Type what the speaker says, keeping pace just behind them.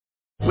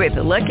With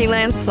the Lucky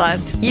Land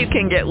Slots, you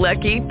can get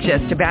lucky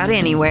just about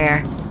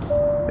anywhere.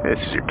 This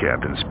is your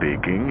captain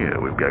speaking.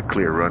 We've got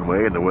clear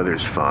runway and the weather's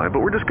fine,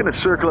 but we're just going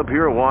to circle up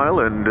here a while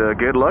and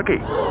get lucky.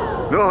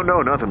 No,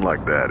 nothing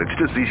like that. It's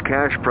just these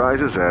cash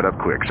prizes add up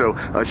quick. So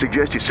I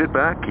suggest you sit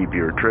back, keep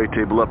your tray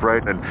table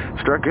upright, and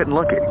start getting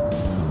lucky.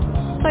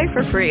 Play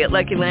for free at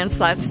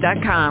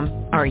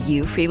LuckyLandSlots.com. Are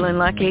you feeling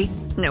lucky?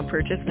 No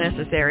purchase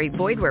necessary.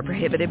 Void where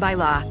prohibited by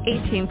law.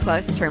 18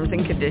 plus terms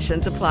and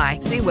conditions apply.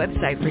 See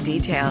website for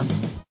details.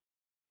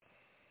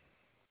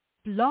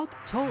 Blog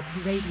Talk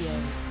Radio.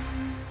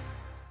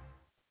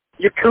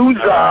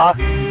 Yakuza!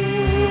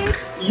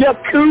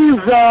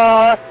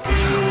 Yakuza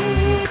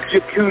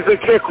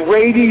Kick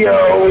Radio!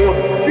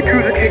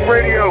 Yakuza Kick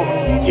Radio!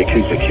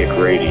 Yakuza Kick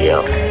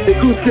Radio!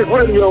 Yakuza Kick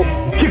Radio!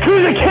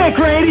 Yakuza Kick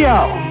Radio!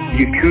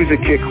 Yakuza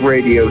Kick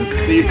Radio!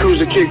 The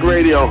Yakuza Kick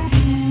Radio!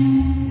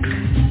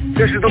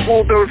 This is the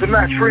Bulldozer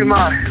Matt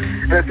Tremont,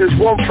 and if there's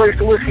one place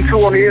to listen to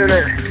on the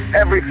internet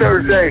every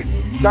Thursday,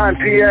 9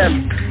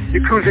 p.m.,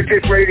 Yakuza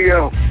Kick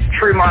Radio.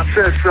 Tremont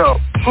says so.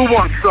 Who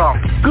wants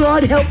some?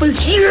 God help us,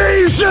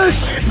 Jesus!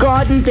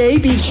 God and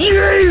baby,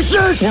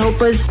 Jesus help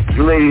us!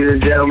 Ladies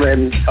and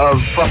gentlemen of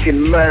fucking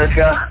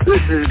America,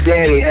 this is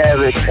Danny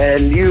Havoc,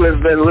 and you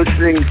have been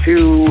listening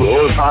to,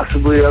 or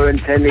possibly are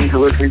intending to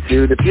listen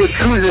to, the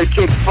Yakuza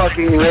Kick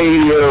fucking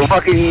radio.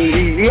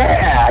 Fucking,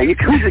 yeah!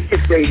 Yakuza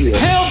Kick Radio.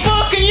 Hell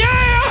fucking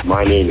yeah!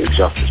 My name is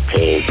Justice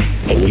Payne,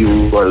 and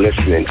you are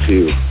listening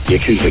to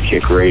Yakuza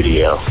Kick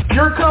Radio.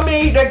 You're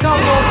coming to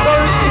come on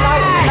Thursday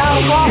night at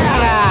 9 o'clock.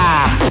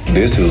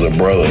 This is a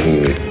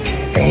brotherhood,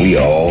 and we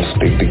all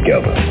stick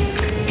together.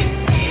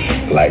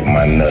 Like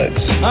my nuts.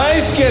 I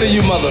ain't scared of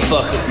you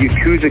motherfuckers.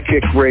 Yakuza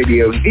Kick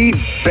Radio, the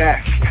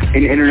best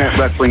in internet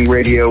wrestling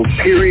radio,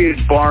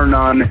 period, bar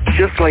none,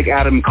 just like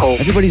Adam Cole.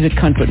 Everybody's a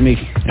cunt but me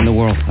in the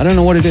world. I don't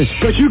know what it is.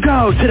 But you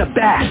go to the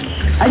back,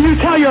 and you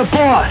tell your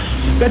boss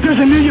that there's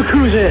a new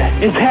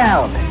Yakuza in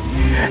town.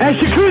 And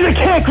it's Yakuza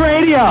Kick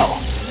Radio,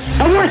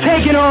 and we're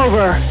taking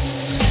over.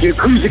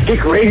 Yakuza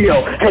Kick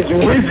Radio has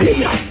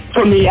risen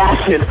from the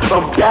ashes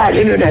of bad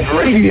internet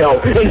radio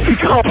and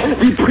become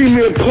the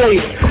premier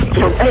place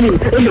for any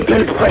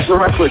independent professional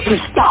wrestler to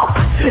stop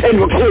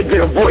and record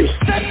their voice.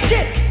 That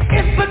shit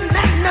is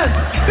bananas,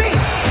 big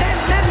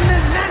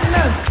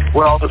bananas.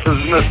 Well, this is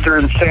Mr.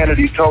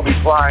 Insanity Toby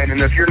Klein,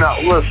 and if you're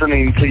not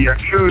listening to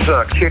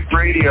Yakuza Kick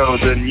Radio,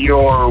 then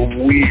you're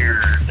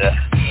weird.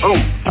 Oh,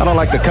 I don't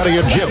like the cut of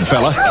your jib,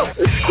 fella.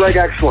 This is Greg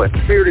Excellent,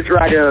 Bearded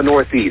Dragon of the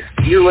Northeast.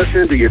 You're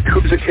listening to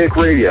Yakuza Kick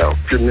Radio.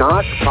 If you're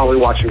not, probably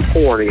watching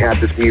porn and you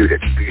have this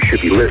muted. You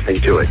should be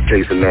listening to it.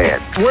 Jason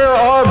Mann. Where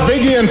are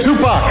Biggie and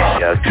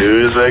Tupac?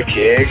 Yakuza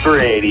Kick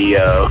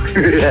Radio.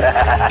 Give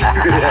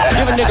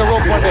a nigga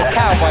rope on that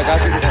cowboy,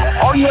 guys.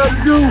 All you have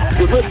to do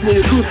is listen to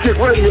Yakuza Kick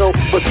Radio,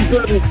 but you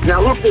didn't.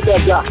 Now look at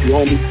that guy, you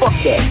homie. Fuck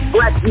that.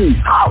 Black D,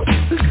 out.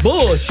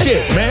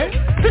 Bullshit, man.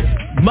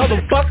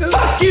 Motherfucker.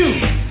 Fuck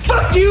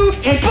you,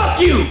 and fuck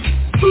you.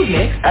 Who's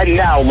next? And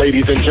now,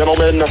 ladies and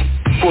gentlemen,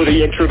 for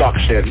the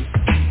introduction.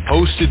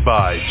 Hosted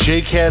by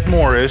J. Cat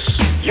Morris.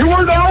 You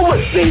are now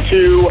listening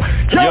to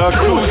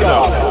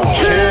Yakuza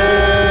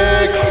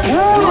Kick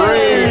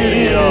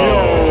Radio.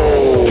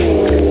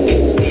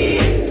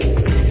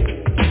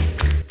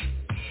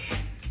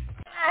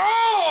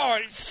 Oh,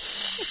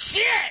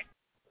 shit!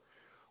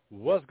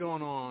 What's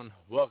going on?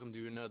 Welcome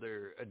to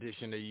another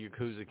edition of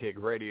Yakuza Kick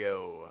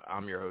Radio.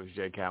 I'm your host,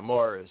 J. Cat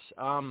Morris.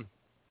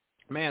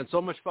 Man,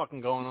 so much fucking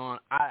going on.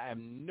 I have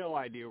no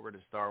idea where to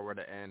start, where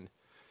to end,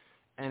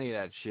 any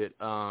of that shit.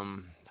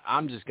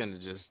 I'm just gonna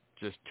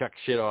just check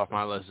shit off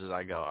my list as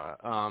I go.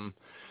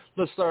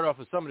 Let's start off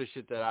with some of the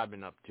shit that I've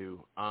been up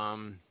to.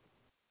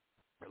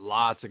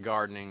 Lots of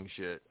gardening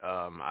shit.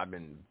 I've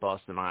been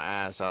busting my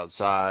ass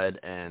outside,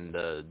 and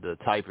the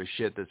type of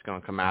shit that's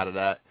gonna come out of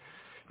that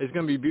is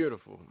gonna be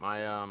beautiful.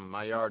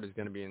 My yard is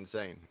gonna be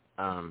insane.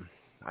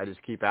 I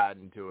just keep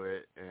adding to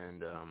it,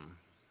 and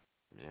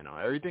you know,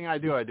 everything I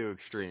do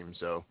extreme,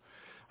 so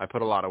I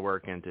put a lot of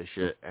work into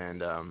shit,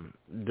 and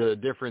the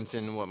difference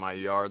in what my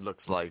yard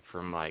looks like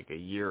from like a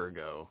year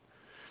ago,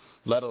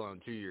 let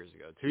alone 2 years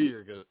ago. 2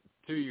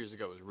 years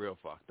ago was real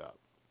fucked up.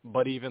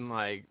 But even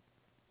like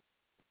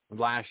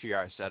last year,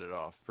 I set it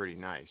off pretty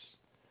nice.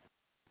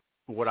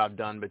 What I've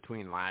done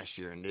between last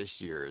year and this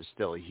year is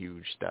still a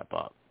huge step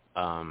up.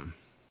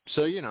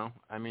 So, you know,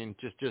 I mean,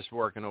 just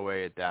working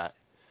away at that.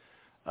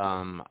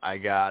 I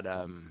got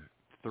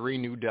 3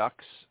 new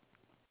ducks.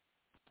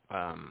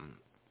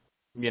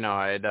 You know,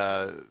 I had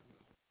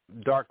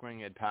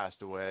Darkwing had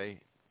passed away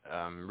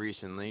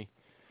recently.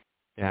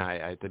 Yeah,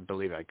 I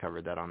believe I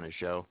covered that on the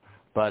show.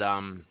 But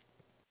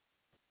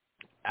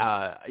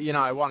you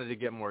know, I wanted to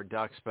get more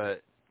ducks,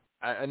 but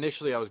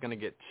initially I was going to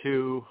get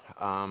 2.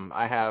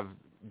 I have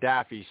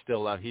Daffy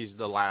still left. He's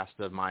the last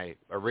of my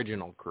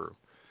original crew.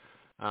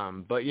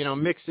 But, you know,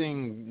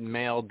 mixing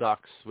male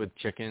ducks with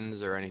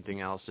chickens or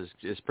anything else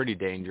is pretty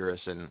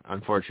dangerous. And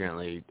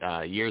unfortunately,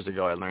 years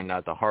ago, I learned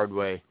that the hard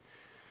way.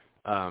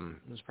 It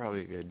was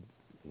probably a good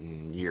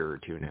year or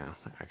 2 now,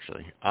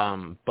 actually.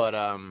 But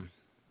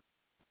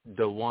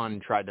the one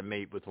tried to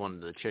mate with one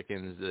of the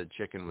chickens. The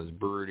chicken was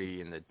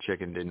broody, and the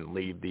chicken didn't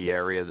leave the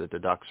area that the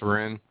ducks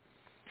were in.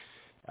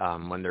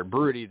 When they're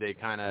broody, they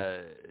kind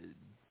of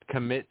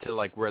commit to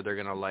like where they're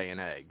gonna lay an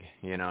egg.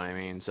 You know what I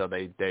mean? So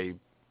they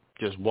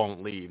just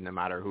won't leave no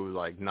matter who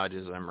like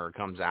nudges them or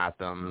comes at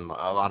them.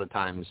 A lot of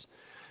times,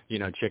 you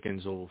know,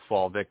 chickens will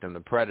fall victim to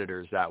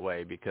predators that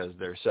way because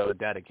they're so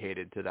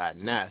dedicated to that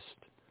nest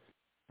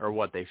or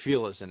what they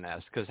feel is a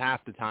nest. Because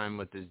half the time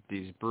with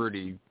these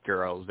broody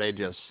girls, they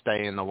just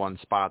stay in the one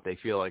spot. They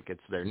feel like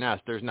it's their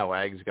nest. There's no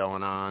eggs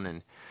going on,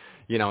 and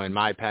you know, in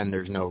my pen,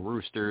 there's no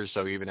roosters,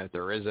 so even if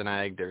there is an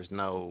egg,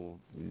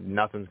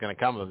 nothing's going to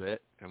come of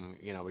it. And,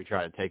 you know, we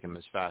try to take them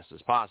as fast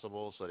as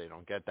possible so they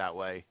don't get that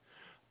way.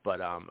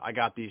 But I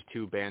got these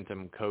 2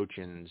 Bantam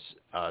Cochins.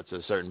 It's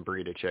a certain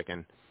breed of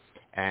chicken.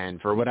 And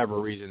for whatever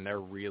reason,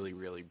 they're really,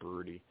 really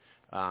broody.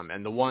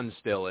 And the one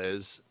still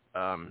is.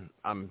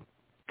 I'm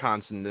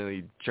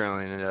constantly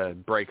trying to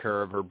break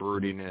her of her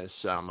broodiness.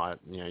 You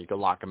know, you can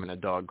lock them in a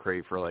dog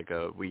crate for like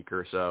a week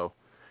or so.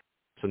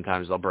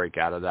 Sometimes they'll break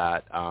out of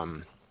that.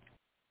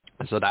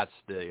 So that's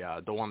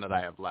the one that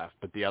I have left.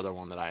 But the other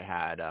one that I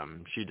had,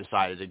 she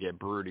decided to get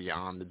broody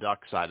on the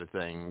duck side of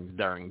things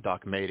during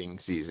duck mating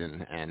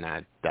season, and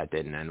that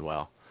didn't end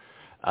well.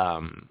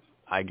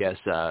 I guess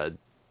the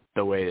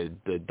way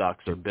the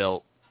ducks are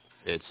built,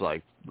 it's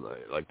like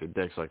the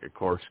dick's like a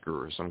corkscrew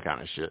or some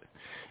kind of shit,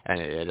 and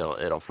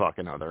it'll fuck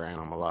another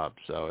animal up.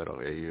 So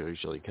it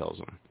usually kills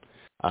them.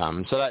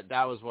 So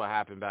that was what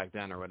happened back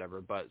then or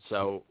whatever. But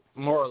so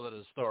moral of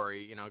the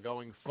story, you know,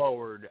 going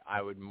forward, I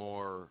would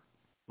more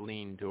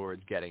lean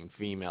towards getting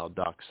female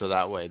ducks. So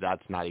that way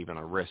that's not even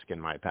a risk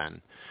in my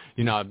pen.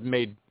 You know, I've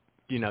made,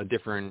 you know,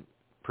 different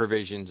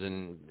provisions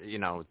and, you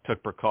know,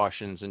 took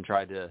precautions and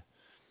tried to,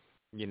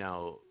 you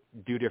know,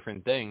 do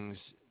different things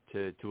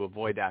to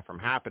avoid that from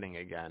happening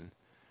again.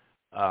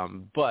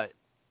 But,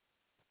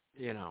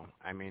 you know,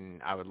 I mean,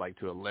 I would like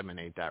to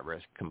eliminate that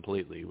risk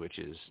completely, which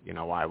is, you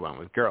know, why I went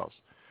with girls.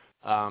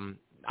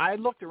 I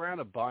looked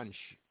around a bunch.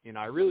 You know,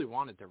 I really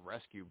wanted to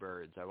rescue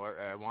birds.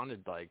 I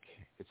wanted, like,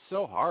 it's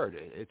so hard.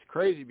 It's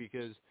crazy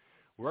because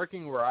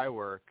working where I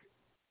work,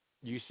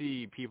 you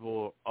see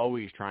people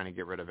always trying to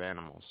get rid of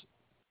animals,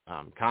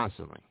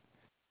 constantly.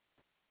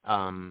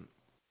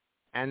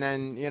 And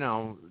then, you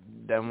know,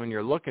 then when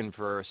you're looking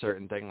for a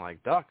certain thing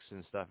like ducks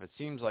and stuff, it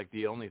seems like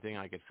the only thing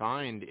I could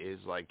find is,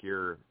 like,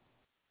 you're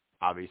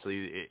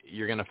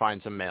going to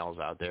find some males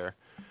out there.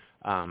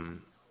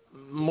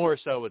 More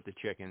so with the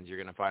chickens, you're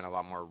going to find a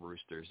lot more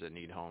roosters that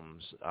need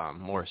homes,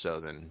 more so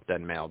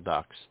than male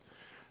ducks.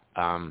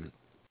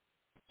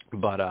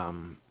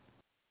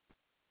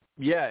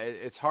 Yeah,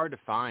 it's hard to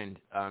find.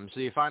 So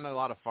you find a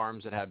lot of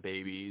farms that have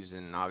babies,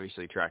 and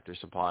obviously Tractor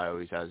Supply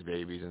always has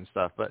babies and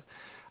stuff. But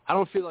I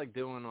don't feel like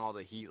doing all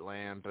the heat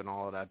lamp and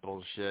all of that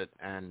bullshit.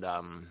 And,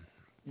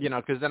 you know,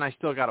 because then I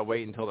still got to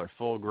wait until they're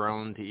full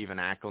grown to even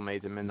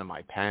acclimate them into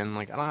my pen.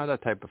 Like, I don't have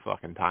that type of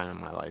fucking time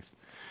in my life.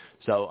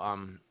 So,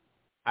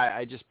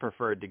 I just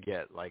preferred to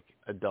get, like,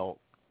 adult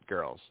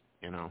girls,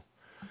 you know.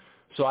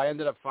 So I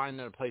ended up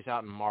finding a place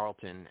out in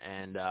Marlton,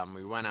 and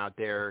we went out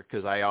there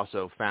because I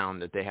also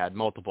found that they had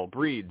multiple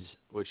breeds,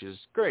 which is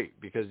great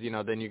because, you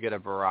know, then you get a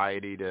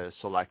variety to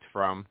select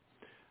from.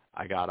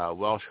 I got a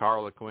Welsh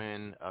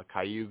Harlequin, a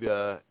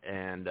Cayuga,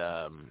 and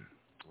a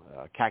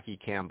Khaki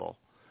Campbell.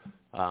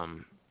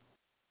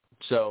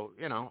 So,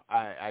 you know,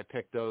 I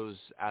picked those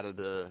out of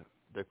the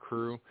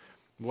crew.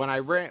 When I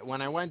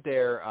went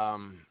there,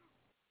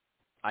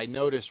 I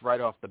noticed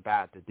right off the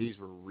bat that these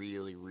were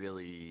really,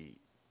 really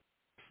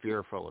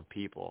fearful of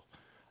people.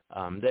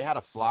 They had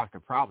a flock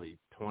of probably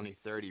 20,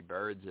 30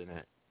 birds in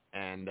it,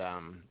 and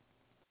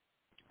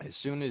as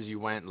soon as you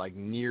went, like,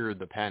 near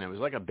the pen, it was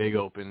like a big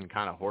open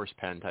kind of horse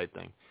pen type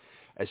thing.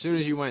 As soon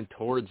as you went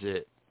towards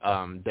it,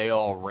 they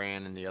all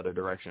ran in the other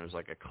direction. It was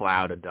like a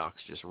cloud of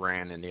ducks just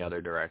ran in the other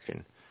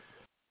direction.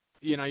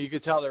 You know, you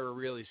could tell they were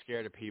really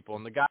scared of people,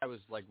 and the guy was,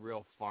 like,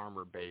 real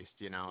farmer-based,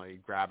 you know, he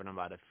grabbing them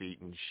by the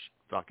feet and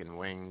fucking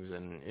wings,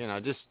 and, you know,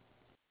 just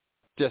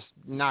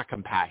not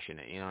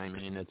compassionate, you know what I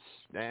mean?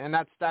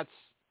 That's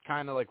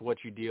kind of like what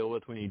you deal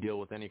with when you deal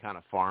with any kind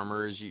of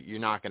farmers. You're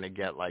not going to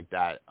get like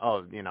that,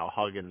 oh, you know,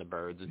 hugging the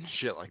birds and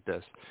shit like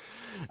this.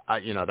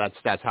 You know,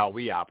 that's how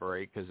we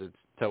operate because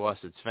to us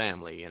it's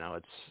family, you know,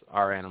 it's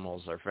our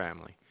animals are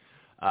family.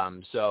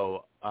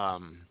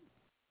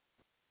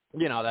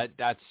 You know,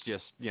 that's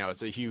just, you know,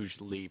 it's a huge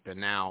leap, and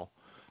now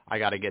I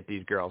got to get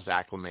these girls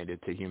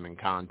acclimated to human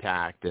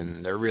contact,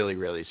 and they're really,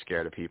 really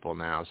scared of people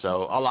now.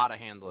 So a lot of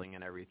handling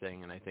and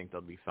everything, and I think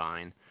they'll be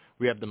fine.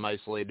 We have them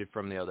isolated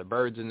from the other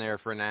birds in there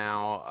for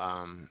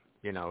now.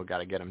 You know, got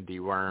to get them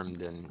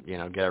dewormed and, you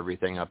know, get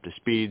everything up to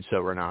speed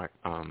so we're not,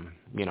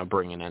 you know,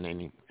 bringing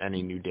in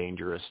any new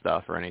dangerous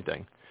stuff or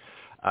anything.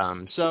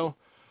 So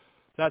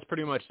that's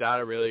pretty much that.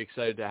 I'm really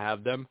excited to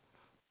have them.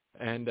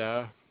 And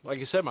like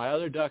I said, my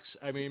other ducks,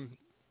 I mean,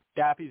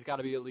 Dappy's got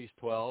to be at least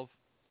 12.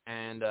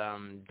 And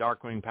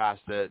Darkwing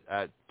passed it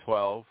at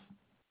 12,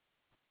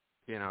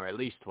 you know, at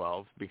least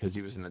 12, because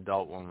he was an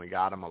adult when we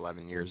got him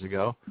 11 years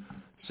ago.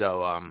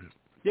 So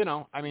you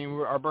know, I mean,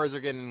 our birds are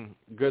getting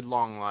good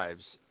long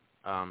lives,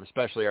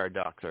 especially our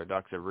ducks. Our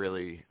ducks have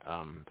really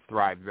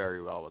thrived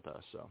very well with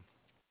us, so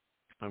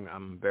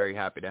I'm very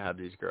happy to have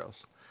these girls.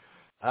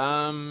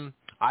 I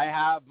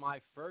have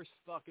my first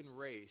fucking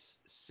race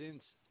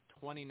since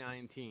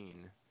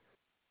 2019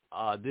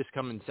 this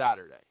coming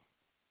Saturday.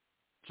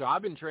 So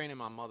I've been training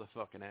my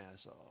motherfucking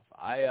ass off.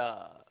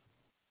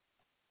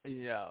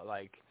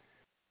 Like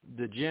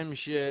the gym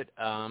shit,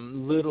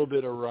 little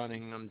bit of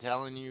running. I'm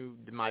telling you,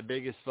 my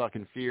biggest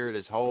fucking fear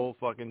this whole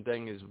fucking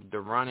thing is the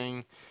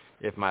running.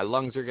 If my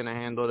lungs are going to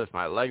handle it, if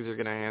my legs are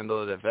going to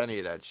handle it, if any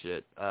of that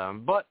shit.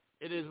 But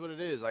it is what it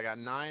is. I got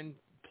 9+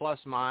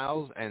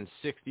 miles and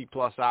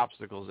 60+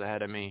 obstacles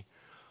ahead of me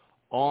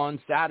on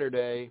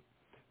Saturday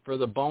for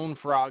the Bone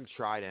Frog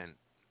Trident.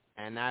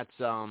 And that's,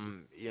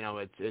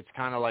 it's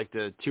kind of like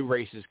the 2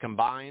 races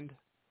combined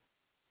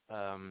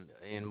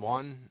in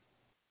one,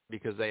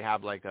 because they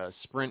have like a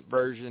sprint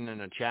version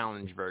and a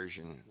challenge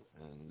version.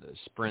 And the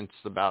sprint's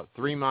about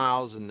 3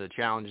 miles and the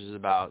challenge is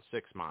about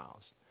 6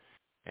 miles.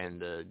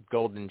 And the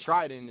Golden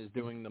Trident is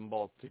doing them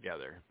both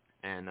together.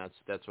 And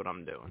that's what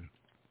I'm doing.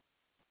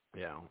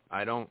 Yeah,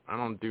 I don't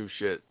do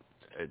shit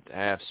at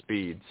half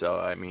speed. So,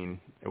 I mean,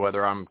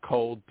 whether I'm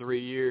cold 3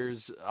 years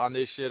on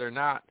this shit or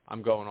not,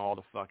 I'm going all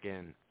the fuck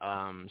in.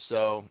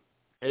 So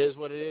it is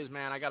what it is,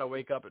 man. I got to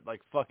wake up at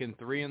like fucking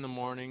 3 in the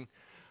morning.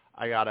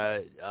 I got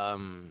to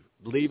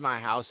leave my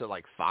house at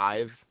like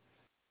 5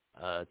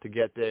 to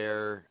get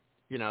there,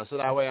 you know, so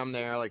that way I'm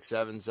there like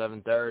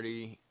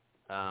 7:30.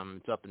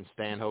 It's up in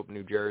Stanhope,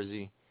 New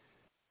Jersey.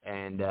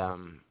 And,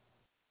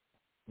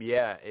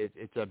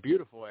 it's a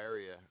beautiful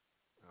area,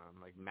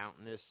 like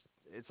mountainous.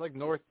 It's like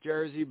North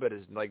Jersey, but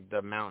it's like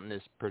the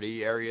mountainous,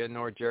 pretty area in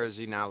North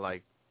Jersey, not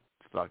like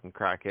fucking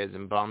crackheads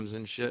and bums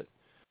and shit.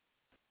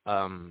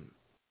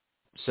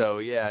 So,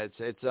 yeah,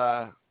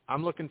 it's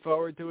I'm looking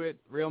forward to it.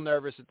 Real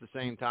nervous at the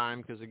same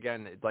time because,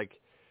 again, like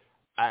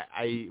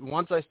I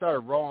once I started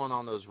rolling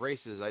on those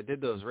races, I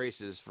did those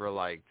races for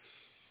like,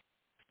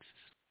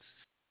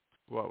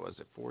 what was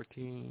it,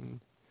 14?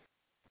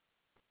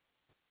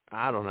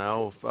 I don't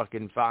know,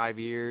 fucking 5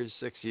 years,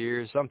 6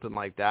 years, something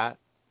like that.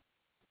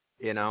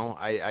 You know,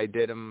 I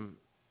did them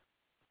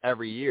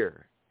every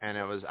year, and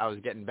I was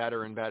getting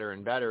better and better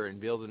and better and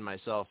building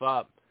myself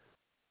up,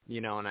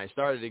 you know, and I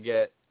started to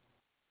get,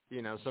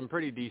 you know, some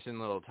pretty decent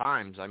little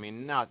times. I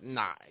mean, not,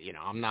 you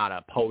know, I'm not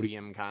a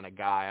podium kind of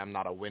guy. I'm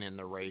not a winning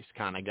the race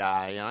kind of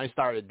guy. You know, I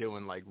started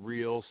doing like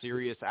real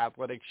serious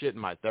athletic shit in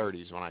my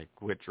 30s when I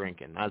quit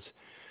drinking.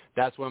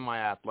 That's when my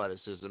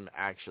athleticism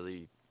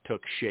actually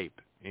took shape.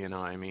 You know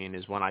what I mean?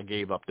 Is when I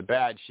gave up the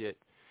bad shit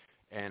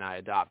and I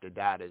adopted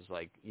that as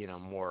like, you know,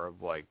 more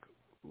of like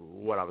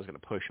what I was going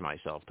to push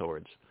myself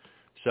towards.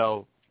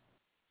 So,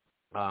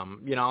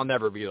 you know, I'll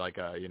never be like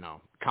a, you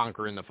know,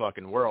 conquering the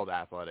fucking world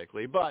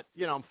athletically, but,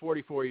 you know, I'm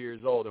 44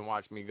 years old and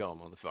watch me go,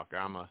 motherfucker.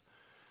 I'm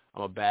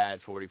a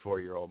bad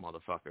 44-year-old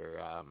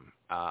motherfucker.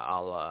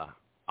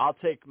 I'll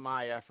take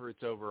my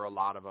efforts over a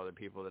lot of other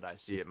people that I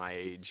see at my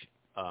age.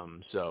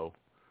 So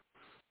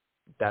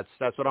that's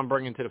what I'm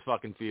bringing to the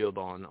fucking field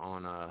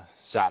on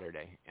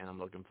Saturday, and I'm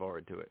looking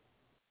forward to it.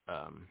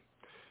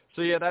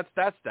 So yeah,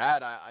 that's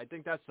that. I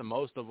think that's the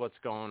most of what's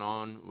going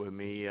on with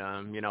me.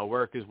 You know,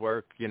 work is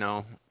work, you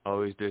know,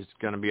 always there's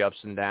going to be ups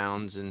and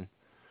downs and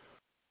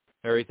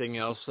everything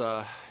else. You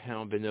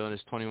know, I've been doing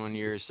this 21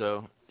 years,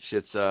 so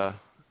shit's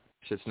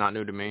not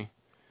new to me.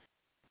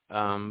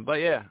 But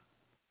yeah,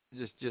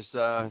 just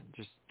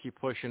keep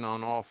pushing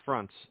on all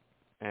fronts.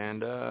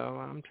 And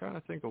I'm trying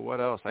to think of what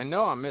else. I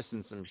know I'm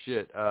missing some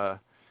shit.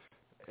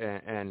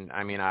 And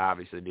I mean, I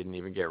obviously didn't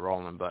even get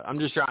rolling, but I'm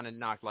just trying to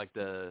knock like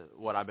the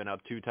what I've been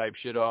up to type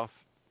shit off,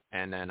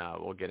 and then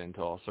we'll get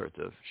into all sorts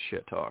of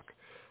shit talk.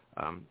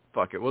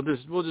 Fuck it, we'll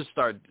just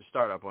start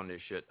up on this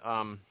shit.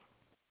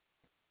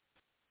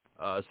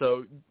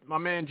 So my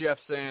man Jeff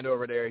Sand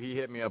over there, he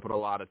hit me up with a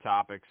lot of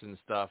topics and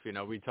stuff. You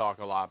know, we talk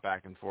a lot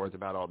back and forth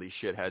about all these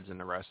shitheads in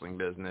the wrestling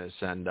business,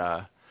 and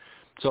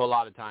so a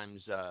lot of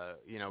times,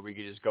 you know, we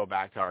could just go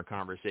back to our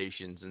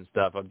conversations and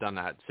stuff. I've done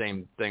that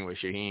same thing with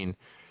Shaheen,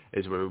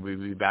 is where we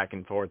be back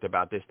and forth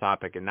about this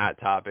topic and that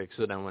topic.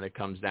 So then when it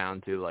comes down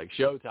to like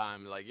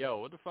showtime, like, yo,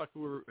 what the fuck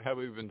have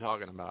we been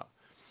talking about?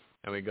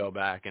 And we go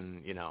back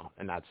and, you know,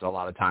 and that's a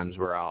lot of times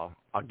where I'll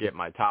get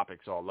my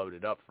topics all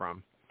loaded up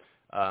from.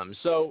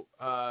 So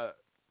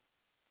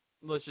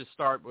let's just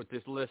start with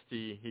this list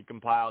he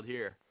compiled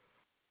here.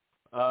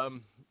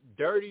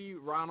 Dirty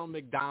Ronald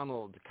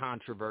McDonald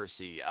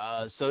controversy.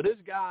 So this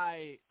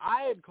guy,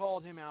 I had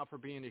called him out for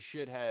being a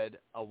shithead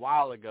a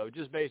while ago,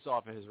 just based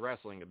off of his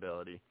wrestling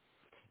ability.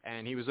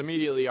 And he was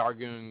immediately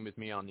arguing with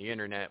me on the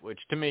internet, which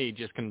to me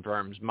just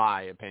confirms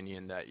my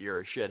opinion that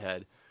you're a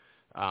shithead.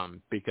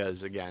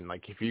 Because again,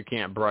 like if you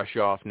can't brush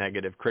off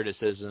negative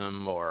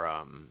criticism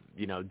or,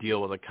 you know,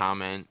 deal with a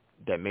comment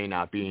that may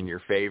not be in your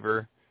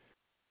favor,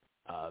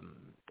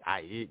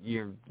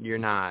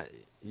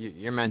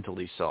 you're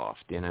mentally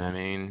soft, you know what I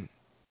mean?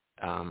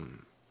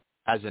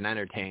 As an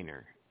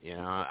entertainer, You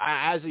know,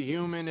 as a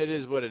human, it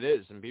is what it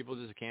is, and people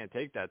just can't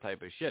take that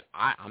type of shit.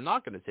 I'm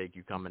not going to take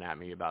you coming at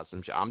me about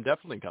some shit. I'm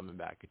definitely coming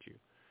back at you.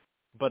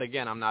 But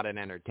again, I'm not an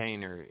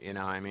entertainer, you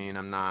know what I mean?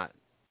 I'm not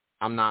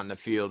in the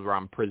field where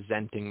I'm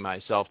presenting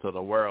myself to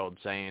the world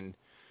saying,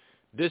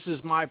 this is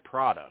my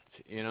product,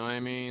 you know what I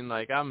mean?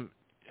 Like, I'm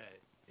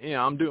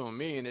doing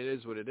me, and it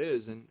is what it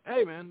is. And,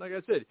 hey, man, like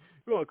I said,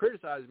 you want to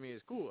criticize me,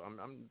 it's cool.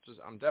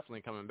 I'm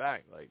definitely coming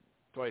back, like,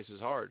 twice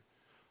as hard.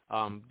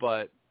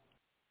 But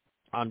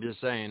I'm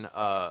just saying,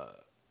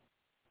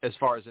 as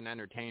far as an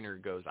entertainer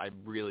goes, I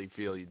really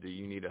feel that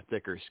you need a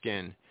thicker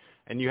skin,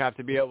 and you have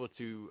to be able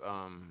to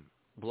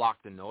block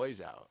the noise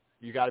out.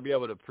 You got to be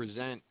able to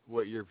present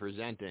what you're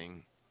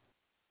presenting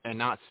and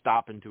not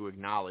stopping to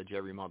acknowledge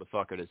every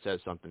motherfucker that says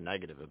something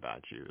negative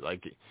about you.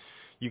 Like,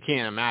 you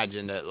can't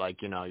imagine that,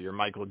 like, you know, your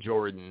Michael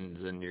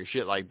Jordans and your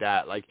shit like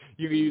that. Like,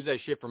 you can use that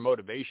shit for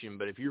motivation,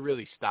 but if you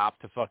really stop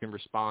to fucking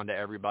respond to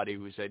everybody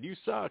who said, you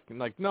suck, and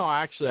like, no,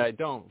 actually, I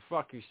don't.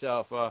 Fuck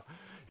yourself.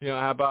 You know,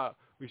 how about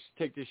we should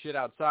take this shit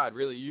outside?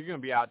 Really, you're going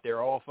to be out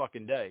there all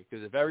fucking day.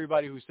 Because if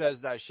everybody who says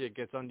that shit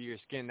gets under your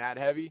skin that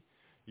heavy,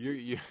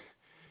 you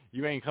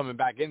ain't coming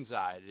back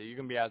inside. You're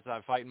going to be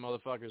outside fighting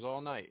motherfuckers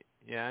all night.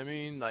 You know what I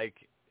mean? Like,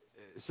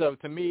 so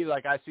to me,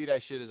 like, I see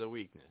that shit as a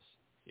weakness.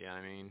 You know what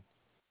I mean?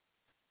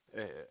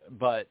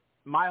 But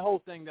my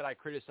whole thing that I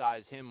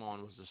criticized him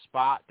on was the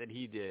spot that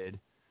he did.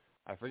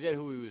 I forget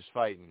who he was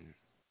fighting,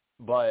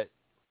 but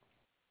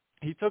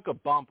he took a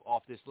bump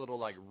off this little,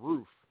 like,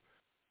 roof.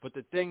 But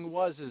the thing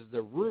was is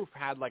the roof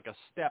had, like, a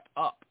step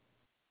up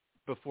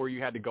before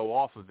you had to go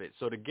off of it.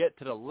 So to get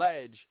to the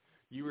ledge,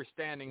 you were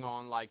standing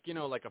on, like, you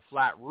know, like a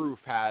flat roof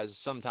has,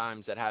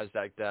 sometimes it has,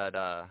 like,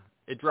 that,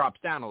 it drops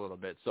down a little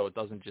bit so it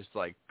doesn't just,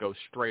 like, go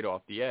straight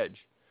off the edge.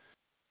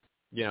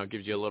 You know, it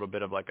gives you a little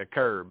bit of, like, a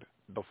curb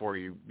before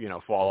you, you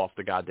know, fall off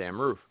the goddamn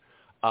roof.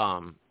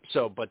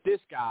 But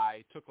this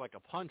guy took like a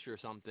punch or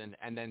something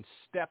and then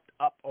stepped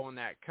up on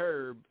that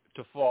curb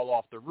to fall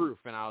off the roof.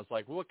 And I was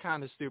like, what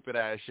kind of stupid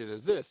ass shit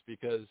is this?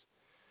 Because,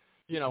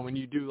 you know, when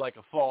you do like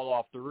a fall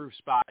off the roof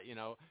spot, you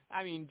know,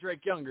 I mean,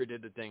 Drake Younger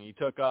did the thing. He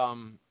took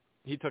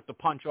the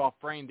punch off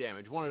brain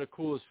damage. One of the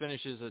coolest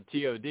finishes of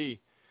TOD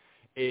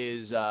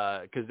is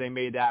because they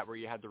made that where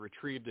you had to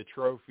retrieve the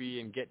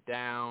trophy and get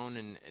down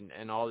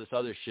and all this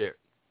other shit.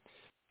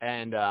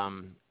 And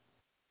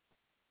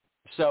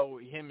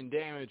so him and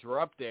Damage were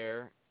up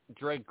there.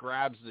 Drake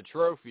grabs the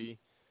trophy.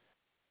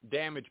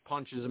 Damage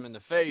punches him in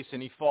the face,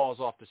 and he falls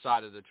off the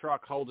side of the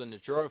truck holding the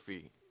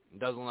trophy.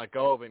 Doesn't let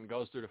go of it and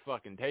goes through the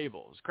fucking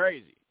table. It's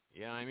crazy.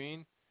 You know what I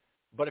mean?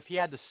 But if he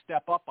had to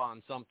step up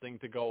on something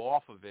to go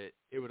off of it,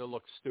 it would have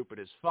looked stupid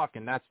as fuck.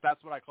 And that's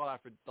what I call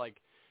that for, like,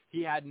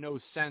 he had no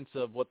sense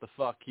of what the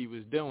fuck he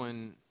was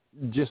doing.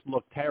 Just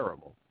looked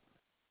terrible.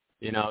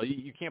 You know,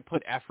 you can't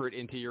put effort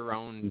into your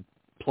own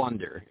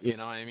plunder, you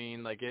know what I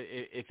mean? Like,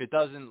 if it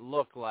doesn't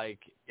look like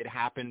it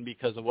happened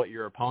because of what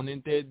your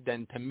opponent did,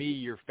 then to me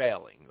you're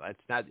failing. That's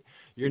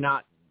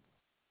not,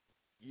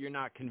 you're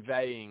not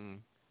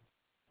conveying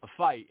a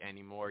fight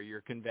anymore.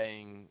 You're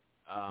conveying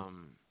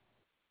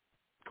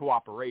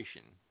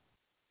cooperation,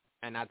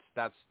 and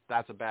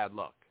that's a bad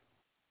look.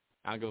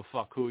 I don't give a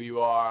fuck who you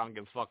are. I don't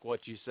give a fuck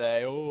what you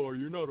say. Oh,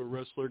 you're not a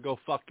wrestler. Go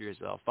fuck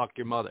yourself. Fuck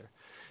your mother.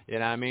 You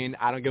know what I mean?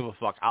 I don't give a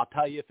fuck. I'll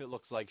tell you if it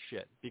looks like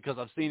shit because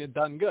I've seen it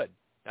done good.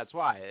 That's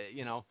why,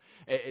 you know,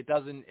 it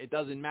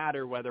doesn't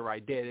matter whether I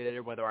did it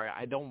or whether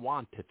I don't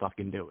want to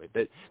fucking do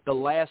it. The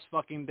last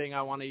fucking thing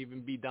I want to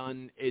even be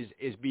done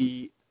is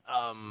be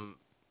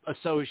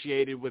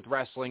associated with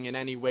wrestling in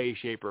any way,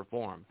 shape, or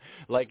form.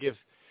 Like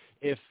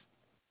if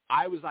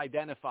I was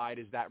identified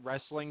as that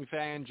wrestling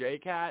fan,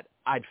 J-Cat,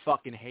 I'd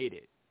fucking hate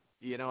it.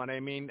 You know what I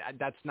mean?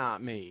 That's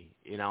not me.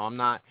 You know, I'm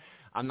not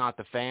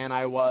the fan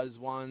I was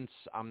once.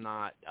 I'm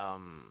not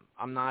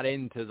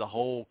into the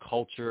whole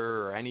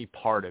culture or any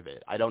part of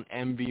it. I don't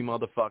envy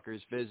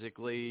motherfuckers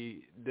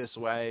physically this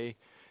way.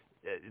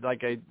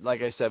 Like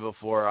I said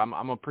before,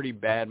 I'm a pretty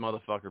bad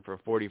motherfucker for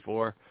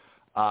 44.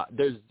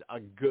 There's a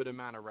good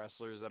amount of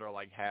wrestlers that are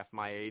like half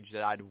my age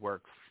that I'd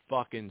work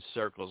fucking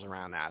circles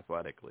around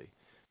athletically.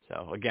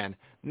 So again,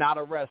 not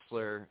a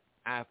wrestler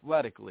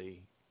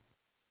athletically.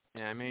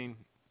 You know what I mean?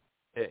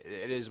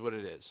 It is what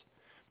it is.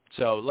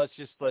 So let's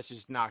just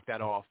knock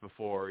that off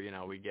before, you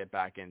know, we get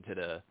back into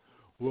the,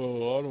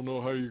 well, I don't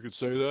know how you could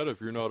say that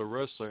if you're not a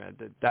wrestler.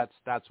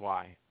 That's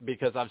why.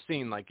 Because I've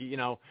seen, like, you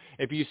know,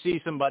 if you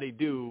see somebody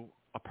do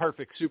a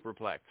perfect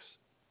superplex,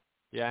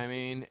 you know what I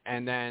mean?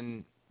 And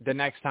then the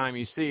next time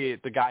you see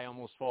it, the guy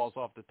almost falls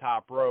off the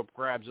top rope,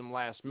 grabs him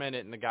last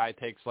minute, and the guy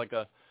takes like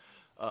a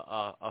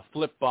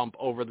flip bump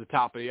over the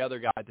top of the other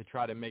guy to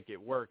try to make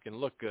it work and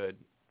look good.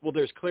 Well,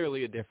 there's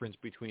clearly a difference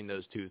between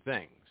those two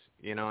things.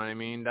 You know what I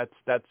mean?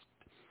 That's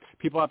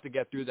people have to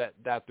get through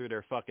that through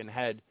their fucking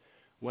head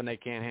when they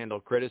can't handle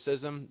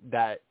criticism.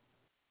 That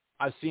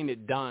I've seen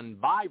it done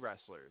by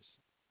wrestlers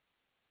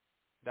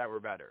that were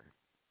better.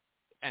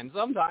 And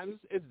sometimes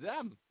it's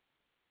them.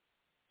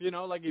 You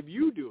know, like if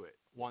you do it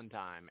one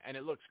time and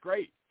it looks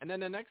great, and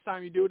then the next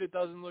time you do it, it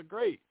doesn't look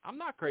great. I'm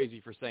not crazy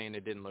for saying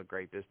it didn't look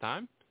great this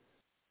time.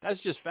 That's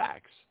just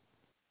facts.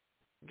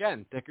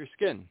 Again, thicker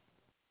skin.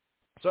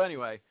 So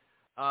anyway,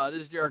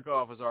 this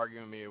jerk-off was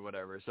arguing with me or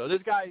whatever. So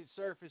this guy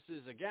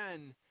surfaces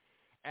again,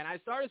 and I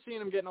started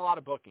seeing him getting a lot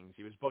of bookings.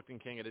 He was booked in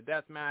King of the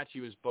Deathmatch. He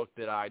was booked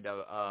at ICW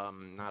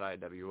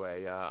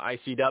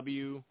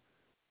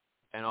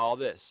and all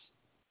this.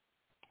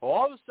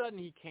 All of a sudden,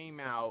 he came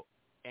out,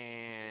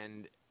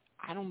 and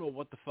I don't know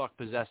what the fuck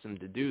possessed him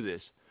to do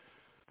this,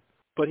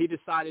 but he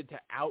decided to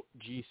out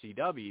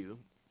GCW,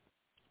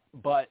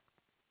 but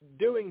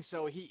doing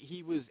so,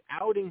 he was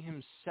outing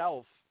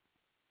himself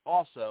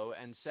also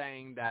and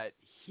saying that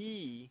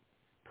he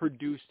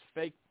produced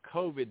fake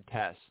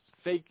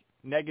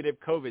negative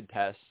COVID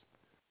tests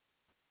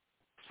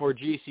for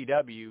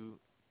GCW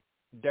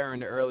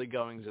during the early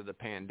goings of the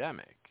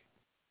pandemic.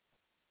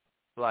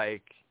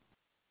 Like,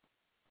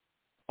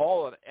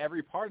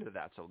 every part of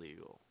that's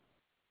illegal.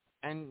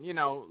 And, you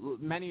know,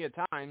 many a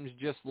times,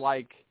 just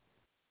like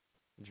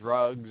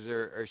drugs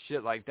or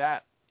shit like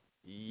that,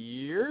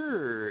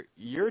 you're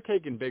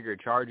taking bigger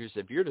charges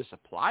if you're the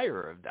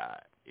supplier of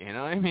that. You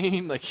know what I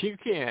mean? Like, you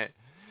can't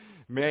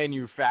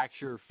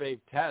manufacture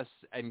fake tests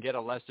and get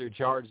a lesser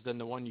charge than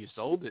the one you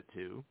sold it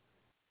to.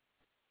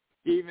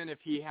 Even if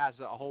he has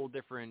a whole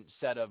different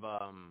set of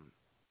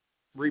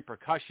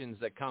repercussions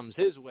that comes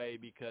his way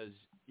because,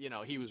 you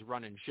know, he was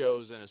running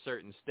shows in a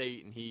certain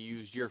state and he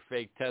used your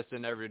fake test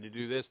in order to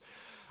do this.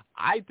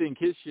 I think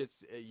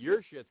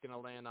your shit's going to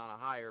land on a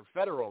higher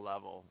federal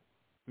level,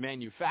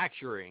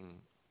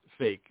 manufacturing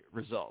fake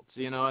results.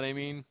 You know what I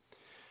mean?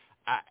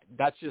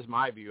 That's just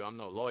my view. I'm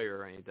no lawyer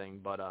or anything,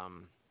 but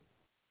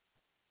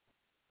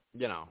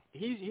you know,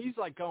 he's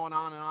like going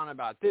on and on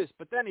about this,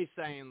 but then he's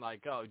saying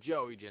like, oh,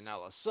 Joey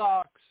Janela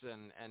sucks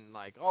and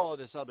like all of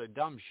this other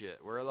dumb shit.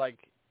 Where like,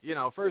 you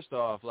know, first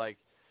off, like,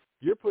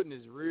 you're putting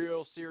this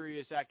real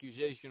serious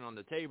accusation on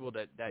the table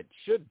that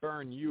should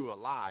burn you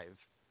alive.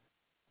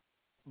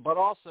 But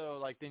also,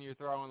 like, then you're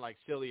throwing, like,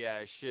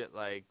 silly-ass shit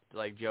like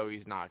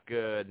Joey's not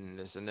good and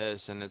this,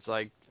 and it's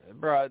like,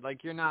 bro,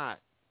 like, you don't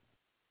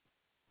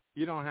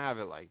have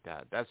it like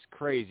that. That's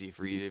crazy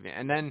for you to,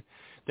 and then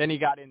he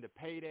got into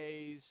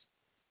paydays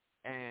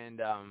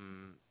and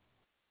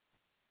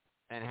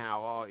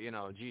how all, you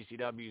know,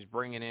 GCW's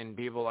bringing in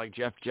people like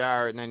Jeff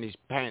Jarrett, and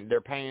then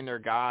they're paying their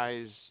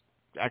guys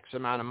X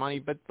amount of money,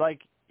 but,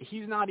 like,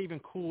 he's not even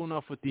cool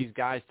enough with these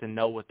guys to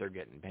know what they're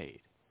getting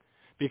paid.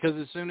 Because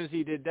as soon as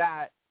he did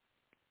that,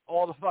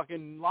 all the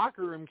fucking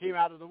locker room came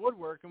out of the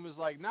woodwork and was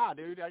like, nah,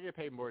 dude, I get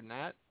paid more than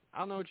that. I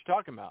don't know what you're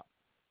talking about.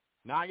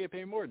 Nah, I get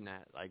paid more than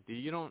that. Like,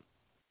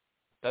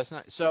 that's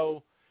not,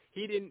 so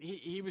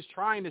he was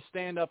trying to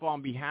stand up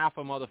on behalf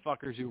of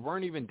motherfuckers who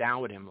weren't even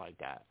down with him like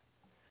that.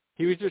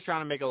 He was just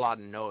trying to make a lot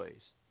of noise.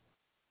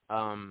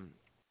 But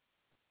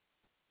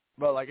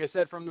like I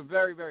said, from the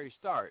very, very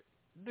start,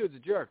 the dude's a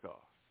jerk-off.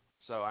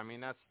 So, I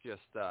mean, that's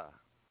just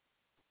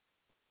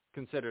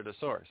considered a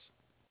source.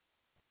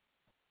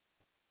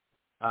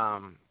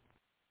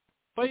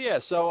 But yeah,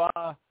 so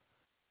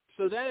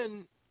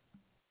then,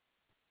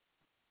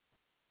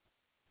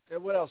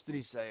 what else did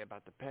he say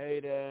about the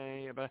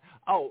payday? And then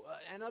a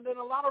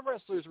lot of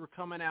wrestlers were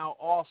coming out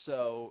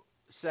also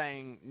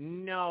saying,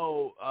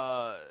 no,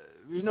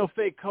 there's no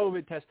fake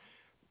COVID test.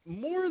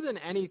 More than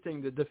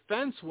anything, the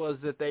defense was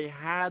that they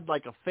had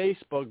like a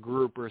Facebook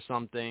group or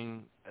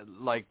something,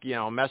 like, you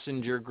know, a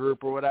messenger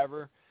group or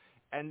whatever,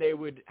 and they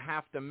would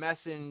have to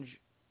message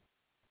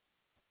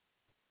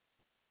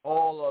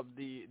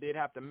they'd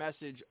have to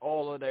message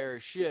all of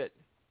their shit,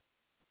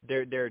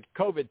 their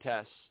COVID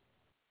tests,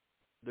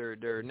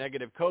 their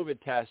negative COVID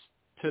tests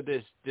to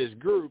this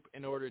group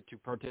in order to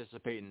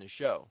participate in the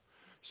show.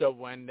 So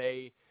when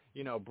they,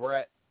 you know,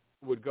 Brett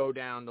would go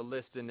down the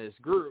list in this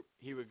group,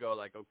 he would go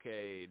like,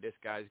 okay, this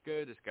guy's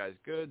good, this guy's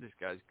good, this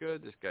guy's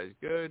good, this guy's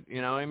good.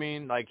 You know what I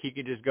mean? Like, he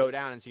could just go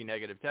down and see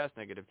negative test,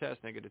 negative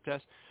test, negative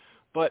test.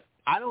 But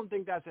I don't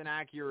think that's an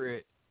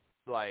accurate,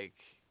 like,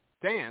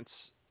 stance.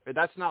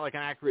 That's not like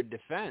an accurate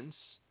defense,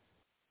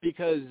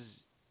 because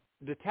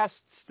the tests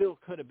still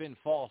could have been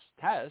false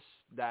tests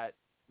that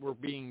were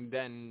being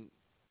then,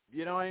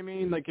 you know what I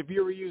mean? Like, if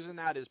you were using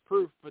that as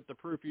proof, but the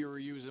proof you were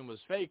using was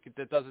fake,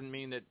 that doesn't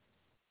mean that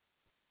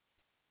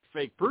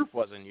fake proof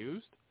wasn't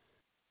used.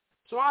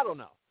 So I don't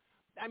know.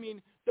 I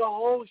mean, the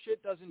whole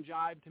shit doesn't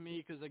jive to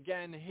me because,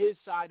 again, his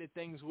side of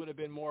things would have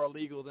been more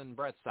illegal than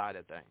Brett's side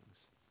of things.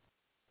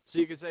 So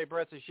you could say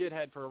Brett's a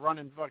shithead for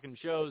running fucking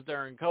shows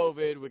during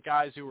COVID with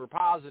guys who were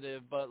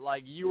positive, but,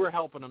 like, you were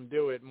helping them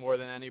do it more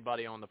than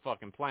anybody on the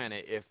fucking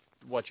planet if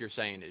what you're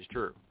saying is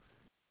true.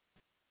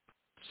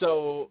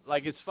 So,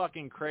 like, it's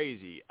fucking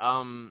crazy.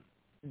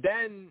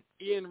 Then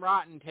Ian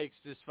Rotten takes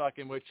this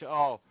fucking, which,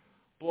 oh,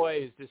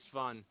 boy, is this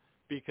fun,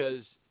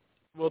 because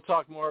we'll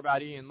talk more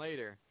about Ian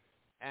later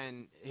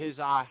and his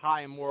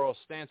high moral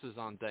stances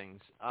on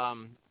things.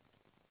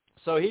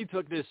 So he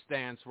took this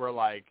stance where,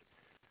 like,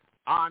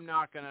 I'm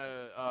not going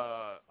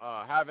to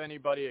have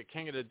anybody at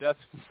King of the Death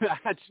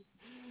match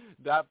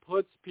that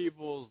puts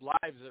people's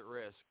lives at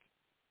risk.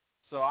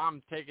 So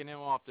I'm taking him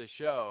off the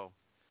show.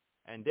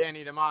 And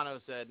Danny D'Amato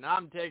said, "No,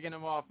 I'm taking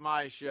him off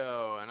my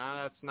show, and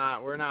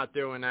we're not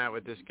doing that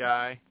with this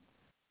guy."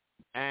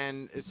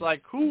 And it's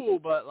like cool,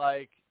 but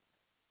like,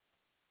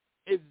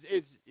 it's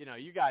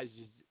you guys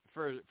just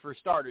for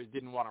starters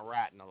didn't want a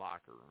rat in the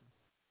locker room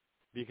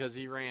because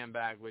he ran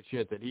back with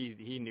shit that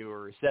he knew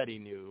or said he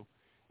knew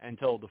and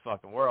told the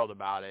fucking world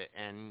about it,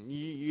 and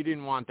you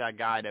didn't want that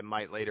guy that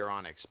might later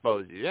on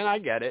expose you. And I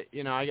get it,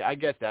 I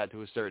get that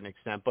to a certain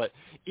extent, but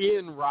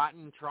Ian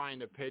Rotten trying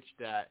to pitch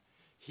that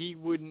he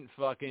wouldn't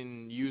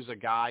fucking use a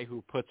guy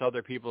who puts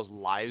other people's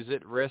lives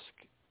at risk.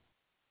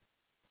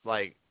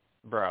 Like,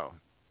 bro,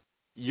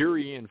 you're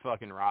Ian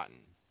fucking Rotten.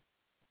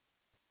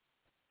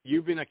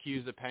 You've been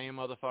accused of paying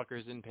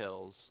motherfuckers in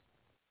pills.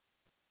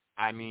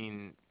 I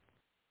mean,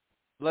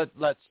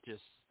 let's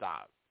just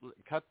stop.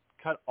 Cut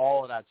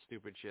all of that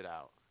stupid shit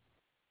out.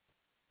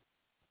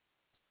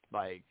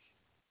 Like,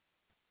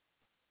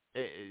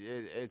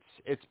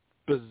 it's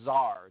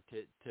bizarre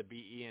to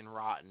be Ian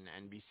Rotten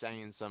and be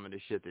saying some of the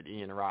shit that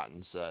Ian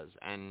Rotten says.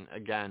 And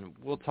again,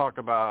 we'll talk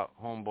about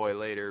Homeboy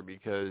later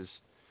because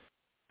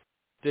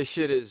this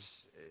shit is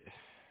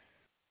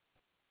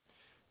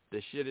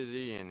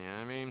Ian, you know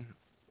what I mean?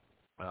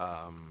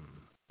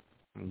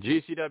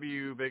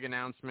 GCW big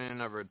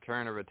announcement of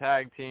return of a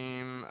tag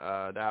team.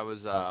 That was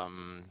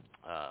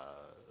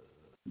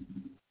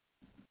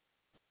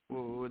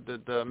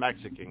the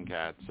Mexican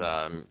cats.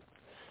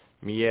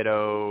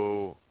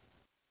 Miedo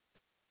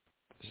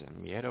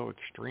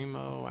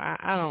Extremo?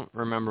 I don't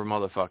remember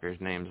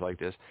motherfuckers' names like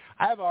this.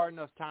 I have a hard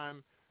enough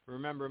time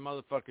remembering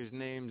motherfuckers'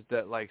 names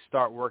that, like,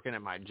 start working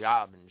at my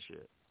job and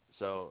shit.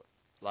 So,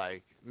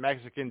 like,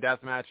 Mexican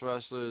deathmatch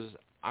wrestlers,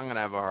 I'm going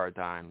to have a hard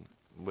time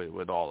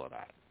with all of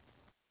that.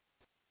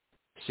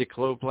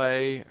 Ciclope,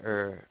 I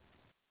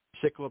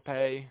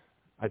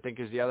think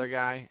is the other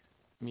guy.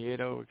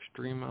 Miedo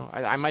Extremo.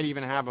 I might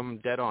even have him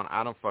dead on.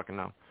 I don't fucking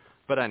know.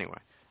 But anyway,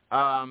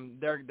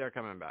 they're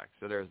coming back,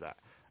 so there's that.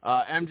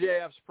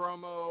 MJF's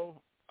promo,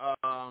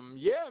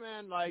 yeah,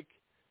 man, like,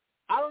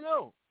 I don't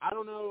know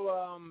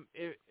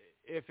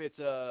if it's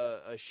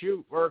a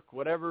shoot, work,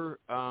 whatever.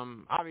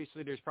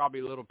 Obviously, there's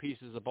probably little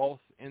pieces of both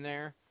in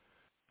there.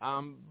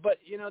 But,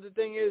 the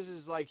thing is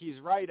like, he's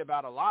right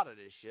about a lot of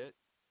this shit.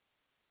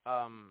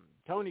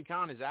 Tony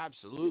Khan is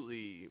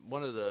absolutely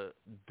one of the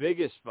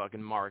biggest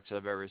fucking marks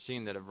I've ever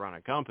seen that have run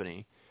a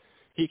company.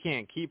 He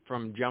can't keep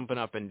from jumping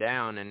up and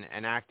down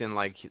and acting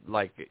like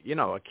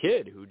a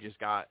kid who just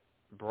got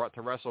brought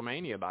to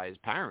WrestleMania by his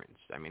parents.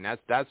 I mean,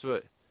 that's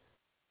what.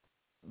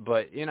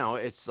 But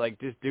it's like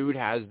this dude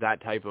has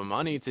that type of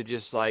money to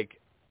just like,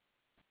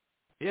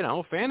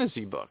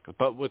 fantasy book,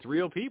 but with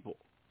real people.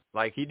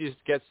 Like, he just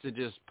gets to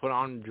just put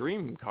on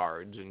dream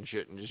cards and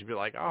shit and just be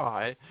like,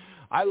 oh,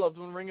 I loved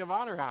when Ring of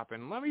Honor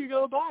happened. Let me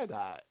go buy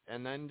that.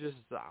 And then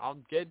I'll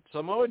get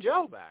Samoa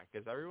Joe back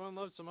because everyone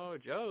loves Samoa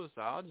Joe,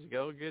 so I'll just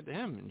go get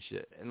him and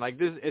shit. And, like,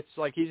 this, it's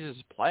like he's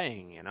just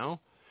playing, And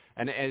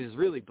it's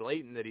really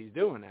blatant that he's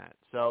doing that.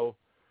 So,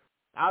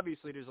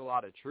 obviously, there's a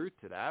lot of truth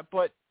to that.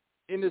 But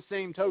in the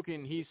same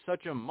token, he's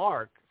such a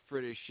mark for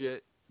this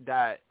shit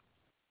that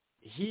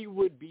he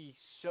would be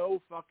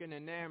so fucking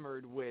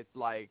enamored with,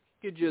 like,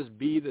 could just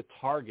be the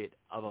target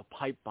of a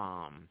pipe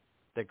bomb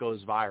that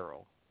goes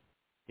viral.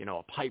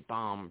 A pipe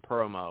bomb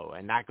promo,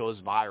 and that goes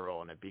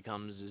viral, and it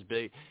becomes as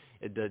big,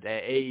 the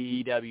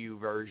AEW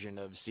version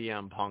of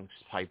CM Punk's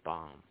pipe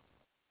bomb.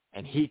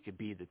 And he could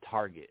be the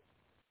target.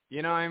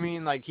 You know what I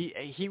mean? Like,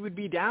 he would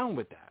be down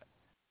with that.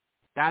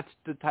 That's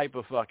the type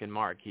of fucking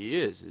mark he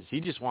is he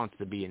just wants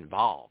to be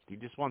involved. He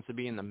just wants to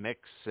be in the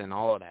mix and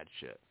all of that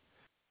shit.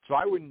 So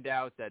I wouldn't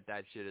doubt that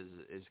shit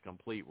is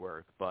complete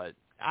work, but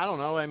I don't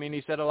know. I mean,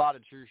 he said a lot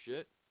of true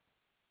shit.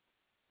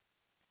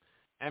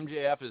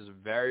 MJF is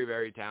very,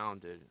 very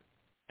talented,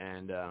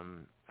 and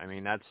I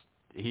mean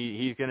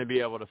he's going to be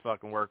able to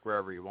fucking work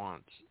wherever he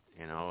wants.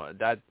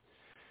 That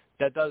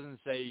doesn't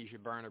say you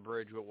should burn a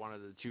bridge with one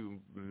of the two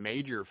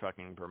major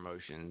fucking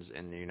promotions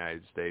in the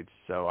United States.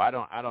 So I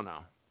don't know.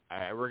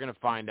 We're going to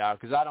find out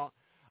because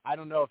I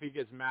don't know if he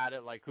gets mad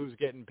at, like, who's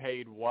getting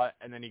paid what,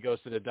 and then he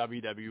goes to the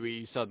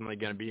WWE, suddenly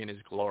going to be in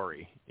his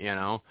glory,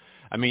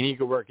 I mean, he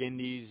could work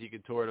indies, he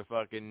could tour the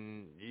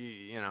fucking,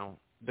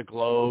 the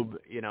globe,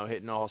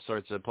 hitting all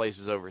sorts of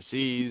places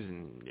overseas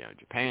and,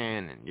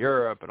 Japan and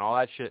Europe and all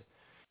that shit.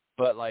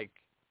 But, like,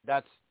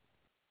 that's,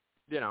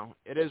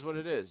 it is what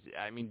it is.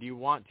 I mean, do you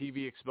want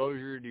TV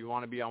exposure? Do you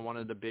want to be on one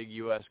of the big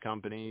U.S.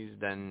 companies?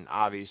 Then,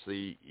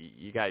 obviously,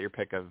 you got your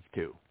pick of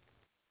two.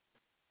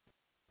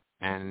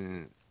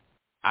 And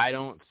I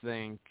don't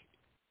think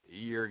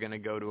you're going to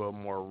go to a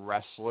more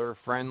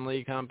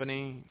wrestler-friendly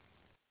company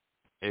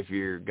if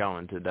you're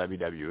going to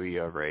WWE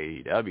over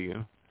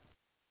AEW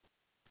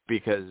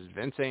because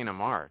Vince ain't a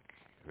mark.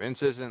 Vince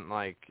isn't,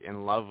 like,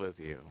 in love with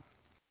you.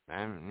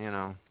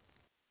 And,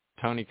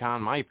 Tony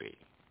Khan might be.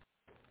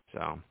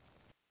 So,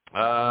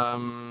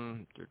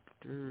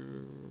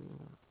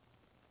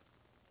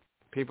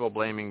 people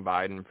blaming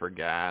Biden for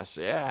gas.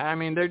 Yeah, I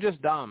mean, they're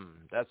just dumb.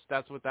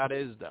 That's what that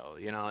is, though.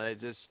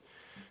 It just...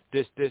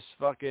 This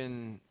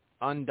fucking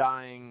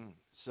undying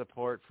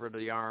support for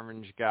the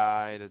orange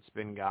guy that's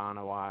been gone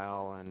a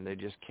while, and they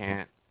just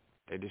can't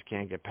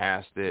get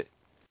past it.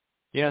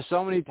 You know,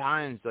 so many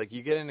times, like,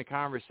 you get into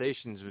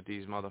conversations with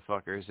these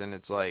motherfuckers, and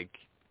it's like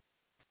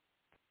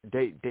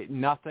they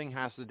nothing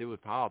has to do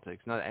with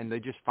politics, and they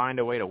just find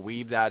a way to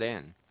weave that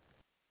in.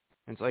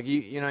 And it's like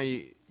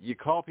you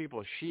call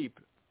people sheep,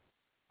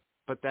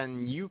 but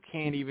then you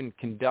can't even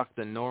conduct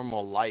a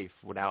normal life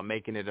without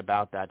making it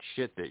about that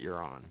shit that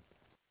you're on.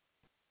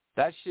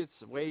 That shit's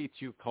way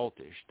too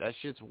cultish. That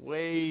shit's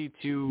way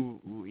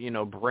too,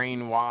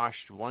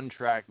 brainwashed,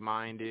 one-track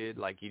minded.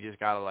 Like, you just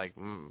gotta, like,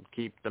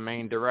 keep the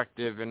main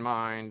directive in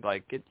mind.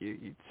 Like,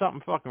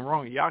 something fucking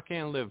wrong. Y'all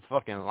can't live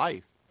fucking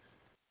life.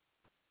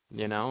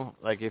 You know?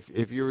 Like,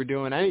 if you were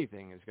doing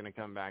anything, it's gonna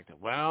come back to,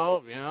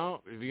 well,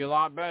 it'd be a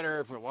lot better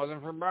if it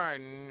wasn't for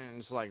Biden.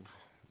 And it's like,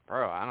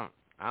 bro, I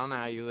don't know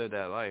how you live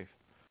that life.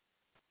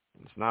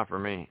 It's not for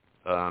me.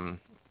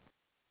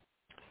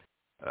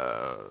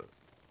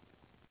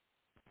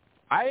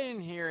 I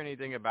didn't hear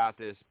anything about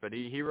this, but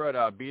he wrote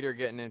Beater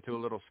getting into a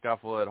little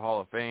scuffle at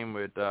Hall of Fame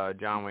with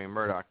John Wayne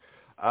Murdoch.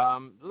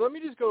 Let me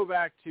just go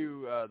back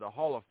to the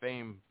Hall of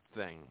Fame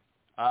thing.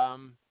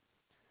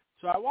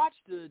 So I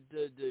watched the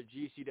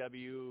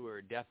GCW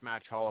or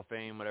Deathmatch Hall of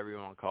Fame, whatever you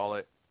want to call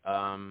it.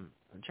 I'm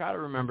trying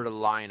to remember the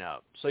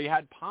lineup. So you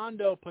had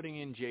Pondo putting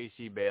in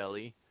J.C.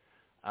 Bailey.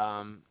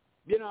 That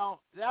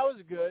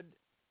was good.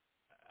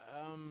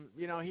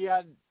 He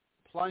had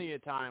plenty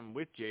of time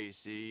with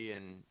J.C.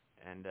 and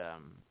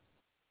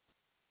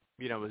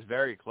was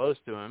very close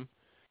to him.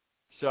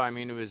 So, I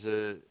mean, it was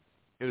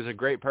a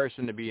great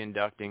person to be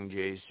inducting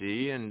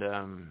JC, and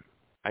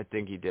I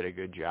think he did a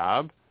good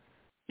job.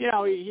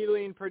 He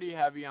leaned pretty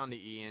heavy on the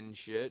Ian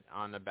shit,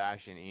 on the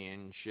bashing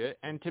Ian shit.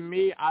 And to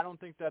me, I don't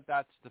think that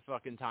that's the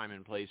fucking time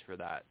and place for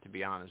that, to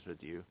be honest with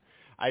you.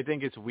 I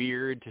think it's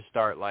weird to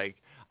start, like,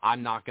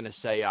 I'm not going to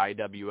say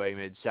IWA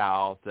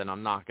Mid-South, and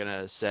I'm not going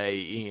to say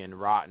Ian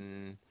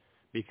Rotten,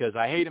 because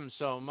I hate him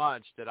so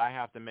much that I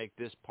have to make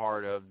this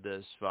part of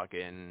this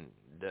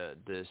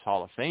this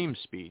Hall of Fame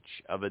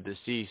speech of a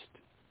deceased,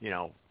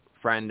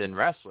 friend and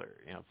wrestler,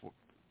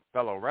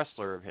 fellow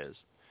wrestler of his.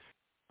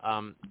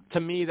 To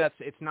me,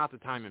 it's not the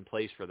time and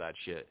place for that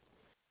shit.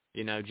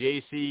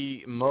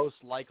 JC most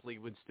likely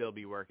would still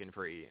be working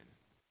for Ian.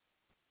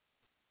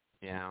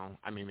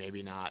 I mean,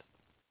 maybe not.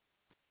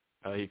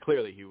 He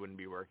wouldn't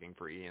be working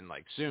for Ian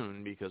like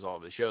soon because all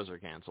the shows are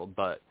canceled,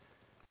 but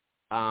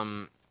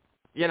I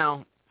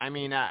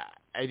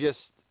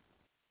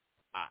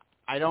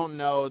don't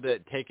know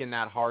that taking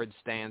that hard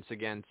stance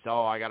against,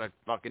 I got to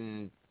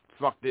fucking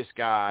fuck this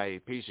guy,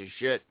 piece of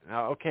shit.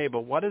 Okay,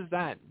 but what is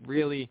that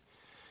really,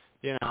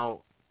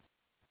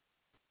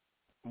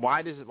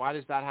 why does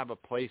that have a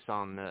place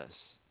on this?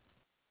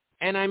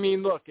 And I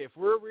mean, look, if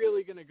we're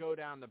really going to go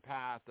down the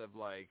path of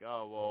like,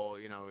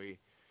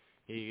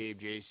 he gave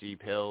JC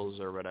pills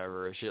or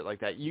whatever, shit like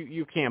that,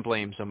 you can't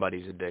blame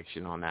somebody's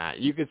addiction on that.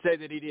 You could say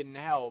that he didn't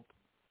help,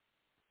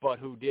 but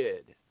who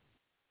did?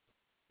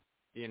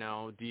 Do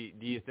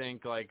you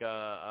think like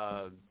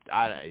a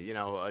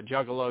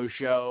Juggalo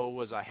show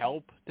was a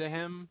help to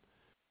him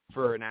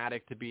for an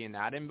addict to be in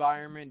that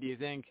environment? Do you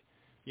think,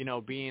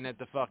 being at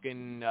the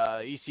fucking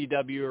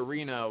ECW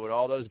arena with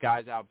all those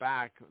guys out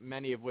back,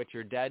 many of which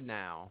are dead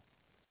now,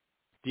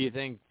 do you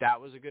think that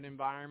was a good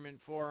environment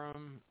for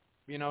him?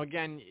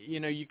 Again,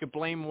 you could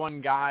blame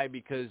one guy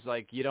because,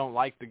 like, you don't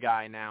like the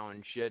guy now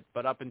and shit,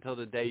 but up until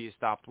the day you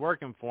stopped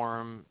working for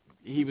him,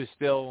 he was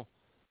still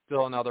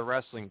another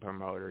wrestling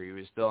promoter. He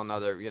was still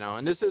another,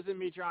 and this isn't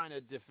me trying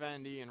to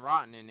defend Ian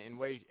Rotten in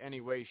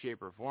any way,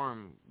 shape, or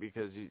form,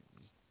 because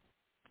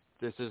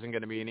this isn't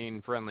going to be an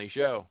Ian-friendly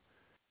show.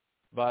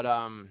 But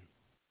I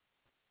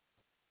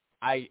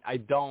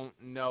don't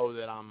know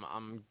that I'm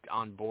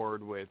on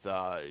board with,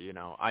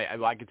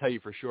 I can tell you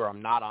for sure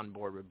I'm not on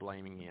board with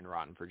blaming Ian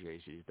Rotten for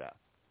JC's death.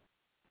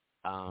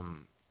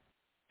 And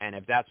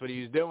if that's what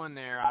he was doing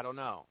there, I don't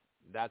know.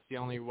 That's the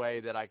only way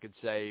that I could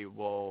say,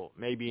 well,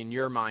 maybe in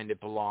your mind it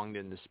belonged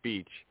in the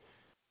speech,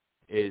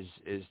 is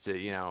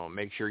to,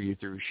 make sure you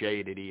threw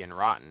shade at Ian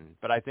Rotten.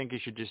 But I think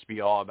it should just be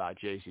all about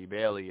J.C.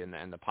 Bailey and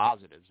the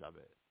positives of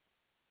it.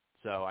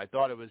 So I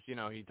thought it was,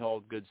 he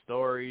told good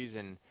stories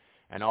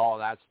and all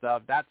that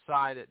stuff. That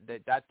side,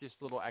 that just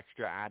little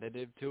extra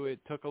additive to it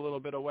took a little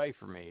bit away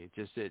from me.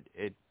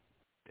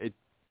 It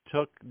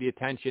took the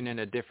attention in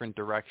a different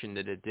direction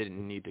that it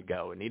didn't need to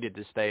go. It needed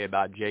to stay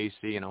about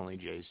JC and only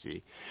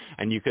JC.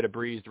 And you could have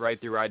breezed right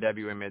through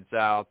IWA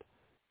Mid-South.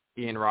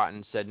 Ian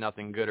Rotten said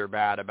nothing good or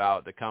bad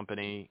about the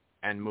company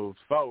and moved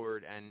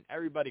forward, and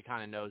everybody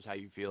kind of knows how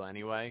you feel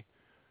anyway.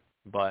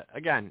 But,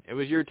 again, it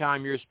was your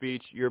time, your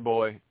speech, your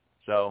boy.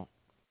 So,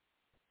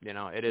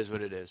 it is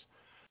what it is.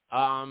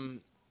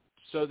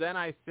 So then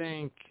I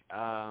think,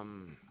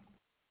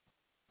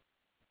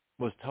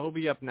 was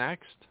Toby up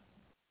next?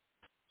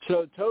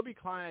 So Toby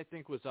Klein, I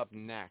think, was up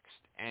next,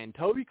 and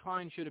Toby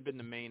Klein should have been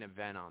the main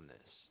event on this,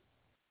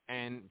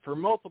 and for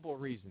multiple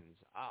reasons.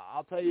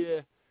 I'll tell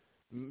you,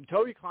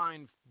 Toby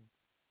Klein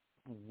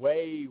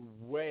way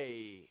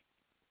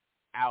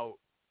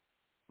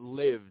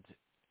lived,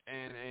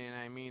 and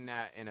I mean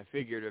that in a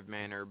figurative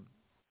manner,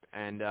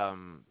 and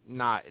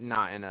not in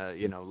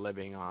a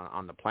living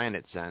on the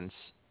planet sense,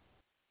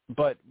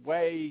 but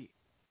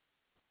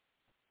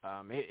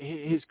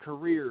his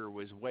career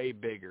was way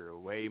bigger,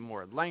 way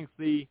more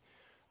lengthy,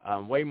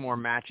 way more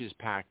matches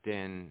packed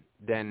in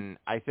than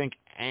I think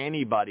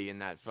anybody in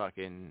that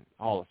fucking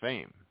Hall of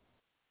Fame.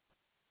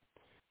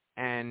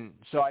 And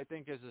so I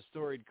think as a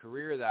storied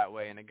career that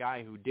way, and a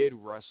guy who did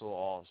wrestle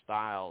all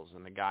styles,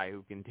 and a guy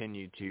who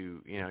continued to,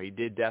 he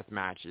did death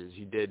matches,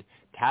 he did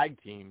tag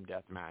team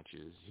death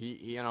matches.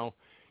 He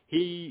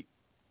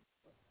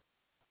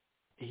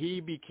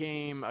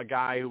became a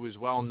guy who was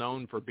well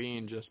known for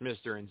being just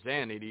Mr.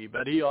 Insanity,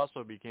 but he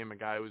also became a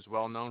guy who was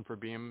well known for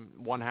being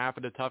one half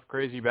of the Tough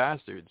Crazy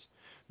Bastards.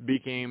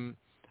 Became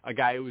a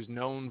guy who was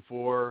known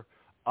for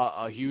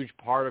a huge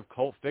part of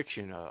Cult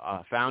Fiction,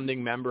 a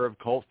founding member of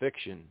Cult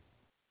Fiction.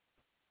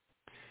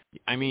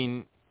 I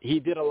mean,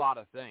 he did a lot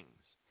of things.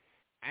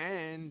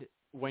 And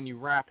when you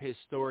wrap his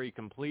story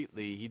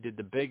completely, he did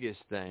the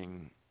biggest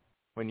thing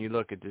when you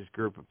look at this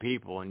group of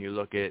people and you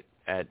look at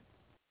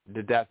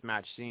the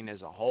deathmatch scene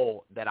as a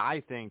whole that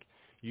I think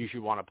you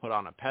should want to put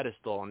on a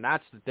pedestal, and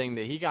that's the thing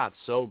that he got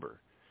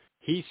sober.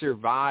 He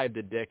survived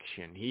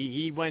addiction.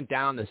 He went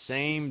down the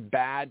same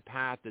bad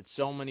path that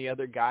so many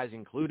other guys,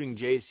 including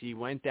JC,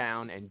 went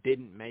down and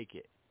didn't make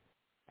it.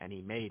 And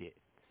he made it.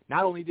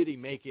 Not only did he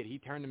make it, he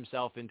turned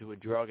himself into a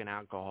drug and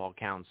alcohol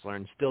counselor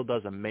and still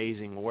does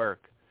amazing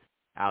work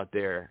out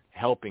there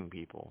helping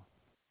people.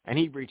 And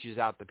he reaches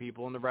out to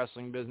people in the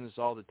wrestling business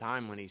all the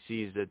time when he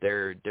sees that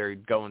they're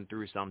going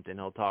through something.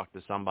 He'll talk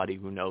to somebody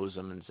who knows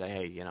them and say,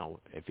 hey,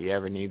 if he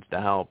ever needs the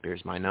help,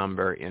 here's my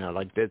number.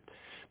 Like that.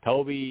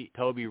 Toby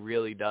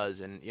really does.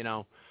 And,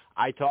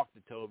 I talked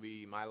to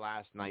Toby my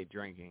last night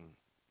drinking.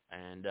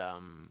 And,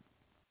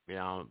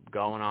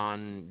 going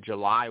on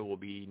July will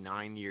be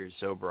 9 years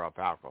sober off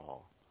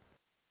alcohol.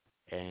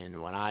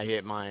 And when I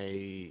hit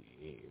my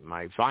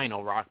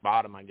final rock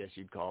bottom, I guess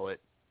you'd call it,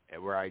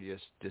 where I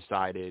just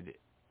decided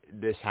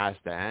this has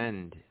to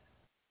end,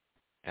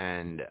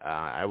 and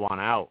I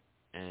want out.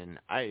 And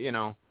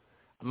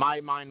my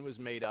mind was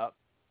made up,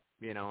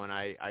 and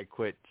I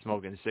quit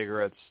smoking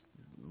cigarettes,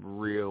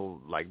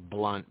 real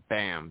blunt,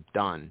 bam,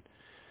 done,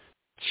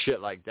 shit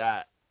like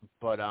that.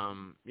 But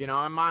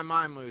my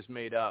mind was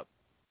made up.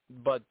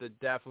 But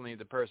definitely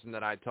the person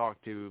that I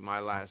talked to my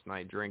last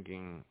night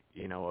drinking,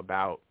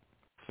 about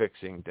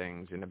fixing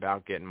things and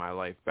about getting my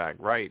life back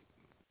right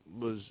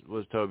was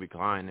Toby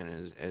Klein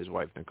and his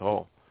wife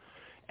Nicole.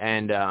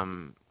 And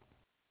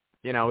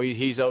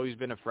he's always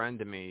been a friend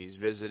to me. He's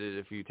visited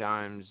a few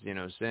times,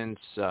 since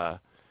at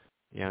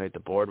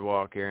the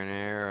boardwalk here and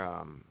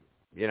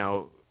there.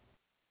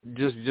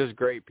 Just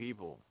great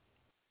people.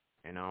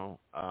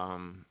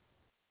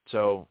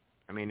 So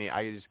I mean,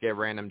 I just get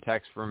random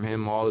texts from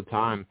him all the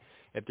time.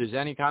 If there's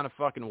any kind of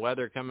fucking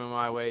weather coming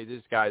my way,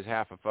 this guy's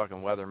half a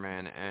fucking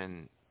weatherman,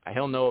 and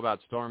he'll know about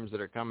storms that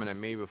are coming at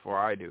me before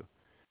I do.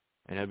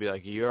 And he'll be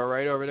like, you all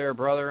right over there,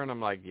 brother? And I'm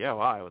like, yeah,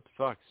 why? What the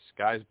fuck?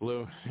 Sky's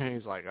blue. And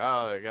he's like,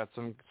 oh, I got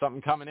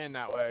something coming in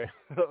that way.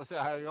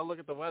 I go look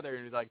at the weather,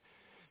 and he's like,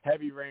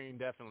 heavy rain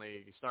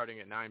definitely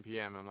starting at 9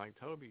 p.m. I'm like,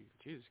 Toby,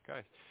 Jesus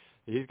Christ.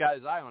 He's got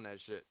his eye on that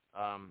shit.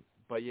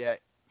 But yeah,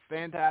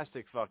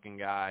 fantastic fucking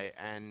guy.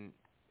 And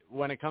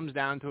when it comes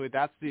down to it,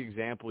 that's the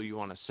example you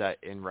want to set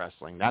in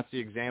wrestling. That's the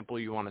example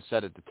you want to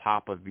set at the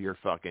top of your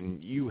fucking,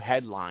 you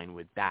headline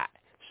with that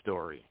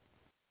story.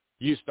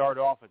 You start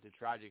off with the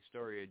tragic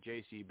story of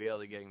J.C.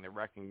 Bailey getting the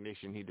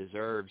recognition he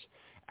deserves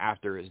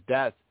after his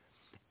death,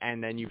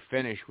 and then you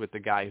finish with the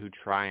guy who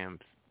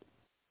triumphed,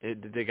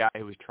 the guy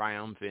who was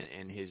triumphant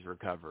in his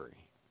recovery.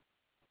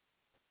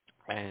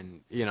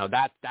 And,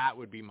 that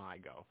would be my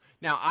go.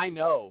 Now, I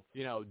know,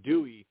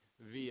 Dewey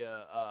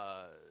via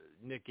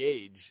Nick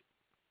Gage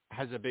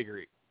has a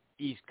bigger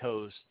East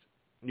Coast,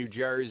 New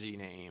Jersey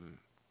name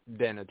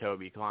than a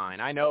Toby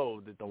Klein. I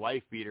know that the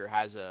Wife Beater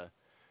has a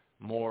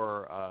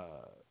more,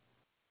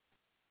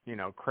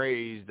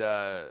 crazed,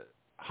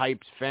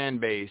 hyped fan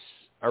base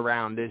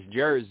around this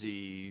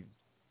jersey,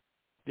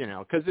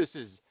 because this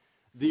is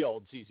the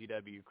old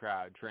CCW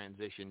crowd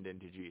transitioned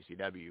into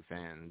GCW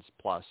fans,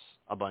 plus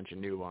a bunch of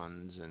new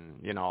ones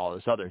and, all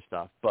this other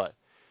stuff. But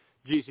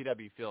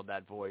GCW filled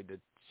that void that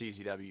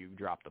CCW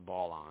dropped the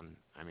ball on.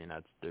 I mean,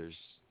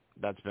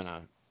 that's been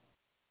a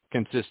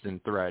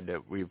consistent thread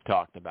that we've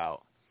talked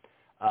about.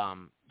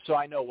 So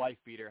I know Wife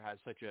Beater has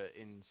such an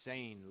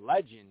insane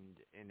legend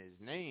in his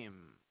name,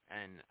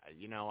 and,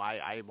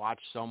 I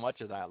watched so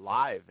much of that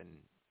live and,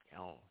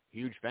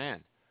 huge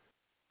fan.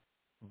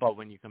 But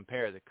when you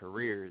compare the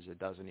careers, it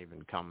doesn't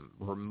even come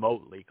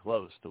remotely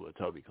close to what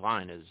Toby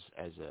Klein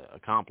has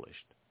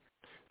accomplished.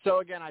 So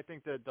again, I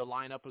think that the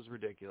lineup was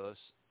ridiculous,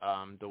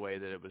 the way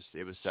that it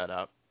was set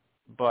up.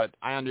 But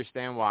I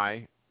understand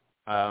why.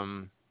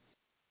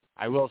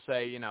 I will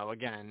say,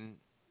 again,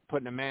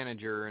 putting a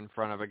manager in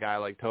front of a guy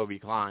like Toby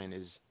Klein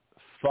is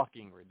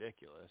fucking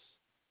ridiculous.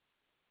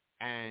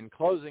 And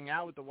closing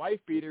out with the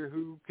Wife Beater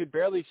who could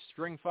barely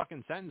string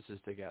fucking sentences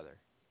together.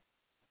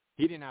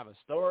 He didn't have a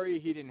story.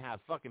 He didn't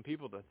have fucking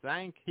people to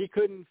thank. He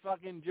couldn't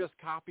fucking just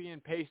copy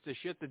and paste the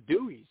shit that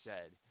Dewey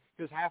said,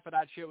 because half of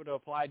that shit would have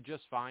applied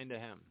just fine to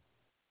him.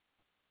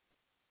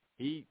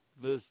 He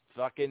was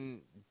fucking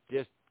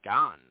just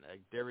gone.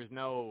 Like, there was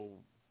no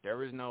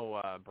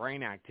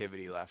brain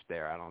activity left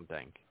there, I don't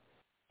think.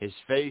 His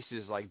face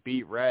is like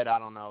beet red. I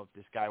don't know if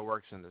this guy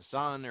works in the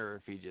sun or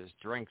if he just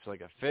drinks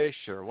like a fish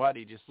or what.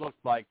 He just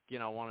looked like,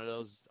 one of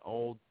those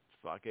old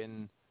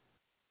fucking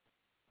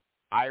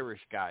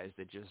Irish guys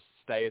that just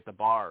stay at the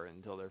bar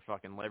until their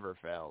fucking liver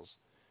fails.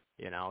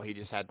 He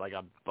just had like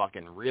a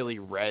fucking really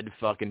red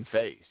fucking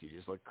face. He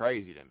just looked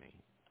crazy to me.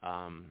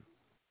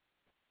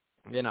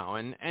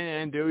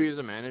 And Dewey is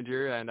a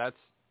manager, and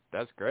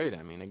that's great.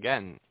 I mean,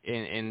 again,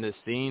 in the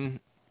scene,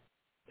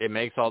 it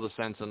makes all the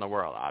sense in the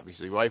world.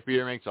 Obviously, Wife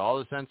Beater makes all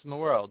the sense in the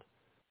world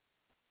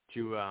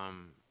to,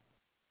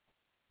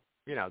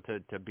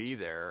 to be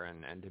there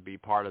and to be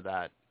part of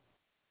that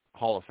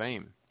Hall of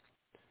Fame.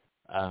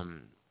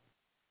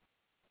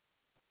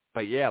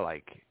 But yeah,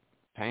 like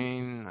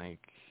Payne, like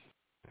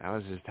that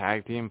was his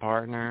tag team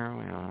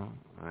partner.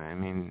 I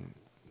mean,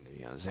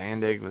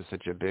 Zandig was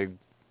such a big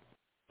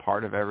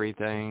part of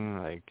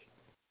everything. Like,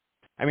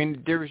 I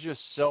mean, there was just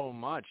so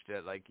much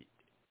that like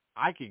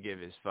I could give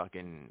his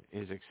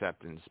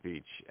acceptance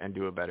speech and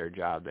do a better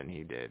job than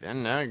he did.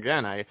 And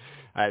again, I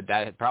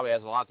that probably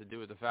has a lot to do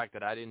with the fact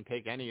that I didn't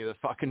take any of the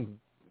fucking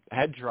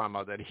head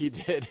trauma that he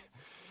did.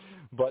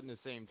 But in the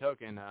same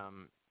token,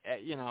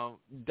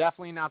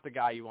 definitely not the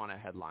guy you want to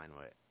headline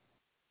with.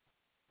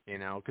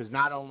 Because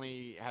not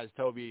only has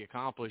Toby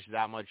accomplished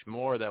that much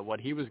more, that what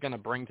he was going to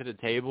bring to the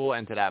table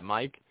and to that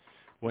mic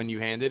when you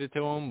handed it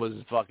to him was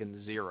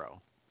fucking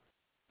zero.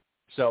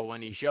 So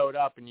when he showed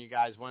up and you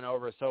guys went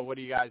over, so what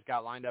do you guys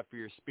got lined up for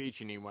your speech?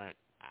 And he went,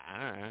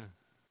 I don't know.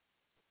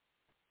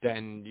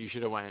 Then you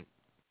should have went,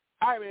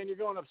 all right, man, you're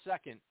going up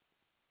second.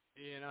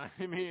 You know what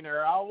I mean?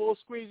 Or we'll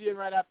squeeze you in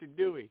right after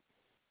Dewey.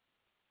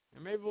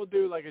 And maybe we'll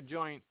do like a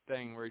joint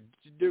thing where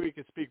Dewey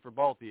could speak for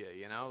both of you,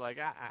 like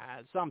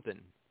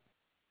something.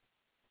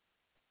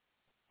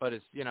 But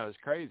it's, it's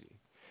crazy.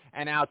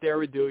 And out there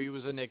with Dewey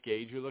was a Nick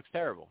Gage who looks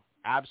terrible.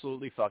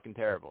 Absolutely fucking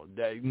terrible.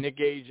 Nick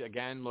Gage,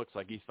 again, looks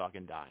like he's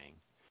fucking dying.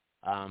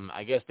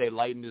 I guess they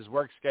lightened his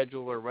work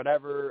schedule or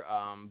whatever,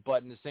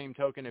 but in the same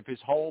token, if his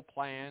whole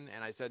plan,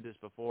 and I said this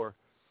before,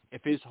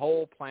 if his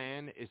whole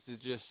plan is to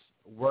just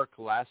work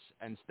less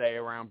and stay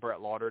around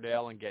Brett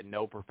Lauderdale and get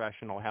no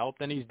professional help,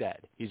 then he's dead.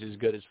 He's as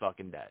good as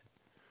fucking dead.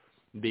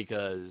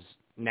 Because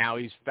now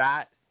he's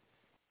fat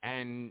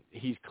and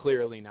he's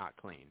clearly not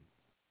clean.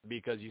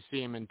 Because you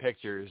see him in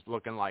pictures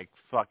looking like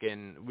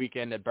fucking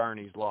Weekend at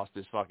Bernie's lost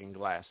his fucking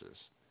glasses.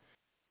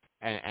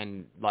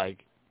 And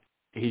like,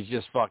 he's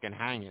just fucking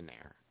hanging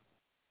there.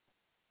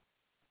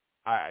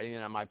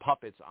 My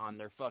puppets on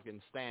their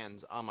fucking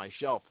stands on my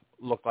shelf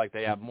look like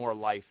they have more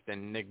life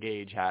than Nick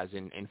Gage has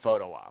in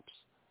photo ops.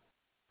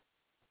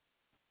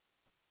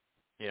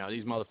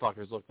 These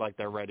motherfuckers look like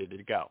they're ready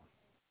to go.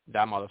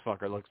 That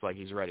motherfucker looks like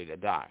he's ready to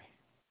die.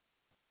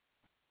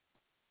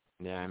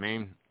 You know what I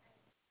mean?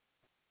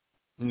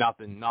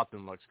 Nothing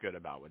looks good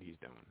about what he's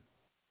doing.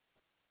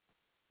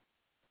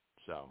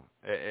 So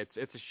it's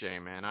a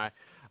shame, man.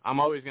 I'm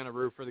always gonna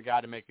root for the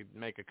guy to make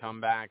a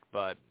comeback,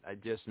 but I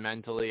just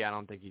mentally I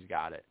don't think he's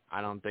got it.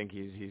 I don't think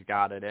he's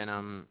got it in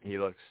him. He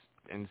looks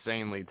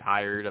insanely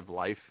tired of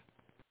life.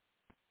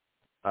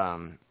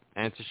 And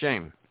it's a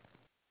shame.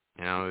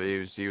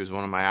 He was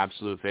one of my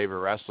absolute favorite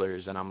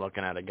wrestlers, and I'm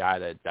looking at a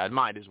guy that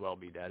might as well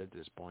be dead at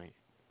this point.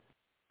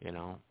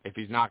 If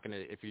he's not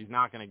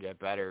gonna get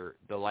better,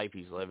 the life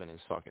he's living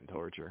is fucking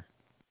torture.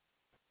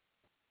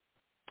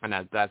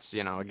 And that's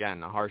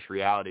again, a harsh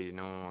reality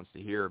no one wants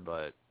to hear,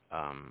 but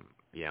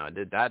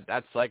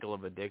that cycle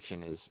of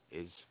addiction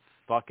is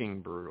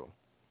fucking brutal.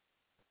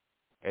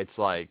 It's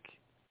like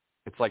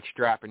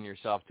strapping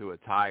yourself to a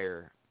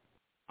tire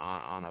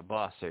on a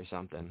bus or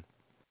something,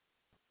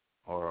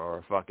 or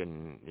a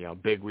fucking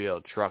big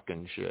wheel truck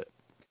and shit.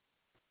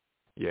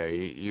 Yeah,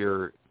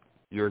 you're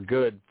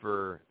good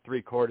for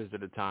 3/4 of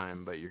the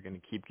time, but you're gonna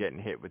keep getting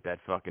hit with that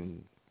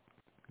fucking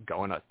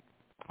going up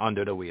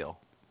under the wheel.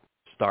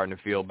 Starting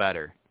to feel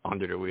better,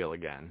 under the wheel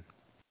again.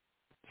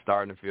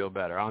 Starting to feel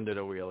better, under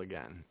the wheel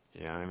again.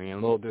 You know what I mean? A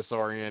little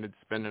disoriented,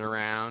 spinning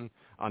around,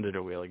 under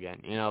the wheel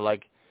again.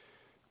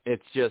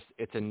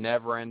 It's a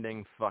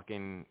never-ending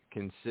fucking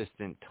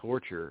consistent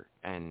torture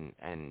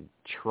and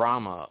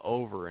trauma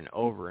over and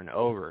over and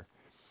over.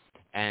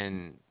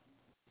 And,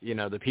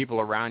 the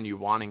people around you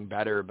wanting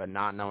better but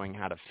not knowing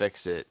how to fix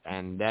it,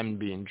 and them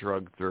being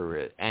drugged through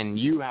it. And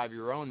you have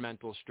your own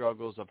mental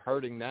struggles of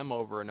hurting them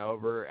over and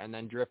over and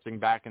then drifting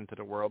back into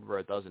the world where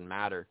it doesn't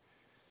matter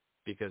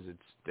because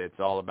it's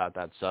all about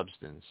that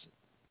substance.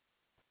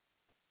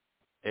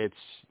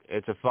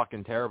 It's a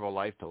fucking terrible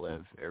life to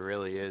live. It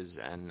really is.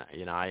 And,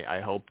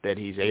 I hope that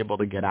he's able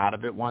to get out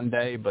of it one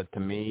day. But to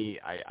me,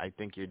 I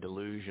think you're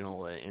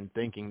delusional in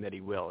thinking that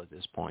he will at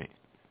this point.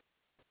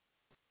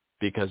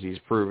 Because he's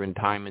proven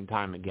time and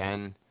time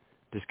again.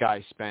 This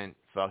guy spent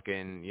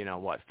fucking,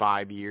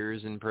 5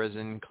 years in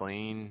prison,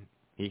 clean.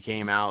 He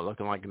came out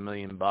looking like $1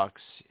 million.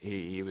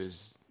 He was,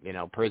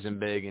 prison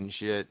big and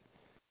shit.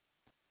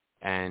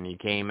 And he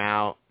came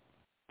out,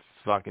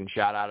 fucking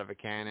shot out of a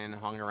cannon,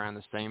 hung around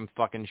the same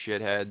fucking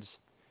shitheads.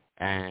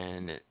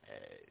 And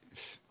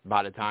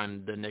by the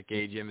time the Nick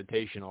Gage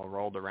Invitational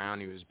rolled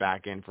around, he was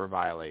back in for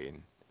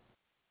violating.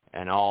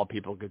 And all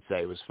people could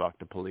say was fuck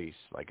the police,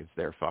 like it's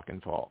their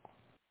fucking fault.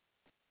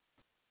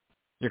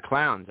 You're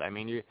clowns. I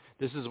mean,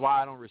 this is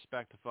why I don't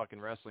respect the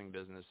fucking wrestling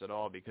business at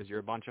all, because you're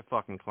a bunch of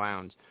fucking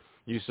clowns.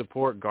 You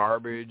support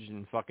garbage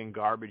and fucking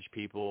garbage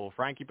people.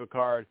 Frankie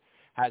Picard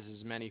has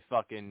as many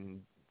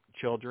fucking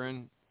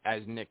children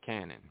as Nick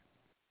Cannon.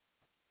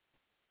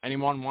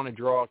 Anyone want to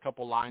draw a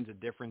couple lines of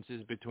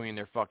differences between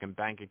their fucking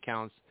bank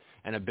accounts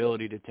and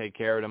ability to take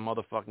care of the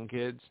motherfucking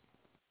kids?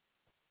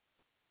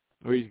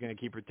 Or he's going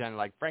to keep pretending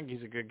like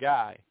Frankie's a good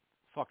guy.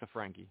 Fuck a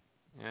Frankie.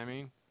 You know what I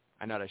mean?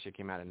 I know that shit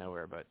came out of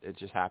nowhere, but it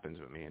just happens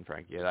with me and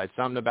Frankie.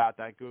 Something about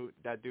that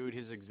dude,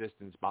 his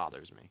existence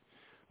bothers me,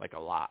 like a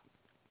lot.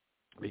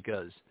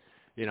 Because,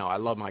 I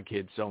love my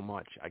kids so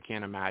much. I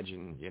can't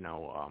imagine,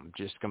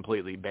 just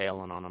completely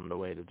bailing on them the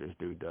way that this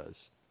dude does.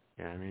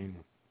 You know what I mean?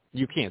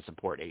 You can't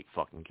support 8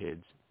 fucking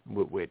kids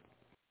with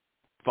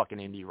fucking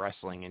indie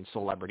wrestling and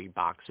celebrity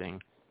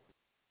boxing.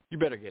 You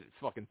better get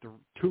fucking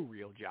 2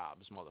 real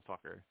jobs,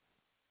 motherfucker.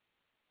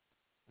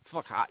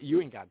 Fuck,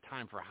 you ain't got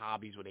time for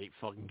hobbies with 8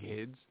 fucking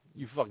kids.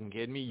 You fucking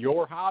kidding me?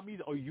 Your hobbies?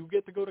 Oh, you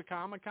get to go to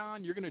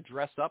Comic-Con? You're going to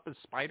dress up as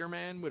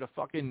Spider-Man with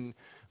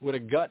a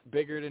gut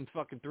bigger than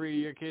fucking 3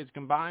 of your kids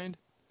combined?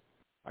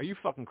 Are you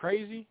fucking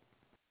crazy?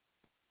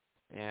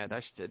 Yeah,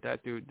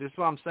 that dude, this is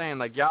what I'm saying.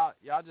 Like, y'all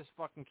just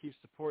fucking keep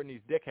supporting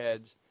these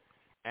dickheads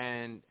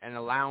and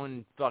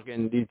allowing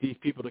fucking these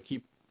people to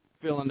keep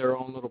filling their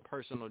own little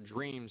personal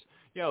dreams.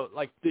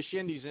 Like the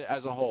Shindies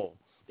as a whole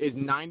is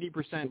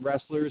 90%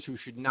 wrestlers who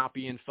should not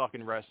be in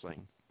fucking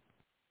wrestling.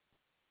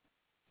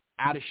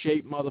 Out of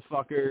shape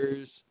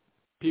motherfuckers,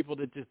 people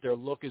that just their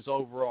look is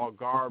overall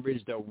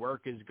garbage, their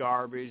work is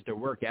garbage, their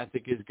work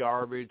ethic is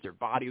garbage, their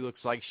body looks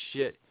like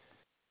shit.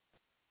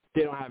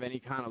 They don't have any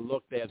kind of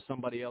look. They have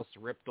somebody else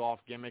ripped off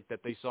gimmick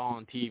that they saw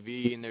on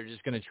TV, and they're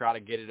just going to try to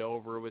get it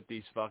over with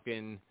these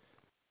fucking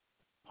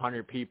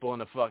 100 people in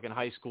a fucking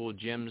high school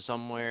gym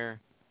somewhere.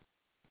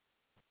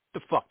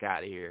 Get the fuck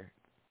out of here.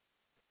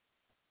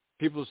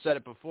 People have said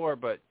it before,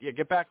 but yeah,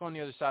 get back on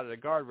the other side of the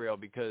guardrail,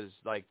 because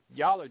like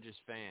y'all are just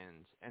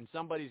fans and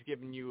somebody's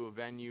giving you a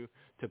venue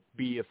to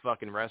be a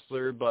fucking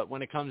wrestler. But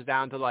when it comes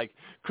down to like,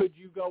 could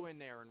you go in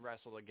there and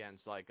wrestle against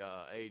like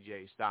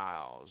AJ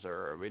Styles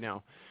or,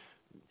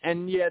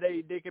 and yeah,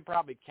 they could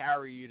probably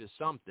carry you to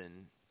something.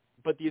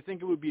 But do you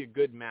think it would be a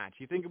good match?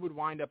 You think it would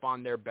wind up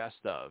on their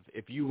best of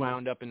if you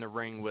wound up in the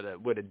ring with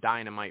a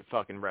dynamite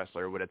fucking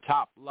wrestler, with a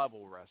top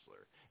level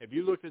wrestler? If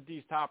you looked at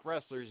these top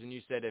wrestlers and you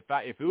said, if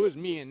it was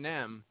me and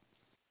them,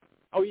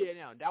 oh yeah,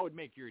 no, that would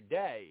make your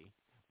day.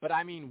 But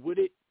I mean, would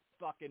it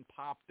fucking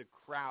pop the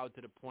crowd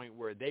to the point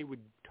where they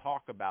would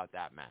talk about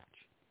that match?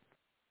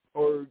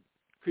 Or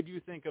could you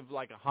think of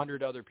like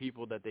 100 other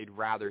people that they'd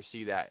rather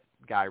see that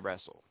guy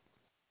wrestle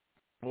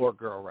or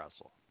girl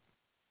wrestle?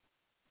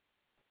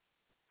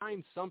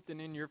 Find something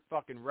in your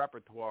fucking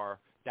repertoire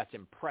that's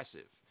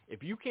impressive.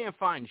 If you can't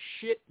find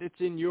shit that's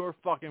in your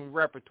fucking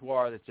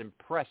repertoire that's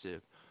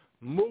impressive,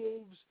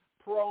 moves,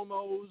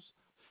 promos,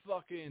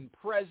 fucking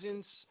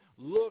presence,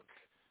 look,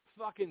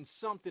 fucking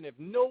something. If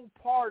no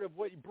part of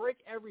what, break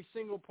every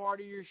single part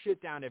of your shit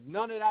down. If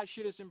none of that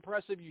shit is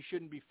impressive, you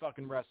shouldn't be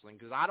fucking wrestling,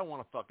 because I don't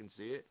want to fucking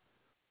see it.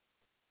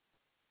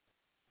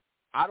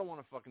 I don't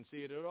want to fucking see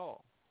it at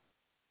all.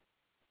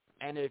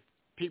 And if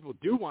people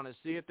do want to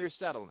see it, they're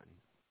settling.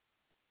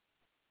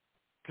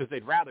 Because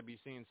they'd rather be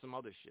seeing some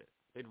other shit.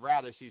 They'd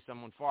rather see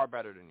someone far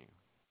better than you.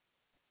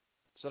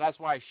 So that's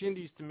why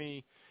Shindies, to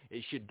me,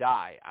 it should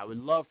die. I would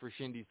love for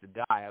Shindies to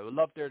die. I would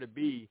love there to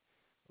be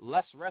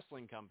less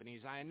wrestling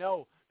companies. I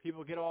know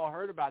people get all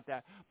hurt about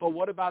that. But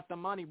what about the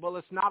money? Well,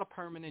 it's not a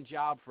permanent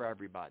job for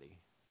everybody.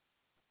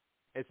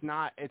 It's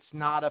not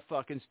a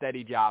fucking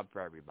steady job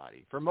for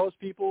everybody. For most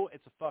people,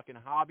 it's a fucking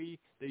hobby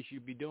that you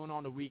should be doing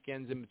on the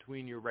weekends in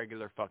between your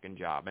regular fucking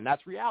job. And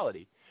that's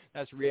reality.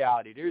 That's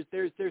reality.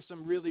 There's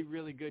some really,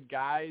 really good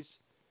guys.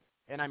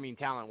 And I mean,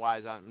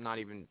 talent-wise, I'm not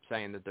even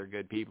saying that they're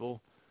good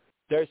people.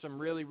 There's some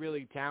really,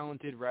 really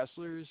talented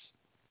wrestlers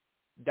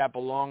that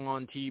belong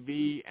on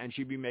TV and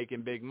should be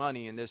making big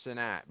money and this and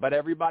that. But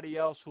everybody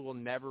else who will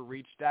never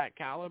reach that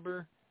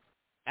caliber,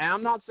 and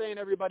I'm not saying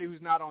everybody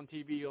who's not on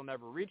TV will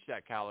never reach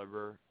that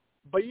caliber,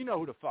 but you know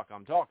who the fuck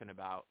I'm talking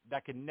about,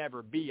 that can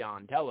never be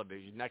on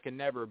television, that can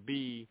never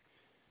be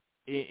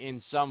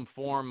in some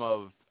form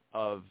of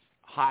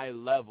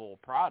high-level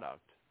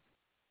product.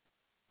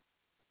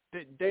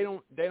 They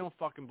don't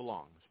fucking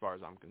belong as far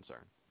as I'm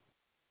concerned.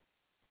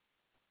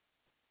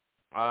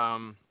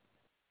 I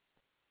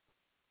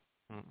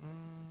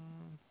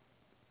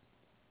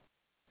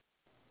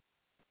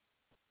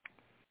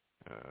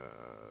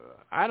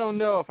don't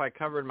know if I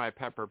covered my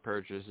pepper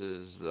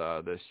purchases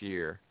this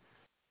year.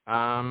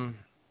 I'm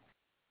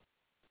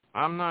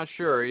not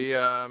sure. He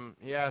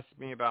asked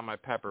me about my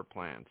pepper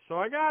plants. So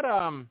I got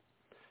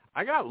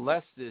I got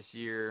less this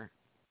year,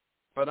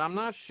 but I'm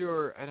not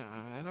sure.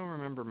 I don't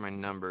remember my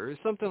number. It was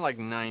something like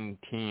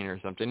 19 or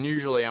something.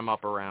 Usually I'm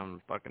up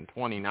around fucking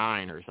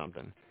 29 or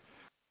something.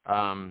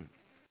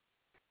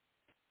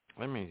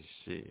 Let me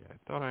see. I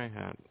thought I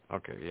had...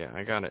 Okay, yeah,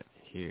 I got it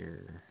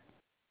here.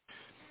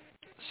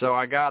 So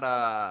I got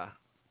a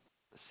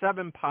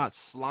 7-pot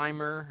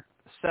Slimer,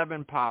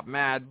 7-pot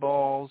Mad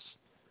Balls,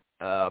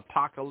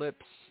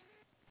 Apocalypse,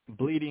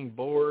 Bleeding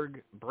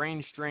Borg,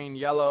 Brain Strain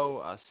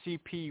Yellow,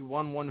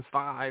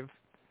 CP115.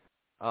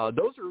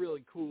 Those are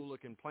really cool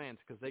looking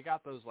plants because they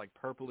got those like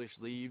purplish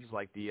leaves,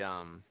 like the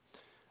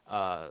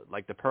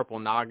purple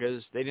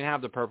Nagas. They didn't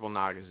have the purple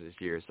Nagas this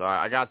year, so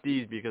I got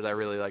these because I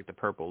really like the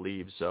purple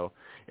leaves. So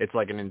it's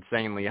like an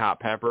insanely hot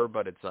pepper,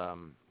 but it's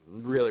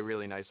really,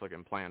 really nice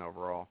looking plant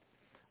overall.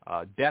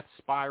 Death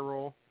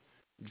Spiral,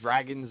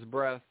 Dragon's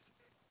Breath,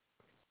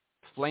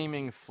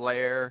 Flaming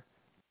Flare,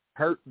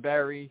 Hurt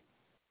Berry,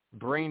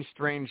 Brain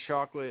Strain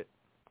Chocolate,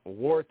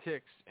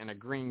 Wartix, and a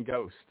Green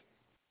Ghost.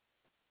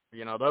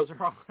 You know, those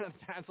are all,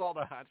 that's all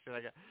the hot shit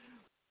I got.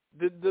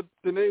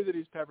 The names of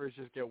these peppers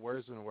just get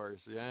worse and worse.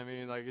 You know what I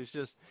mean? Like, it's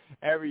just,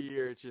 every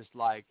year it's just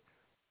like,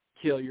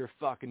 kill your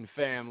fucking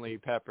family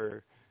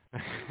pepper.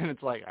 And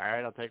it's like, all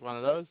right, I'll take one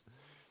of those.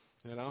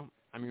 You know?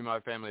 I mean, my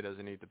family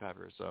doesn't eat the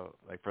pepper, so,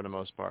 like, for the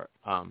most part.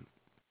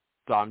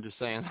 So I'm just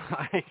saying,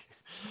 like,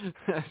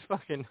 it's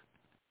fucking,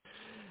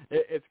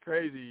 it's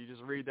crazy. You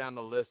just read down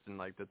the list and,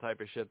 like, the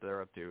type of shit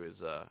they're up to is,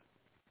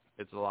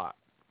 it's a lot.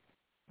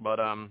 But,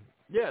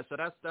 yeah, so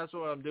that's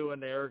what I'm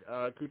doing there,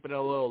 keeping it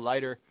a little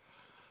lighter.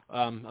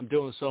 I'm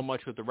doing so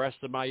much with the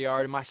rest of my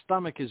yard, and my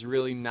stomach is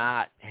really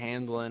not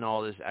handling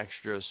all this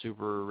extra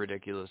super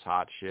ridiculous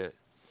hot shit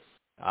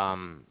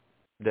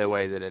the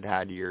way that it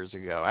had years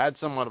ago. I had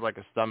somewhat of like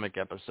a stomach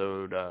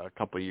episode a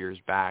couple of years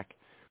back,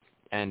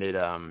 and it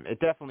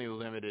definitely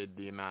limited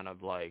the amount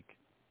of like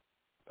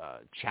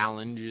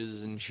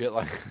challenges and shit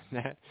like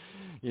that.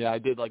 Yeah, I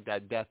did like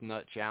that Death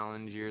Nut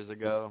challenge years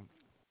ago,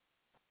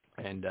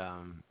 and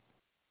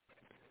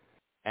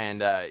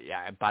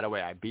yeah, by the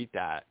way, I beat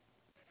that.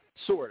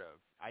 Sort of.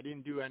 I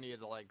didn't do any of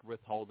the, like,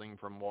 withholding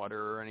from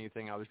water or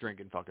anything. I was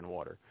drinking fucking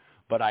water.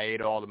 But I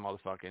ate all the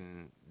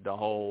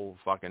whole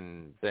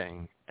fucking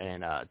thing.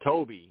 And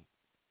Toby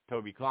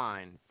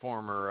Klein,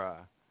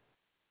 former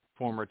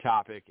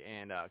Topic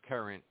and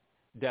current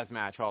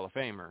Deathmatch Hall of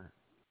Famer,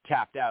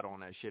 tapped out on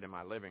that shit in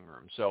my living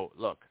room. So,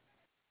 look,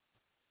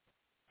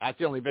 that's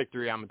the only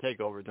victory I'm going to take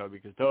over Toby,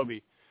 because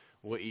Toby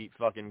will eat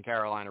fucking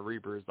Carolina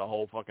Reapers, the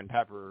whole fucking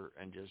pepper,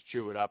 and just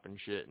chew it up and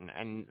shit,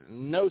 and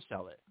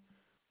no-sell it.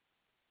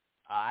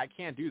 I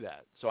can't do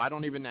that. So I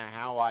don't even know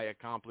how I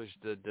accomplished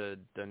the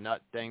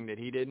nut thing that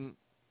he didn't.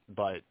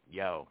 But,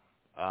 yo,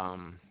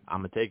 I'm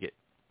going to take it.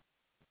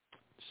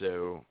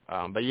 So,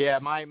 but yeah,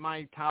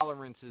 my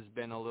tolerance has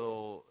been a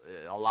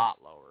lot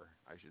lower,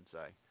 I should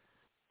say.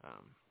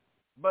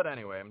 But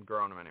anyway, I'm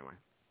growing them anyway.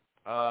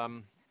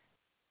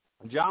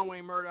 John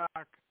Wayne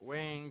Murdoch,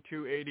 weighing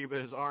 280,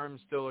 but his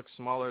arms still look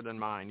smaller than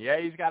mine.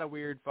 Yeah, he's got a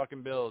weird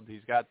fucking build.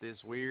 He's got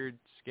this weird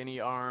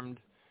skinny-armed,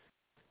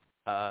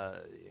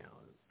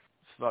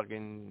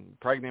 fucking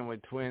pregnant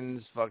with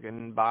twins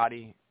fucking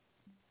body,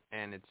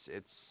 and it's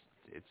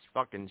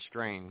fucking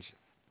strange.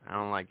 I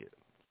don't like it.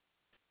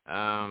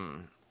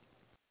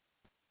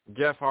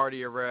 Jeff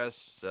Hardy arrests.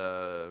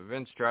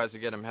 Vince tries to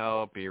get him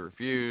help. He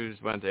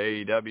refused. Went to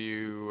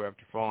AEW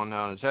after falling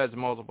down his head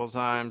multiple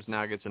times.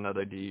 Now gets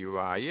another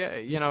DUI. Yeah,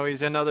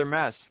 he's another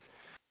mess.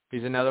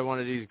 He's another one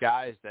of these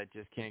guys that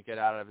just can't get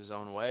out of his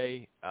own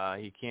way.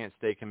 He can't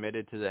stay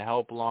committed to the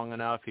help long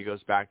enough. He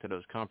goes back to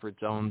those comfort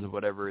zones of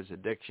whatever his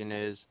addiction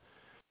is.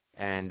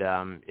 And,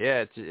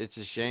 yeah, it's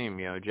a shame.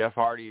 Jeff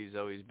Hardy's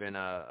always been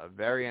a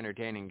very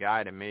entertaining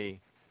guy to me.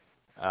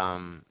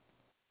 I've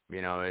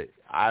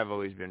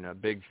always been a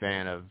big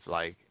fan of,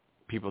 like,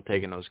 people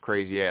taking those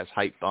crazy-ass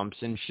hype bumps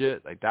and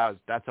shit. Like,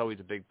 that's always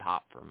a big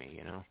pop for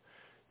me,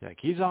 Like,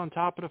 he's on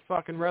top of the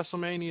fucking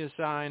WrestleMania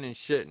sign and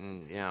shit,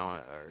 and,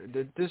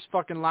 this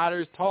fucking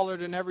ladder is taller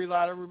than every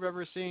ladder we've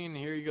ever seen, and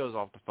here he goes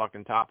off the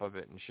fucking top of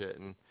it and shit.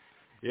 And,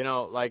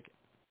 like,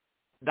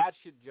 that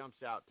shit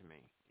jumps out to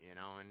me,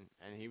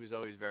 and he was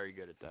always very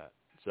good at that.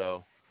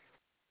 So,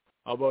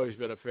 I've always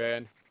been a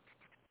fan.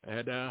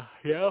 And,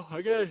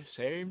 I guess,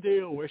 same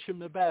deal. Wish him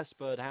the best,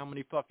 but how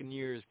many fucking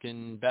years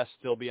can best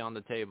still be on the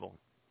table?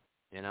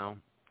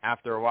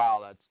 After a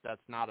while,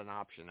 that's not an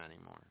option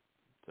anymore.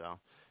 So,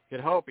 could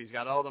hope he's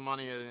got all the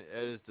money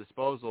at his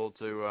disposal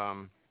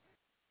to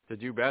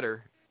do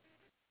better.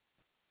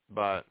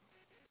 But,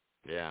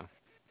 yeah.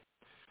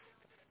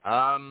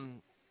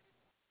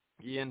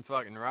 Ian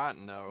fucking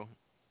Rotten, though.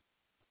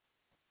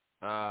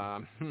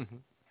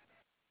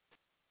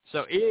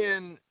 So,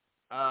 Ian...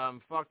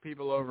 fuck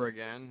people over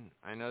again.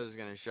 I know this is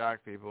going to shock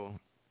people.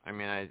 I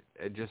mean, I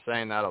just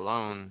saying that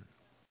alone,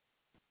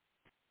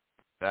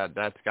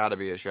 that's got to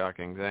be a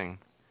shocking thing.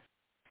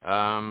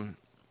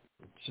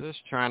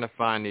 Just trying to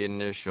find the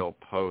initial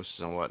posts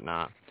and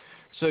whatnot.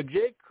 So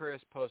Jake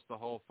Chris posted the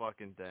whole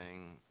fucking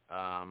thing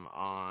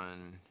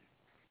on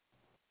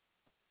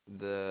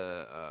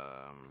the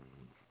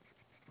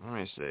Let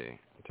me see.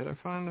 Did I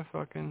find the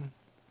fucking...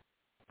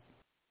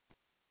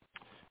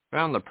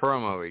 Found the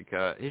promo he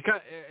cut.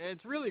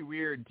 It's really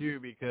weird, too,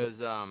 because,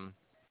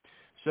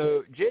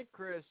 so Jake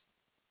Crist,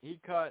 he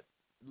cut,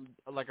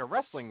 like, a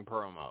wrestling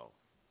promo.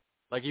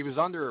 Like, he was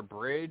under a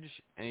bridge,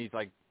 and he's,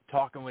 like,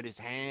 talking with his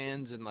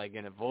hands and, like,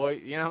 in a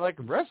voice, you know, like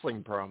a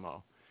wrestling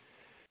promo.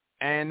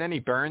 And then he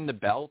burned the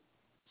belts.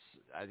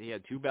 He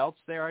had 2 belts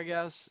there, I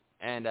guess.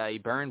 And he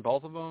burned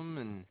both of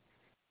them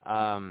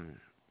and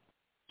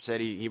said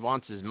he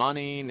wants his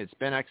money and it's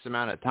been X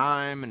amount of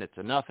time and it's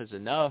enough is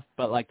enough.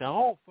 But, like, the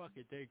whole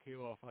fucking thing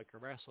came off like a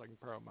wrestling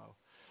promo.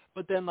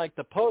 But then, like,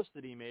 the post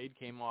that he made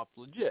came off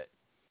legit.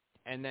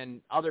 And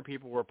then other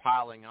people were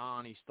piling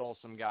on. He stole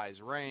some guy's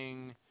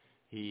ring.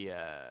 He,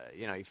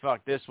 you know, he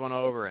fucked this one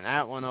over and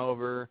that one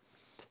over.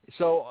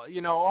 So,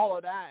 you know, all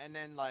of that. And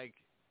then, like,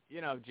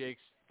 you know,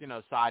 Jake's, you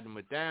know, siding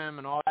with them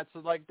and all that. So,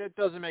 like, that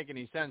doesn't make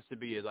any sense to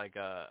be, like,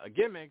 a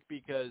gimmick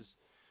because,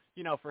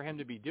 you know, for him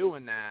to be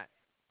doing that,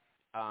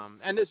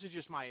 and this is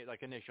just my,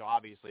 like, initial,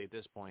 obviously, at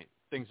this point,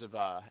 things have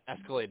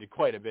escalated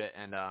quite a bit,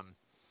 and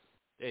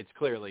it's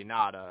clearly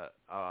not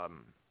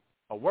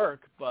a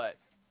work, but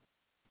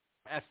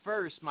at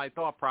first my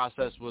thought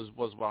process was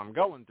what I'm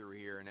going through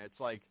here, and it's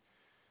like,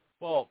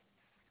 well,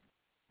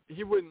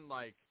 he wouldn't,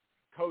 like,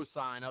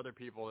 co-sign other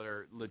people that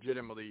are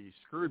legitimately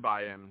screwed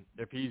by him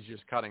if he's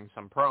just cutting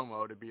some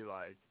promo to be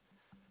like,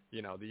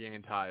 you know, the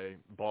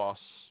anti-boss.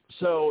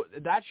 So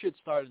that shit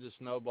started to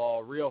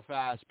snowball real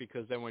fast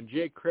because then when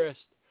Jake Crist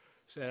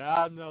said,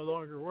 I'm no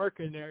longer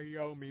working there, you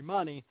owe me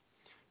money,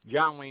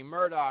 John Wayne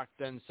Murdoch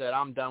then said,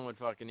 I'm done with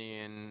fucking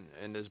Ian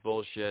and this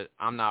bullshit.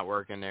 I'm not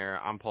working there.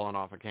 I'm pulling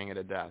off a King of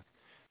the Death.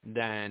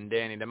 Then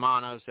Danny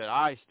DeMano said,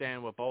 I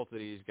stand with both of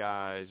these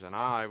guys, and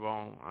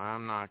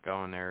I'm not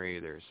going there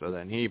either. So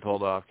then he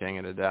pulled off King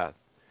of the Death.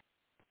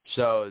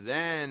 So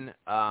then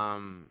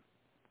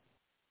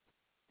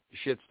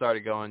shit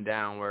started going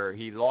down where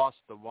he lost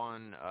the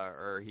one,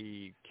 or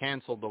he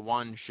canceled the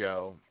one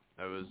show.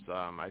 It was,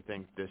 I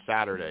think, this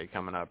Saturday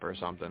coming up or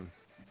something.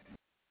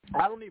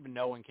 I don't even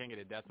know when King of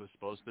the Death was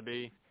supposed to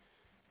be.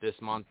 This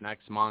month,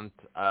 next month,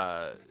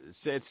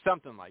 it's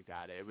something like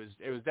that. It was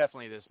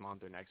definitely this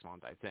month or next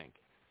month, I think.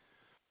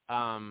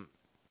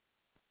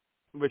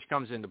 Which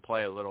comes into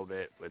play a little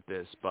bit with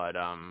this, but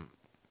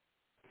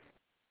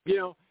you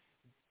know,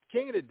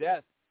 King of the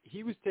Death,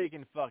 he was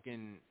taking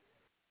fucking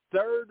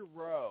third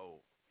row.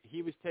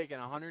 He was taking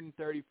 $135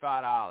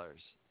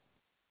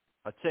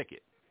 a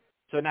ticket.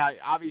 So now,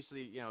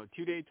 obviously, you know,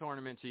 2-day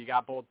tournament, so you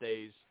got both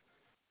days.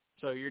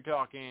 So you're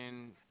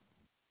talking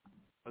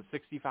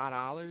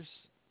 $65.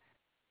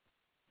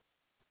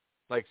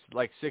 Like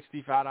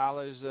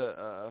 $65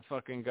 a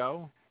fucking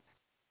go.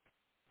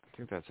 I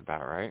think that's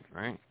about right?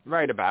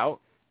 Right about.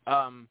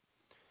 $65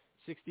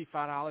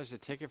 a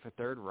ticket for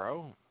third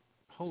row.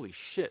 Holy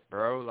shit,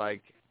 bro!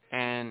 Like,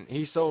 and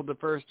he sold the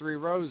first 3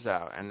 rows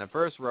out, and the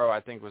first row I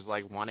think was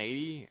like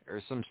 $180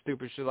 or some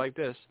stupid shit like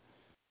this.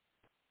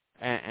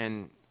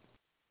 And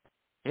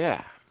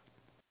yeah,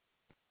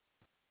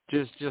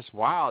 just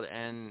wild.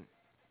 And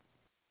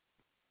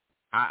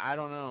I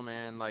don't know,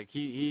 man. Like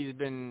he's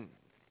been,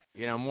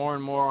 you know, more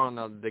and more on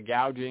the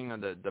gouging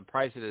of the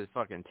price of his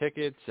fucking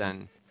tickets,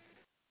 and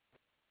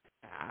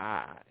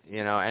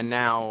you know, and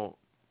now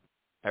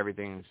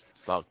everything's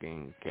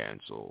fucking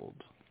canceled.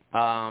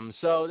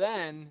 So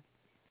then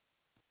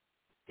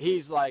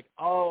he's like,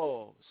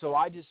 oh, so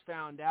I just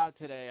found out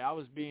today I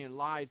was being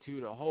lied to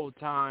the whole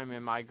time,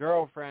 and my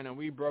girlfriend, and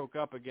we broke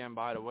up again,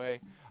 by the way,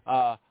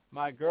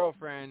 my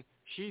girlfriend,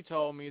 she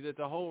told me that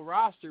the whole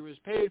roster was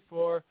paid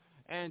for,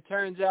 and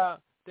turns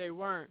out they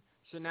weren't.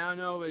 So now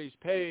nobody's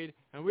paid,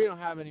 and we don't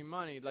have any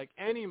money, like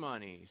any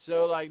money.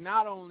 So, like,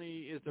 not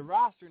only is the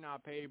roster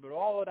not paid, but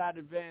all of that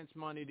advance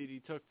money that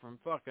he took from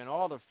fucking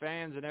all the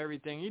fans and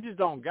everything, he just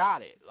don't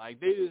got it. Like,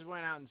 they just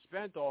went out and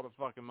spent all the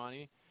fucking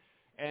money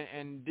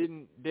and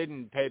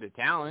didn't pay the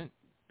talent,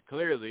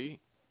 clearly.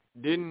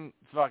 Didn't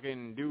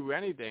fucking do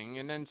anything,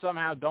 and then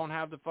somehow don't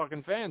have the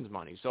fucking fans'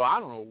 money. So I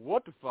don't know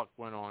what the fuck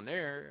went on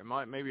there. It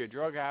might maybe a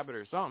drug habit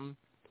or something.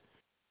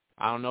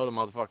 I don't know the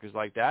motherfuckers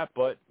like that,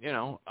 but, you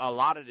know, a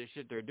lot of the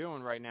shit they're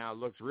doing right now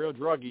looks real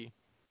druggy.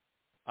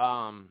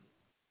 So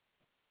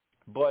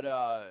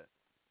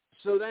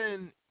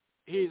then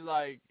he's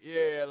like,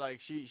 yeah,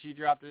 like she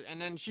dropped it, and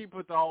then she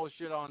put the whole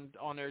shit on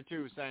there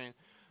too, saying,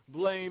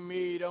 blame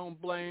me,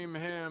 don't blame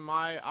him.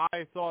 I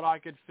thought I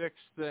could fix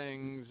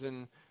things,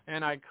 and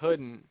I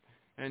couldn't.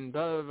 And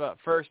blah, blah, blah.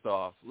 First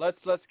off,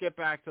 let's get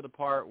back to the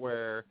part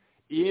where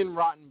Ian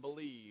Rotten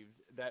believed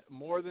that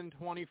more than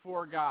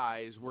 24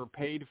 guys were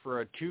paid for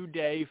a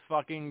 2-day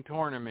fucking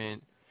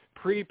tournament,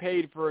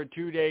 prepaid for a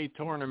 2-day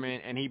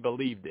tournament, and he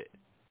believed it.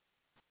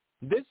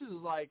 This is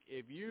like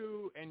if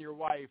you and your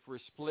wife were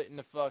splitting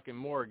the fucking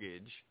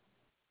mortgage.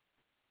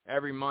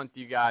 Every month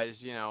you guys,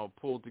 you know,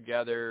 pool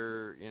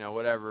together, you know,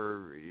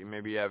 whatever.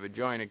 Maybe you have a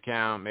joint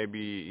account. Maybe,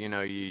 you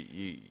know,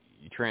 you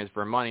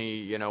transfer money,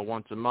 you know,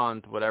 once a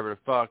month, whatever the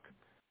fuck.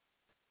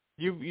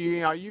 You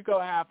know, you go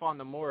half on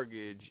the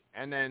mortgage,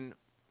 and then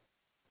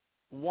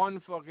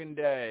one fucking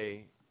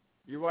day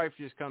Your wife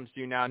just comes to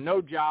you now.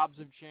 No jobs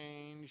have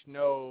changed.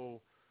 No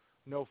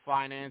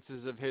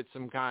finances have hit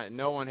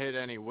no one hit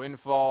any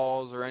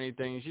windfalls or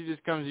anything. She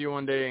just comes to you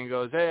one day and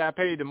goes, hey, I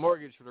paid the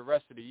mortgage for the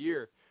rest of the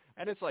year.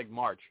 And it's like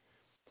March.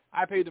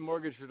 I paid the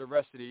mortgage for the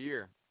rest of the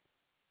year.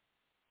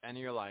 And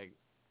you're like,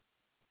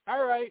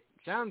 all right,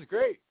 sounds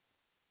great.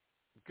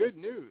 Good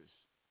news.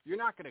 You're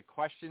not going to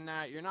question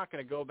that. You're not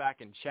going to go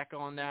back and check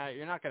on that.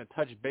 You're not going to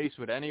touch base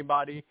with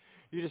anybody.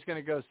 You're just going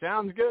to go,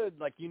 sounds good.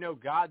 Like, you know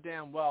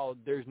goddamn well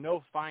there's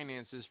no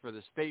finances for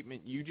the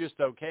statement you just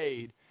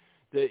okayed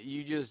that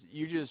you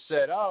just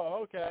said, oh,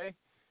 okay.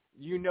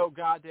 You know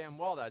goddamn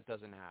well that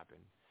doesn't happen.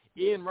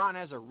 Ian Rotten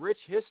has a rich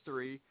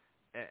history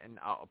and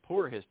a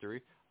poor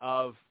history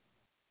of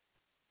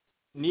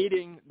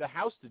needing the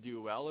house to do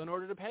well in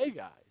order to pay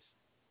guys.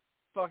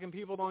 Fucking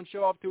people don't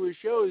show up to his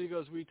shows. He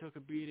goes, we took a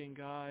beating,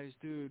 guys.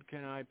 Dude,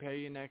 can I pay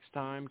you next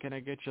time? Can I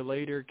get you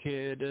later,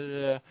 kid?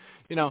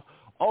 You know,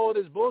 all of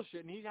this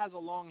bullshit, and he has a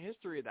long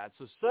history of that.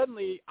 So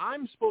suddenly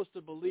I'm supposed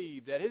to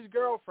believe that his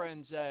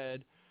girlfriend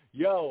said,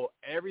 yo,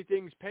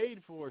 everything's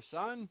paid for,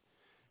 son.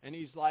 And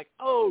he's like,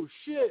 oh,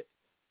 shit.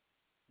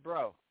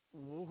 Bro,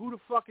 who the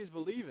fuck is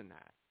believing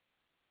that?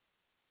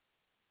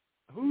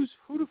 Who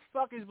the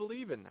fuck is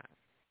believing that?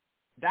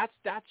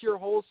 That's your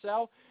whole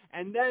sell?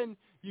 And then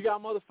you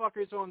got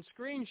motherfuckers on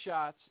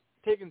screenshots,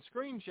 taking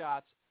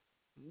screenshots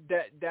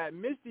that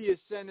Misty is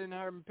sending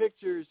her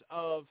pictures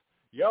of,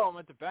 yo, I'm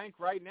at the bank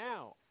right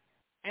now.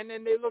 And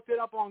then they looked it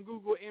up on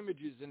Google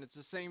Images, and it's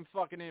the same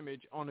fucking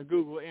image on a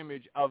Google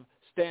image of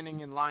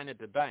standing in line at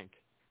the bank.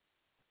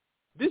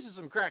 This is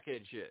some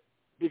crackhead shit,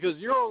 because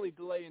you're only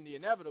delaying the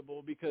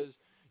inevitable, because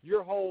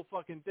your whole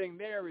fucking thing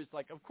there is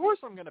like, of course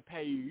I'm going to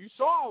pay you. You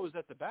saw I was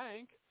at the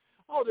bank.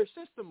 Oh, their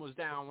system was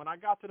down when I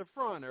got to the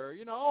front, or,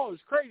 you know, oh, it was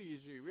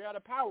crazy. We had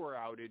a power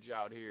outage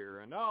out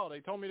here, and, oh,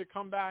 they told me to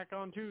come back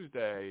on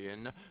Tuesday,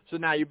 and so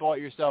now you bought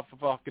yourself a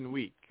fucking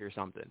week or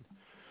something.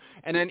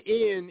 And then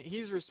Ian,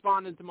 he's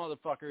responding to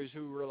motherfuckers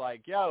who were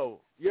like, yo,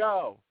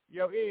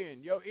 Ian,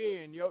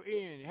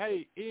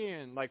 hey,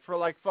 Ian, like for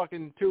like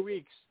fucking 2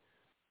 weeks.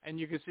 And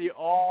you can see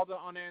all the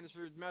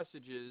unanswered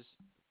messages.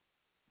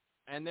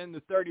 And then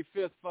the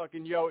 35th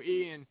fucking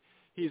Ian,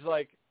 he's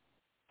like,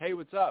 hey,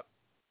 what's up?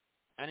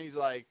 And he's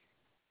like,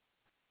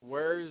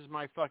 where's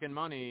my fucking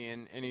money?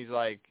 And he's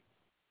like,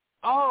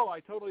 oh, I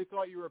totally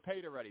thought you were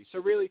paid already. So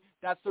really,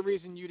 that's the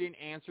reason you didn't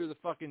answer the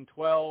fucking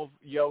 12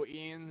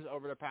 Ians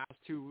over the past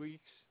 2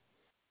 weeks,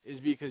 is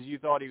because you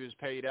thought he was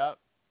paid up.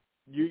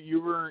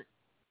 You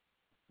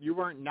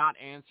weren't not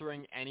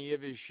answering any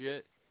of his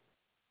shit.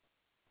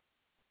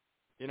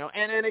 You know,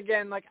 and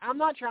again, like, I'm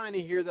not trying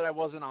to hear that I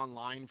wasn't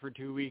online for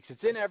 2 weeks.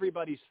 It's in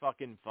everybody's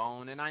fucking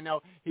phone, and I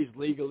know he's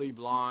legally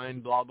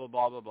blind, blah, blah,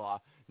 blah, blah, blah.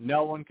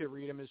 No one could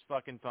read him his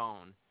fucking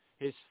phone.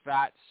 His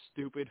fat,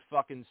 stupid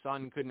fucking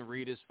son couldn't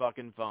read his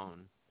fucking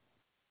phone.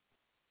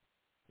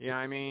 You know what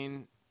I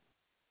mean?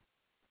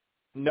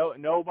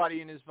 Nobody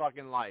in his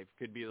fucking life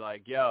could be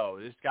like, yo,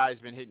 this guy's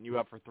been hitting you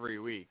up for 3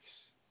 weeks.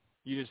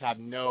 You just have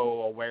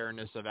no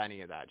awareness of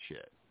any of that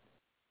shit.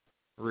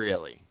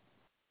 Really?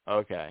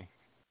 Okay.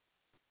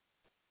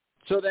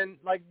 So then,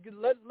 like, give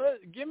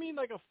me,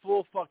 like, a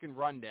full fucking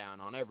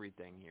rundown on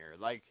everything here.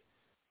 Like,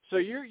 so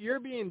you're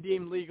being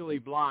deemed legally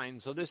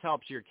blind, so this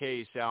helps your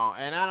case out.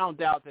 And I don't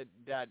doubt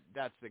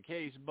that's the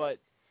case, but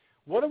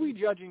what are we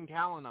judging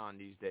talent on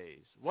these days?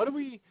 What are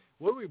we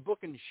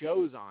booking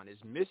shows on? Is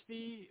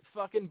Misty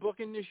fucking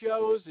booking the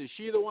shows? Is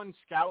she the one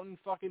scouting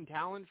fucking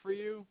talent for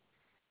you?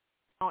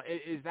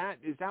 Is that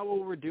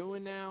what we're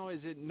doing now? Is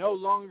it no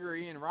longer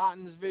Ian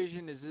Rotten's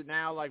vision? Is it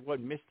now like what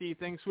Misty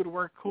thinks would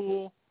work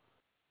cool?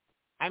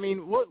 I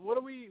mean, what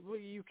are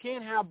you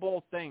can't have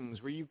both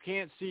things where you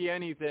can't see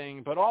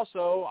anything, but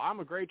also I'm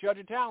a great judge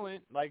of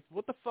talent. Like,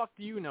 what the fuck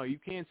do you know? You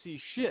can't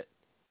see shit.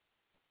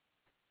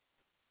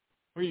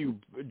 Were you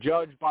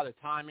judged by the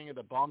timing of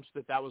the bumps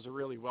that was a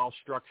really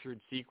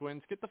well-structured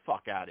sequence? Get the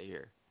fuck out of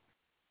here.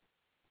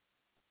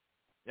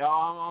 Yeah,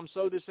 I'm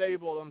so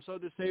disabled.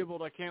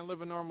 I can't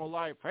live a normal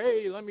life.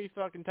 Hey, let me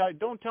fucking tell you.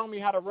 Don't tell me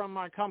how to run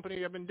my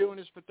company. I've been doing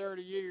this for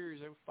 30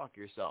 years. Oh, fuck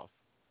yourself.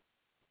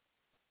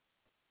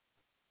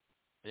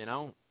 You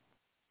know?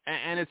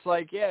 And it's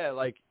like, yeah,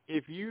 like,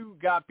 if you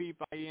got beat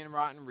by Ian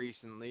Rotten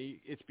recently,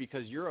 it's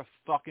because you're a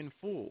fucking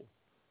fool.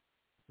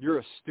 You're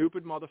a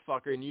stupid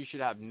motherfucker, and you should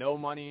have no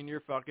money in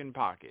your fucking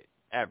pocket,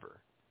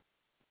 ever.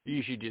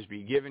 You should just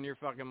be giving your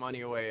fucking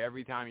money away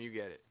every time you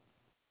get it.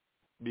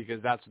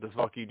 Because that's what the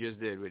fuck you just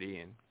did with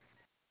Ian.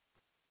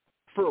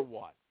 For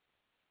what?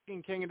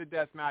 King of the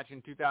Death match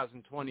in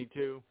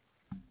 2022.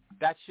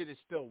 That shit is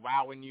still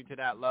wowing you to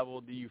that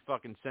level. Do you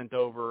fucking sent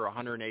over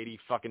 $180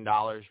 fucking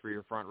dollars for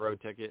your front row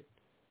ticket?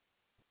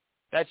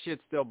 That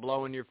shit's still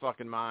blowing your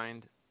fucking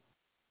mind.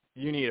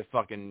 You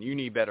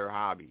need better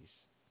hobbies.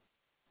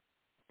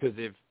 Because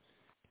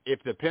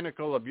if the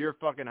pinnacle of your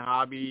fucking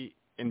hobby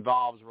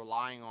involves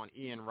relying on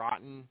Ian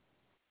Rotten,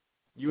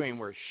 you ain't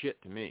worth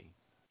shit to me.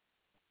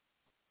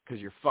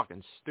 Because you're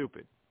fucking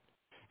stupid.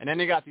 And then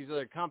they got these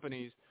other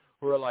companies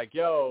who are like,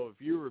 yo,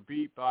 if you were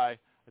beat by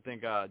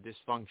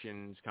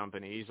Dysfunction's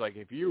company. He's like,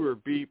 if you were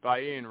beat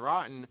by Ian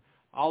Rotten,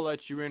 I'll let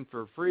you in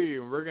for free,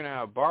 and we're going to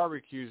have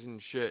barbecues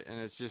and shit. And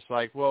it's just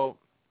like, well,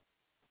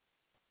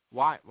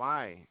 why?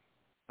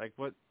 Like,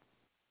 what?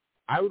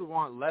 I would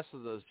want less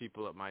of those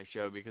people at my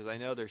show because I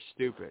know they're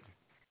stupid.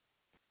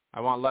 I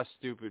want less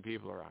stupid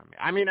people around me.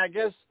 I mean, I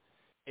guess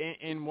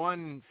in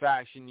one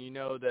fashion, you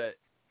know that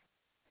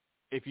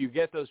if you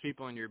get those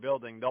people in your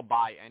building, they'll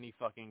buy any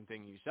fucking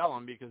thing you sell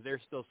them because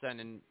they're still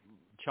sending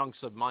chunks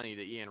of money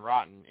to Ian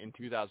Rotten in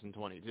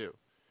 2022.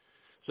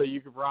 So you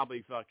could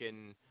probably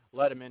fucking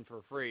let them in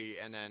for free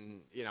and then,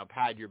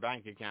 pad your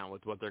bank account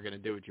with what they're going to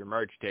do at your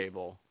merch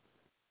table.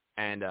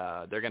 And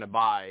they're going to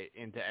buy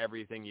into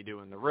everything you do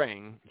in the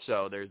ring.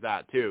 So there's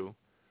that too.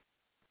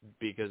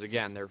 Because,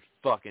 again, they're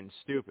fucking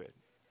stupid.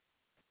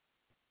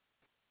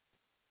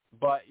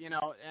 But,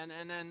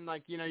 and then,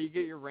 like, you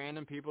get your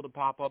random people to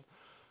pop up.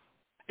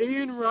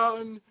 Ian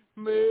Rotten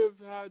may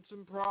have had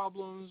some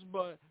problems,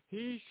 but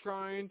he's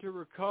trying to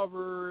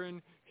recover,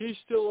 and he's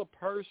still a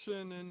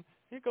person, and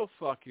you go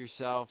fuck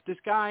yourself. This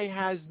guy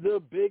has the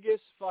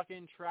biggest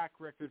fucking track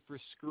record for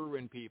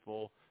screwing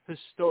people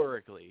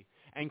historically,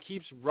 and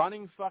keeps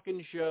running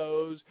fucking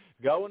shows,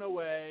 going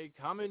away,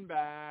 coming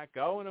back,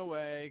 going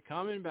away,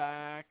 coming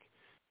back,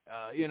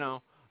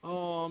 oh,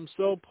 I'm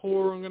so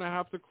poor, I'm going to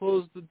have to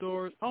close the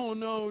doors. Oh,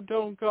 no,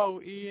 don't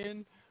go,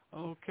 Ian.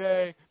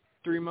 Okay.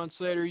 3 months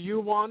later, you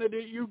wanted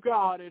it, you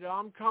got it,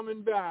 I'm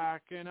coming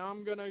back, and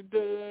I'm going to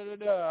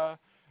da-da-da-da.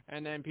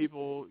 And then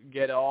people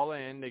get all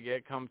in, they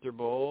get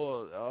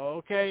comfortable.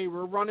 Okay,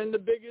 we're running the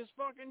biggest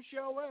fucking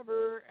show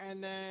ever.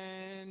 And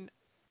then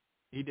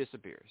he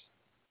disappears.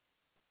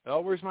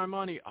 Oh, where's my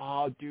money?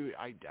 Oh, dude,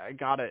 I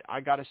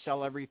gotta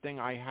sell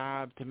everything I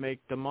have to make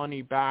the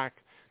money back.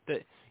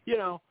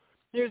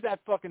 Here's that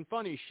fucking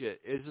funny shit.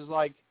 It's just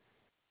like,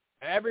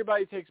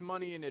 everybody takes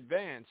money in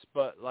advance,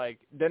 but, like,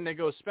 then they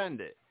go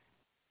spend it.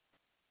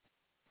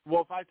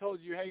 Well, if I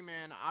told you, hey,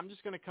 man, I'm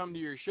just going to come to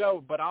your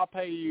show, but I'll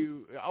pay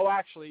you. Oh,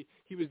 actually,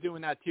 he was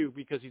doing that, too,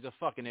 because he's a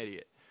fucking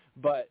idiot.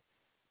 But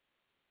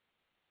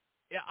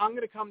yeah, I'm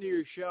going to come to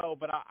your show,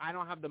 but I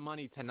don't have the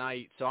money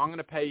tonight, so I'm going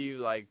to pay you,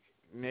 like,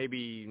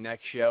 maybe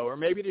next show or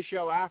maybe the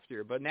show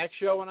after. But next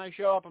show when I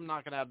show up, I'm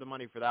not going to have the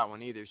money for that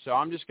one either. So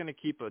I'm just going to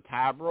keep a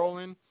tab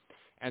rolling,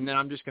 and then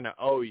I'm just going to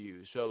owe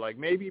you. So, like,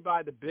 maybe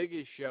by the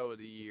biggest show of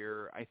the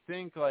year, I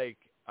think, like,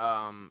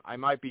 I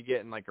might be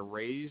getting, like, a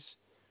raise.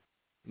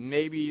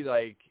 Maybe,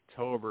 like,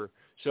 October.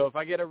 So if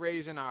I get a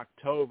raise in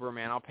October,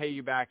 man, I'll pay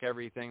you back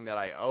everything that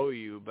I owe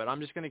you, but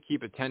I'm just going to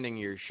keep attending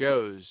your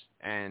shows,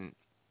 and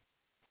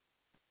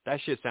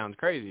that shit sounds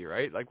crazy,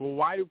 right? Like, well,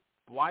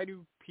 why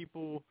do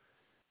people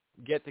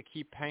get to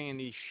keep paying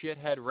these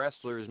shithead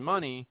wrestlers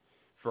money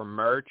for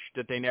merch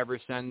that they never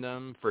send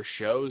them, for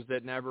shows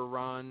that never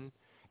run,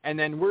 and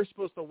then we're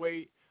supposed to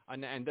wait,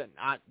 and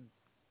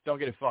don't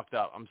get it fucked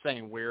up. I'm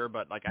saying we're,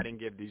 but, like, I didn't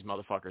give these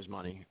motherfuckers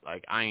money.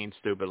 Like, I ain't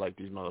stupid like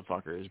these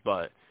motherfuckers.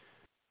 But,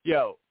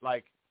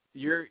 like,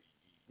 you're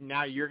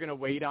going to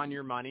wait on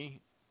your money.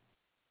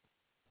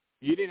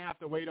 You didn't have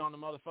to wait on the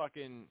money,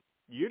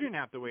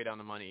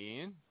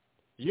 Ian.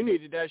 You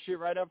needed that shit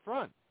right up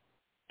front.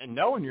 And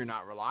knowing you're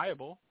not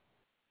reliable,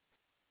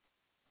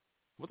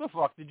 what the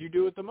fuck did you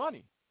do with the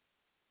money?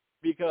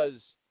 Because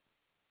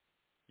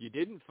you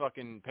didn't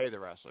fucking pay the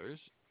wrestlers.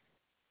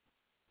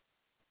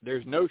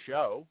 There's no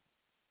show,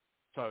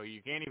 so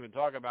you can't even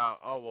talk about,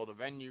 oh, well, the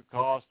venue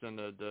cost and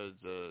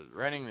the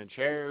renting the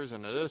chairs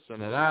and the this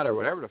and the that or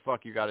whatever the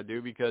fuck you got to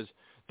do because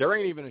there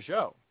ain't even a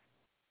show.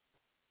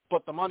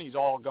 But the money's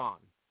all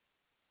gone.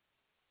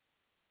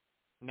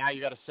 Now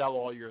you got to sell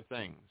all your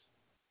things.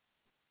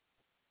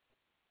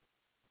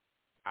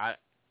 I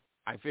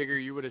figure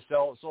you would have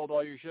sold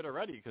all your shit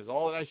already because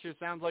all of that shit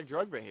sounds like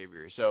drug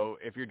behavior. So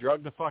if you're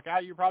drugged the fuck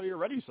out, you probably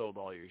already sold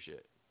all your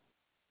shit.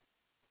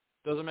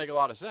 Doesn't make a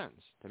lot of sense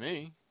to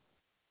me.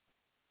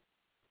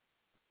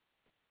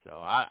 So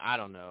I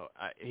don't know.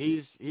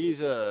 He's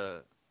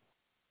a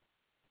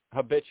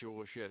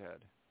habitual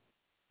shithead.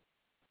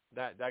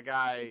 That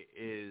guy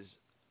is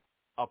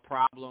a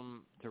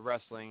problem to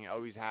wrestling.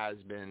 Always has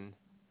been.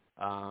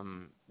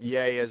 He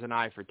has an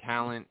eye for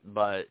talent,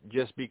 but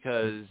just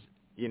because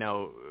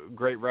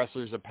great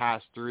wrestlers have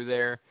passed through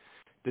there.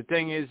 The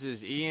thing is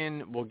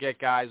Ian will get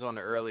guys on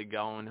the early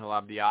going. He'll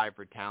have the eye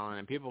for talent,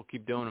 and people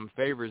keep doing him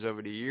favors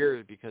over the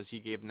years because he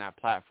gave them that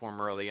platform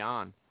early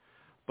on.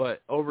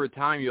 But over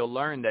time, you'll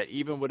learn that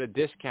even with a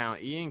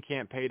discount, Ian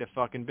can't pay the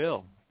fucking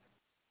bill.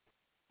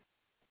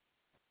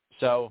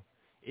 So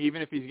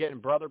even if he's getting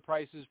brother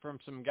prices from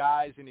some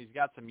guys and he's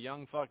got some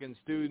young fucking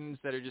students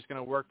that are just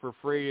going to work for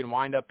free and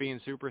wind up being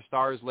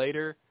superstars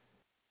later,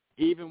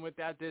 even with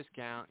that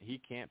discount, he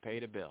can't pay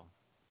the bill.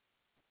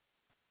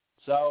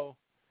 So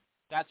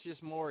that's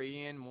just more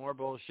Ian, more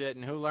bullshit.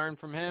 And who learned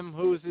from him?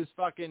 Who's the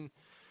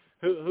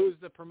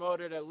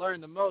promoter that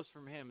learned the most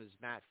from him is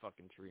Matt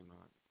fucking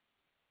Tremont.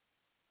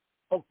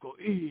 Uncle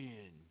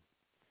Ian.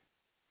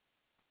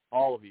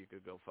 All of you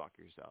could go fuck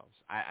yourselves.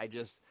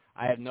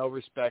 I have no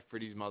respect for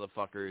these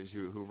motherfuckers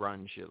who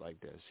run shit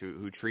like this,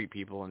 who treat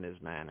people in this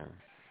manner,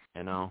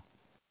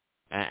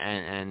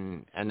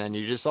 And then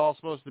you're just all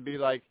supposed to be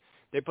like,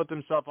 they put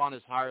themselves on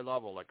this higher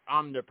level, like,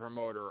 I'm the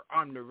promoter,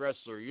 I'm the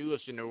wrestler, you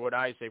listen to what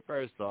I say.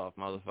 First off,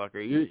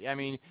 motherfucker,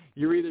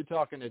 you're either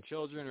talking to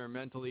children or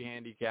mentally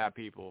handicapped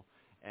people,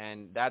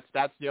 and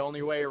that's the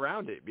only way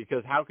around it,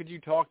 because how could you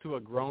talk to a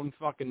grown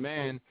fucking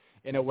man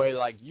in a way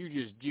like, you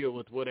just deal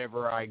with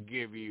whatever I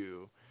give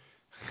you?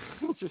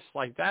 Just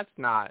like, that's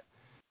not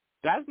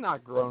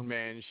grown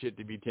man shit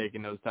to be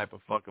taking those type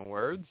of fucking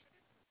words.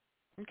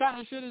 What kind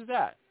of shit is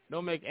that?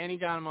 Don't make any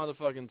kind of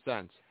motherfucking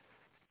sense.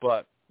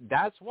 But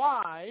that's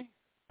why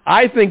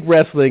I think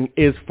wrestling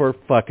is for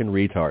fucking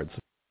retards.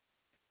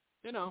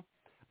 And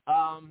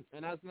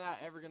that's not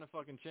ever going to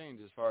fucking change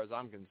as far as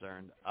I'm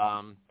concerned.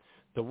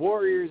 The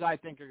Warriors, I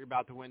think, are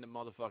about to win the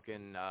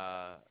motherfucking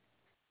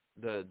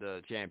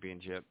the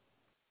championship.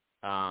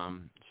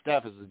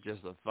 Steph is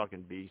just a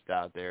fucking beast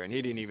out there, and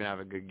he didn't even have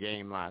a good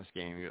game last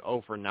game. He was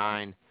 0 for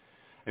 9.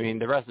 I mean,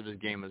 the rest of his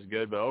game was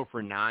good, but 0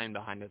 for 9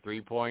 behind the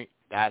three-point,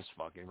 that's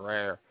fucking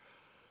rare.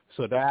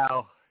 So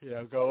now,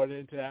 going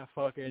into that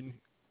fucking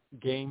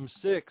Game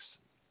 6,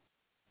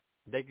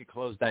 they could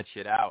close that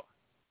shit out.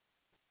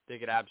 They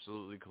could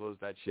absolutely close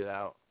that shit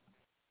out.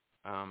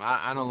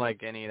 I don't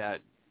like any of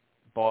that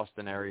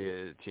Boston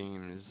area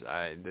teams.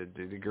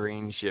 The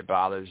green shit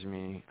bothers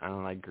me. I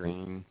don't like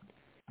green.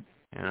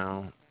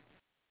 I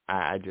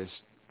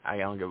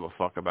don't give a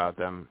fuck about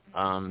them.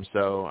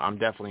 So I'm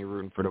definitely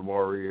rooting for the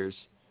Warriors.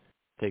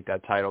 Take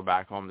that title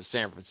back home to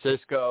San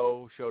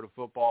Francisco. Show the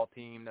football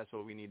team that's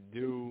what we need to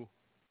do.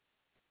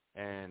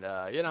 And,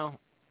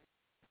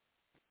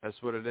 that's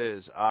what it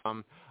is.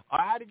 I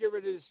had to get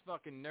rid of this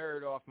fucking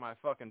nerd off my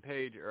fucking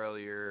page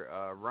earlier,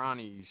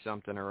 Ronnie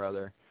something or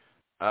other.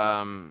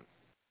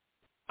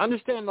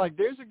 Understand, like,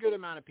 there's a good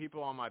amount of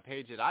people on my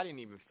page that I didn't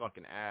even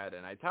fucking add,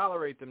 and I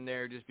tolerate them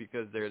there just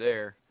because they're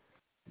there.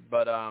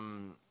 But,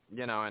 and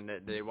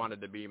they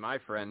wanted to be my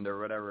friend or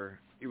whatever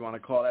you want to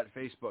call that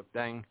Facebook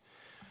thing.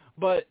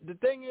 But the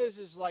thing is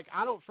like,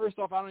 I don't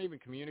even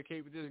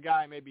communicate with this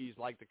guy. Maybe he's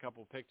liked a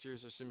couple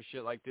pictures or some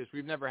shit like this.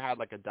 We've never had,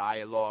 like, a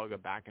dialogue, a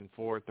back and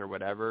forth or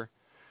whatever.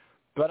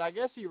 But I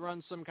guess he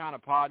runs some kind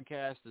of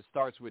podcast that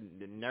starts with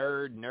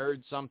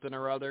nerd something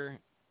or other.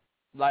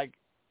 Like,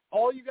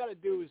 all you got to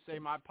do is say,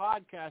 my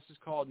podcast is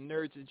called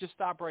Nerds. Just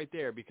stop right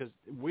there, because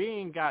we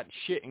ain't got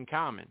shit in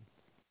common.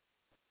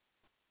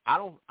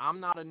 I'm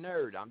not a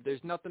nerd.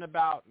 There's nothing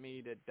about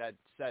me that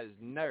says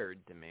nerd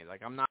to me.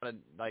 Like, I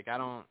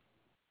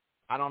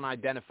don't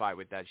identify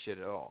with that shit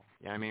at all.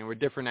 You know what I mean? We're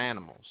different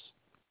animals.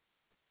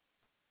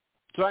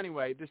 So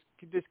anyway,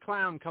 this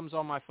clown comes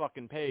on my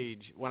fucking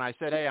page when I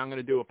said, hey, I'm going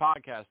to do a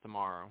podcast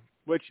tomorrow,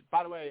 which,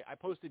 by the way, I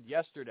posted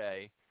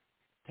yesterday.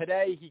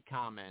 Today he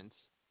comments,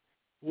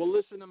 we'll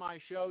listen to my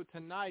show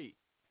tonight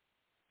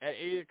at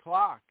 8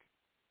 o'clock,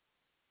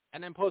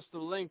 and then post the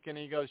link, and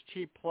he goes,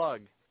 cheap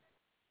plug.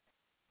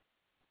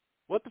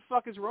 What the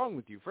fuck is wrong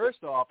with you?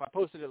 First off, I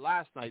posted it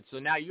last night, so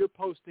now you're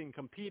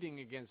competing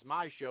against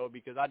my show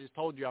because I just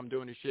told you I'm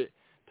doing this shit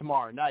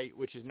tomorrow night,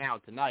 which is now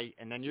tonight,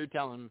 and then you're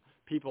telling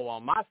people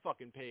on my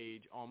fucking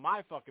page, on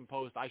my fucking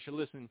post, I should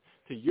listen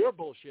to your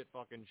bullshit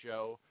fucking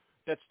show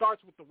that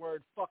starts with the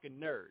word fucking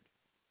nerd.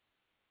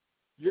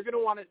 You're going to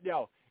want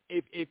to,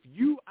 if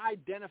you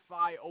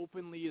identify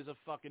openly as a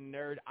fucking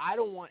nerd, I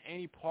don't want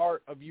any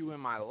part of you in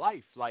my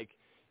life. Like,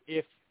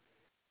 if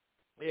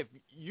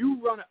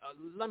you run,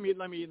 let me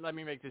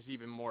make this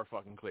even more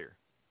fucking clear.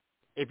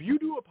 If you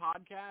do a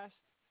podcast,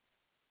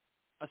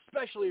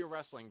 especially a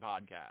wrestling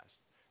podcast,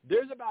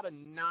 there's about a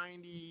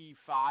 95%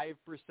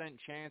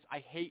 chance I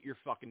hate your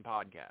fucking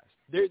podcast.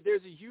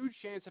 There's a huge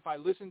chance if I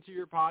listen to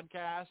your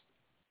podcast,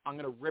 I'm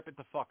going to rip it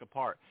the fuck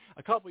apart.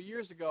 A couple of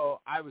years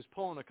ago, I was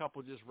pulling a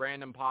couple just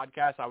random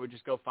podcasts. I would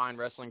just go find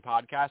wrestling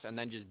podcasts and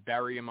then just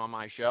bury them on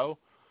my show,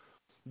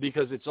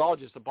 because it's all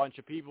just a bunch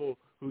of people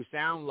who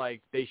sound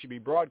like they should be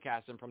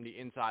broadcasting from the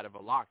inside of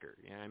a locker.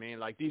 You know what I mean?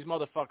 Like, these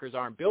motherfuckers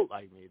aren't built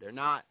like me. They're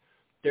not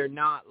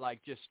like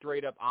just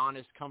straight up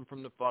honest, come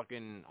from the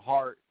fucking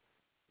heart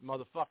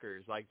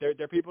motherfuckers. Like, they're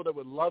people that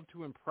would love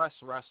to impress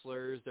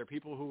wrestlers. They're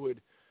people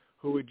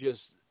who would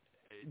just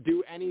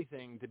do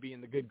anything to be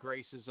in the good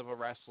graces of a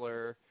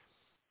wrestler,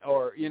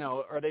 or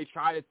they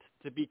try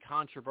to be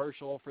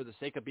controversial for the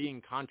sake of being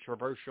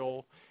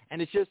controversial.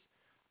 And it's just,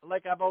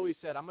 like I've always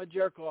said, I'm a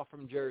jerk-off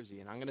from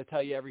Jersey, and I'm going to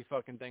tell you every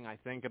fucking thing I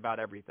think about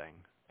everything.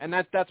 And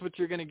that's what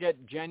you're going to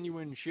get,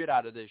 genuine shit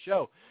out of this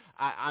show.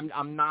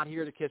 I'm not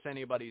here to kiss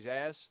anybody's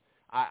ass.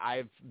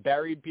 I've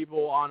buried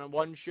people on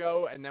one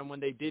show, and then when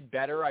they did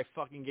better, I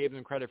fucking gave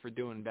them credit for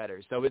doing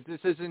better. So this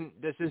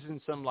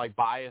isn't some, like,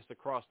 bias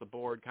across the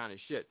board kind of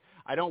shit.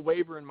 I don't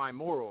waver in my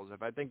morals.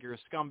 If I think you're a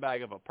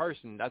scumbag of a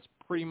person, that's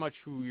pretty much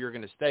who you're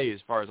going to stay as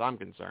far as I'm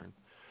concerned.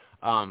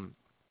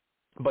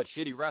 But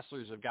shitty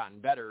wrestlers have gotten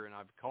better, and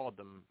I've called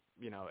them,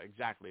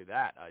 exactly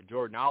that.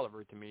 Jordan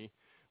Oliver, to me,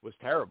 was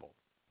terrible.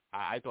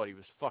 I thought he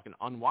was fucking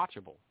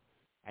unwatchable.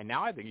 And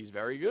now I think he's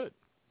very good.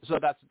 So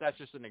that's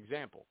just an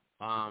example.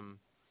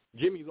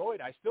 Jimmy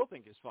Lloyd, I still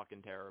think is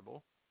fucking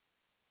terrible.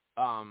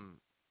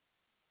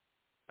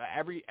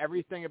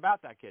 Everything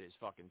about that kid is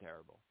fucking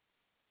terrible.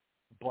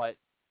 but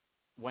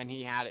when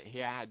he had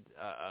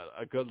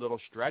a good little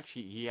stretch,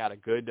 he had a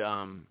good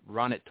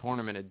run at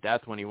Tournament of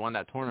Death. When he won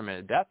that Tournament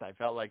of Death, I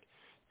felt like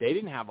they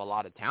didn't have a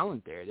lot of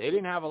talent there. They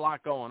didn't have a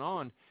lot going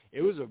on.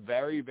 It was a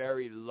very,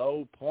 very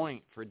low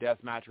point for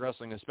deathmatch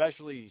wrestling,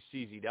 especially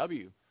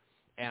CZW.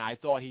 And I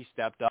thought he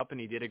stepped up and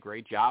he did a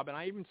great job. And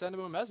I even sent him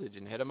a message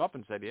and hit him up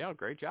and said, "Yeah,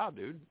 great job,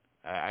 dude.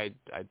 I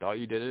thought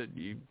you did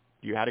it.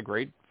 You had a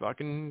great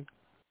fucking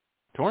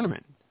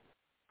tournament."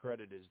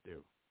 Credit is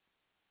due.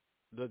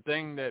 The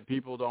thing that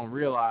people don't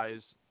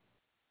realize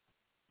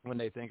when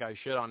they think I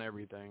shit on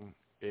everything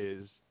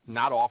is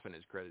not often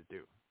is credit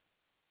due.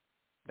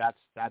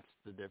 That's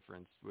the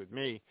difference with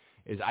me,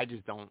 is I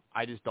just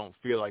don't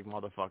feel like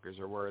motherfuckers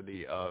are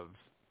worthy of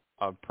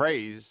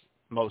praise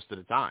most of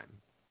the time.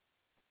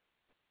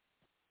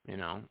 You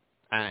know?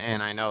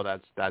 And I know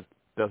that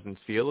doesn't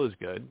feel as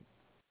good,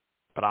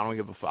 but I don't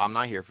give a fuck. I'm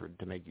not here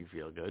to make you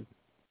feel good.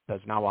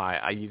 That's not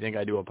why you think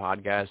I do a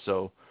podcast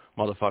so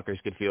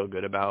motherfuckers could feel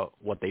good about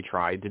what they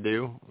tried to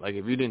do. Like,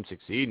 if you didn't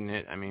succeed in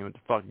it, I mean, what the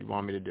fuck do you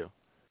want me to do?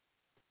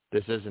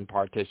 This isn't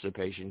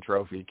participation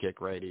trophy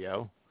kick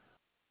radio.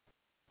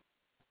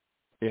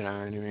 You know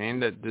what I mean?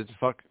 That's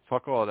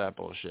fuck all that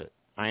bullshit.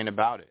 I ain't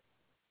about it.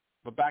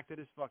 But back to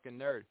this fucking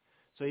nerd.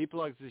 So he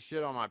plugs this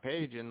shit on my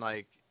page, and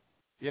like,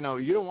 you know,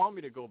 you don't want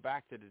me to go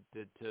back to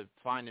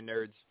find the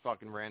nerd's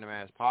fucking random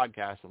ass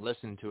podcast and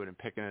listen to it and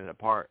picking it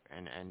apart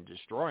and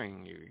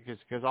destroying you,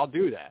 because I'll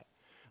do that.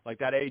 Like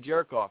that A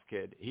Jerkoff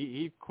kid,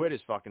 he quit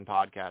his fucking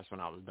podcast when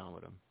I was done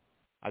with him.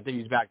 I think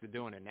he's back to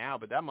doing it now,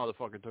 but that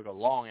motherfucker took a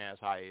long ass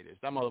hiatus.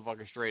 That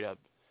motherfucker straight up,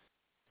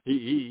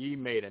 he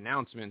made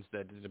announcements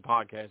that the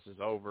podcast is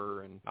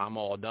over and I'm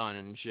all done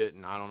and shit,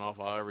 and I don't know if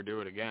I'll ever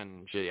do it again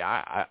and shit.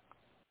 I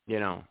you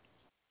know,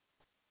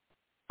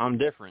 I'm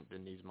different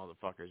than these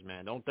motherfuckers,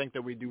 man. Don't think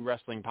that we do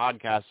wrestling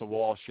podcasts so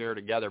we'll all share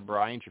together,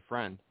 bro. I ain't your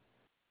friend.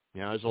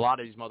 You know, there's a lot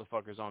of these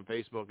motherfuckers on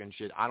Facebook and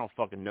shit. I don't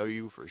fucking know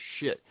you for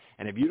shit.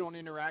 And if you don't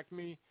interact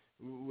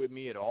with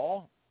me at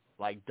all,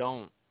 like,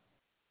 don't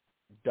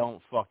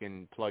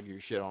fucking plug your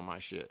shit on my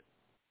shit.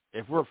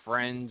 If we're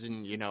friends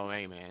and, you know,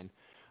 hey, man,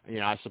 you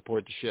know, I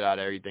support the shit out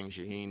of everything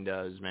Shaheen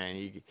does,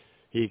 man.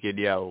 He could,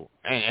 yo,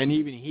 and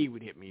even he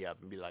would hit me up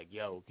and be like,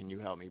 yo, can you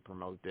help me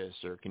promote this,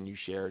 or can you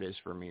share this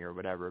for me, or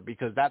whatever?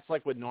 Because that's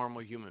like what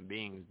normal human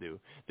beings do.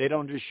 They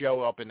don't just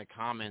show up in the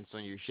comments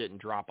on your shit and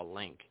drop a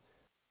link.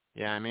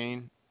 You know what I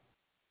mean?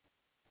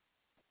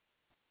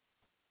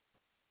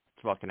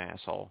 It's fucking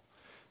asshole.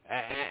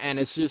 And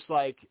it's just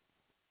like,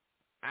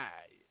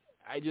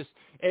 I just,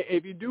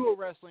 if you do a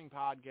wrestling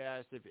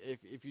podcast,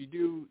 if you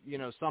do, you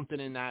know, something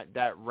in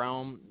that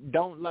realm,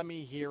 don't let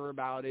me hear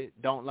about it.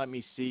 Don't let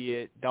me see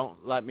it. Don't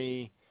let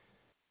me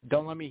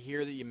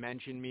hear that you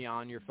mention me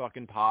on your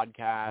fucking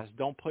podcast.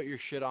 Don't put your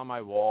shit on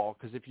my wall,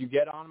 because if you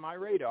get on my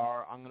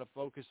radar, I'm going to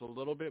focus a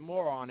little bit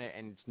more on it,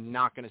 and it's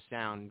not going to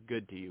sound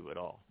good to you at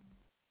all.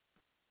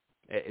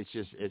 It's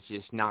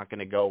just not going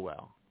to go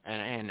well.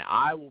 And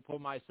I will put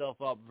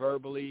myself up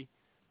verbally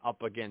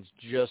up against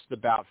just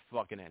about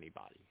fucking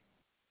anybody.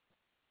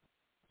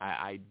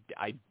 I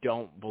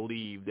don't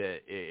believe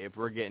that if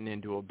we're getting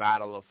into a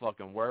battle of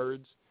fucking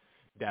words,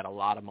 that a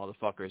lot of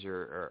motherfuckers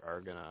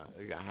are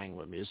gonna hang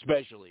with me,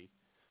 especially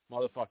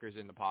motherfuckers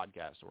in the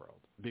podcast world,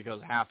 because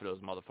half of those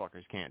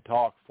motherfuckers can't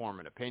talk, form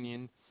an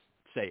opinion,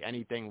 say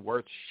anything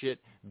worth shit,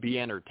 be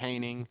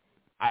entertaining.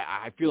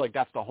 I feel like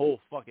that's the whole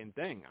fucking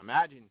thing.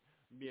 Imagine,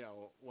 you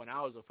know, when I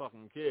was a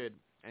fucking kid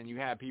and you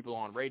had people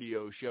on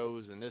radio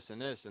shows and this,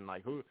 and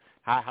like,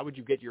 how would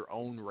you get your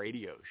own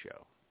radio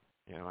show?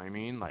 You know what I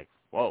mean? Like,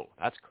 whoa,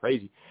 that's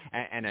crazy.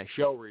 And a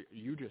show where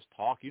you just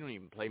talk, you don't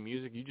even play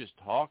music, you just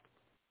talk.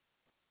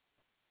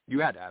 You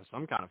had to have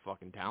some kind of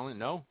fucking talent,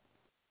 no?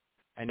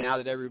 And now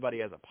that everybody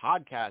has a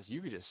podcast,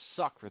 you could just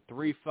suck for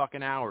 3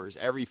 fucking hours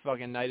every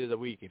fucking night of the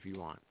week if you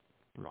want.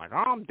 You're like, oh,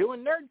 I'm doing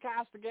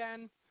Nerdcast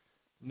again.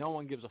 No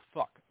one gives a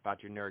fuck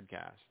about your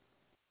Nerdcast.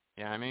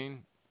 You know what I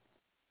mean?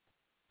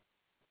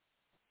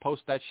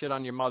 Post that shit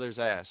on your mother's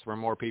ass where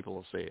more people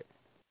will see it.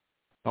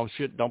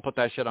 Don't put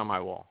that shit on my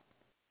wall.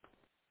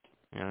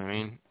 You know what I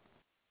mean?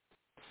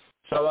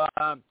 So,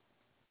 I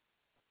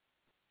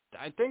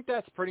think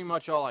that's pretty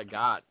much all I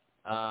got.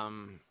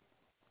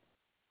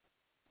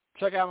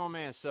 Check out my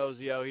man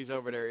Sozio. He's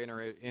over there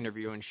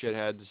interviewing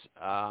shitheads.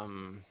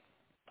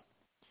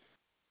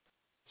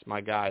 It's my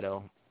guy,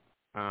 though.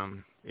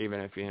 Even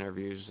if he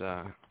interviews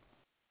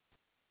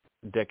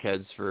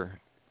dickheads for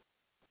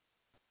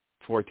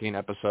 14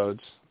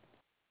 episodes.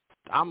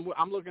 I'm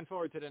looking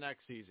forward to the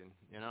next season.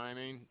 You know what I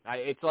mean?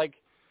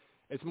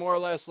 It's more or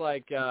less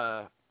like,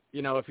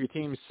 you know, if your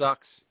team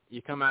sucks,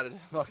 you come out of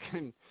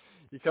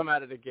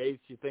the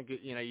gates, you think,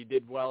 you know, you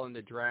did well in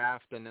the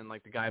draft, and then,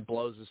 like, the guy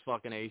blows his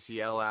fucking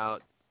ACL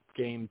out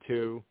game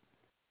 2.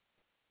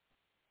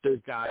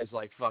 There's guys,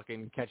 like,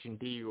 fucking catching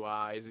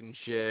DUIs and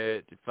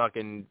shit.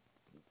 Fucking,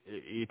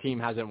 your team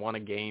hasn't won a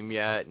game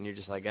yet, and you're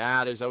just like,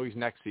 there's always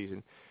next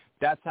season.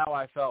 That's how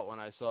I felt when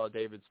I saw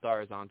David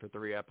Starrs on for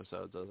 3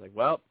 episodes. I was like,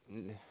 well,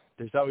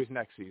 there's always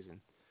next season.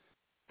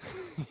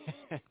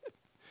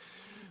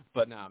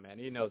 But no, man,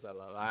 he knows I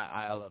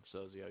love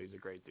Sozio. He's a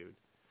great dude.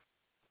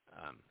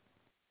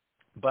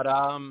 But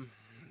I'm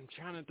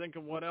trying to think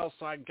of what else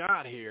I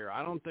got here.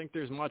 I don't think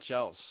there's much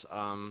else.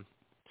 I'm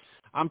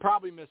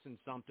probably missing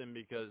something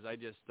because I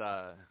just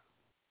I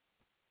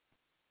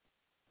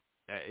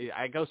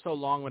go so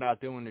long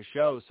without doing the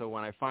show. So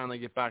when I finally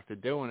get back to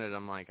doing it,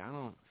 I'm like,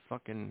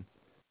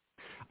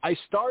 I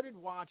started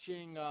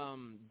watching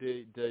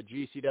the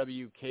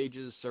GCW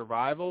Cage's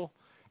Survival,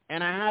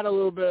 and I had a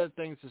little bit of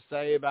things to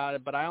say about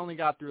it, but I only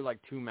got through like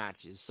 2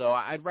 matches. So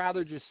I'd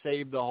rather just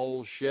save the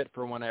whole shit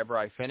for whenever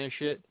I finish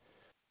it,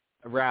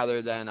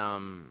 rather than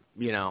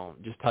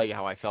just tell you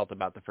how I felt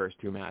about the first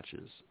 2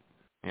 matches.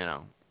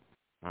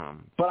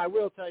 But I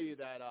will tell you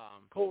that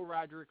Cole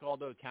Radrick,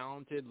 although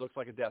talented, looks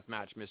like a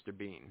deathmatch Mr.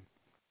 Bean.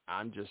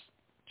 I'm just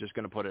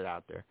gonna put it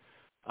out there.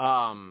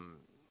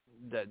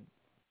 That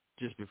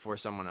just before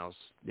someone else,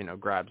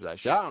 grabs that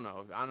shit. I don't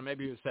know.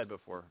 Maybe it was said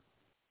before.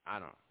 I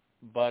don't know.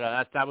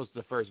 But that was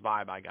the first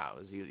vibe I got,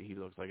 was he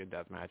looks like a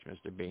deathmatch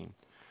Mr. Bean.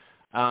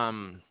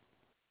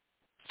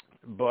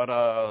 But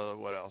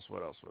what else?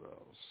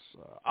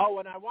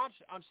 And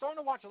I'm starting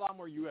to watch a lot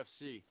more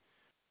UFC.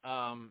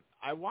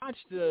 I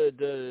watched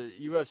the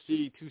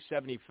UFC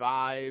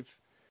 275,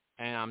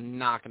 and I'm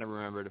not going to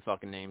remember the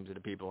fucking names of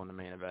the people in the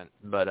main event,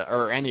 but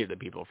or any of the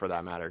people for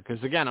that matter,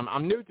 because again,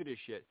 I'm new to this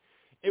shit.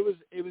 It was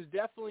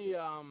definitely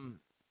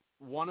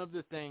one of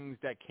the things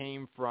that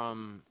came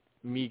from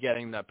me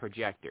getting the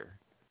projector,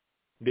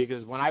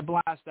 because when I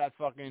blast that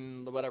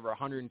fucking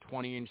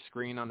 120-inch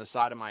screen on the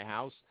side of my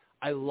house,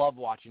 I love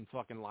watching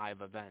fucking live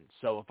events.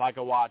 So if I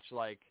could watch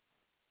like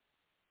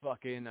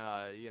fucking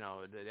the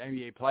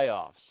NBA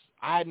playoffs,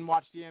 I hadn't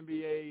watched the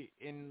NBA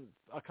in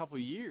a couple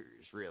of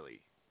years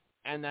really,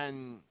 and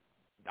then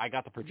I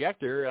got the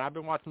projector and I've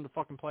been watching the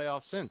fucking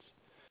playoffs since.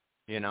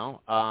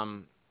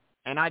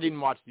 And I didn't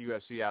watch the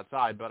UFC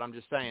outside, but I'm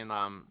just saying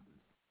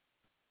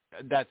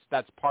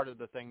that's part of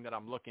the thing that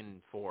I'm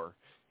looking for,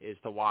 is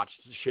to watch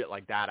shit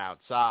like that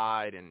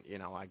outside, and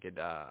I could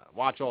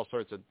watch all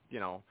sorts of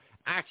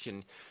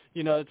action.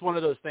 It's one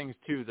of those things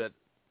too that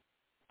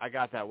I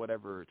got, that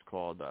whatever it's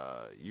called,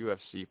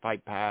 UFC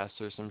Fight Pass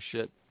or some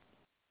shit.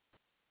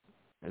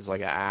 It's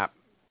like an app.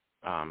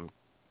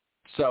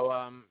 So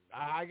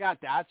I got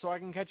that, so I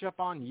can catch up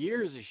on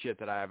years of shit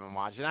that I haven't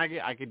watched, and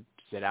I could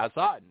sit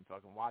outside and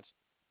fucking watch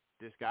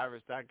this guy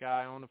versus that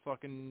guy on a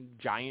fucking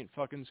giant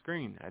fucking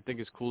screen. I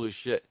think it's cool as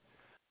shit.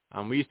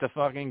 We used to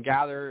fucking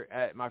gather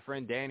at my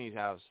friend Danny's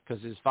house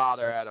because his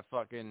father had a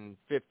fucking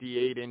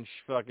 58-inch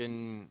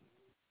fucking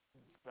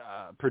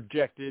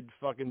projected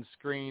fucking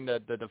screen,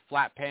 the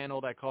flat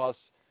panel that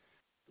costs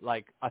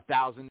like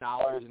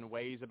 $1,000 and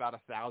weighs about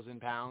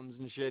 1,000 pounds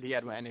and shit. He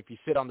had, and if you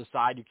sit on the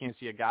side, you can't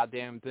see a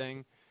goddamn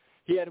thing.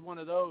 He had one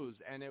of those,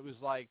 and it was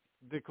like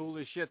the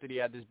coolest shit that he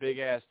had this big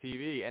ass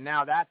TV. And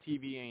now that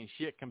TV ain't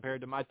shit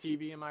compared to my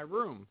TV in my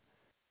room.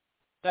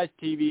 That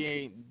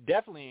TV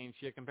definitely ain't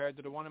shit compared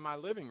to the one in my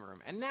living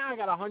room. And now I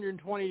got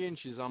 120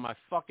 inches on my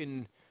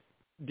fucking,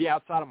 the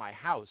outside of my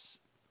house.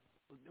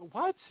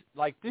 What?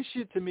 Like, this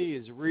shit to me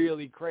is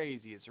really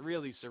crazy. It's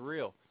really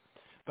surreal.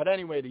 But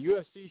anyway, the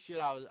UFC shit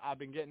I've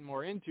been getting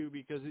more into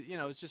because,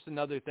 it's just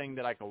another thing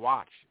that I can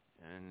watch.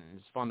 And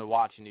it's fun to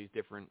watch in these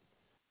different,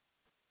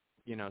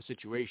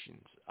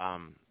 situations,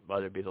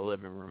 whether it be the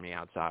living room, the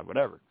outside,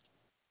 whatever.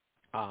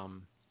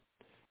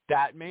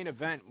 That main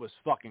event was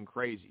fucking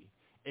crazy.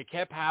 It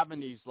kept having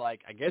these,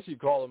 like, I guess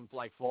you'd call them,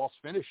 like, false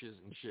finishes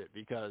and shit,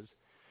 because,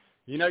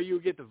 you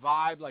would get the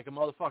vibe like a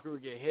motherfucker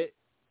would get hit,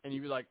 and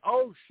you'd be like,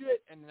 oh,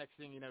 shit, and the next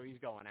thing you know, he's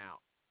going out.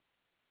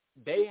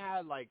 They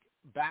had, like,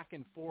 back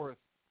and forth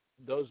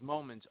those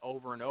moments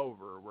over and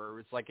over, where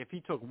it's like if he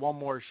took one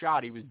more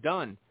shot, he was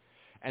done.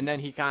 And then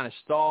he kind of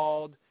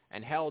stalled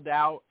and held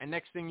out, and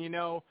next thing you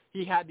know,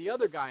 he had the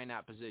other guy in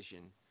that position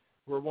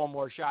where one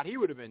more shot, he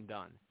would have been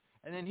done.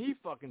 And then he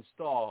fucking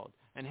stalled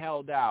and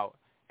held out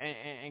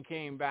and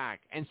came back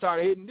and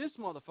started hitting this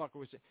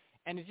motherfucker.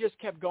 And it just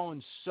kept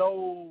going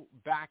so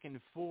back and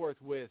forth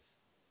with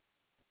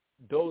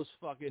those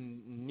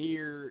fucking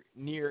near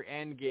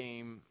end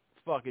game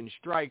fucking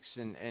strikes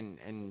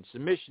and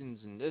submissions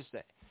and this,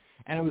 that.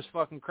 And it was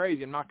fucking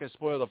crazy. I'm not going to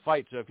spoil the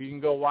fight, so if you can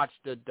go watch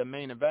the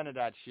main event of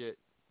that shit,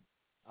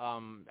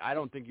 I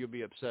don't think you'll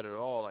be upset at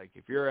all. Like,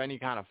 if you're any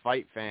kind of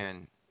fight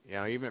fan,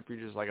 even if you're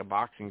just like a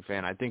boxing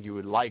fan, I think you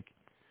would like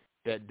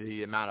that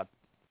the amount of,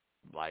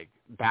 like,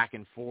 back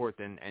and forth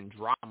and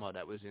drama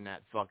that was in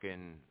that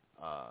fucking,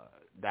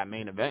 that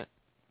main event.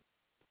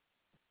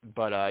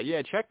 But,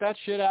 yeah, check that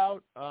shit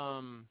out.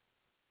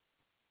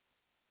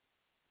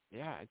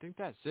 Yeah, I think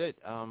that's it.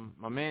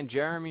 My man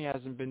Jeremy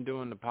hasn't been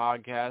doing the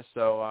podcast,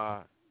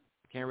 so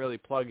can't really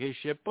plug his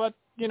shit. But,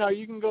 you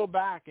can go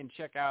back and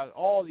check out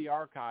all the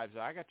archives.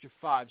 I got your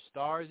 5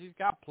 stars. He's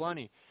got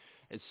plenty.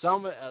 And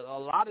a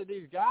lot of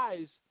these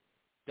guys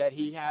that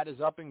he had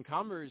as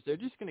up-and-comers, they're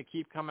just going to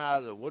keep coming out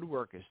of the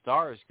woodwork as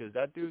stars, because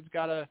that dude's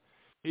got a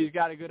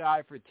good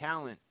eye for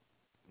talent.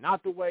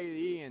 Not the way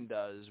Ian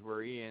does,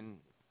 where Ian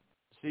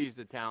sees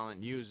the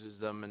talent, uses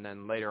them, and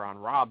then later on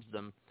robs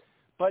them.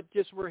 but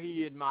just where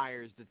he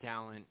admires the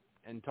talent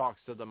and talks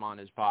to them on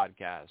his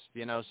podcast,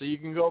 you know. So you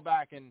can go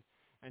back and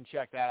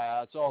check that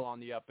out. It's all on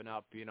the up and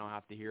up. You don't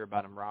have to hear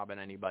about him robbing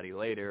anybody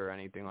later or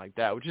anything like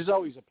that, which is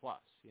always a plus,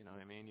 you know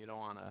what I mean? You don't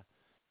want to,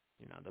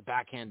 you know, the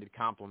backhanded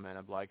compliment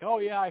of like, oh,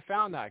 yeah, I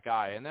found that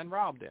guy and then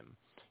robbed him.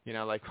 You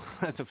know, like,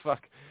 what the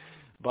fuck?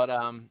 But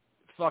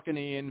fucking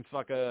Ian,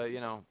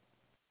 you know,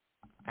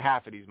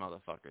 half of these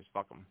motherfuckers.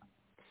 Fuck them.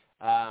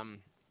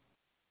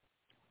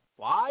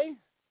 Why?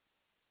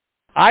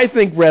 I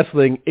think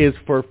wrestling is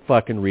for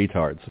fucking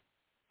retards.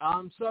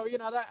 So, you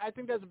know, I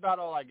think that's about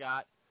all I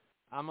got.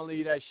 I'm going to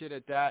leave that shit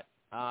at that.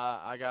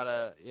 I got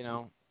to, you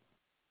know,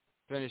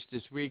 finish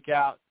this week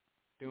out,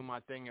 do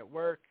my thing at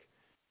work.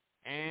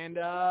 And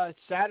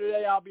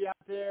Saturday I'll be out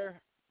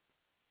there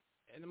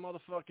in the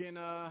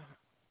motherfucking,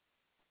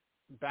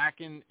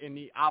 back in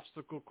the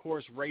obstacle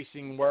course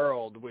racing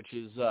world, which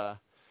is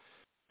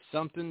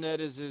something that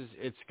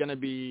it's going to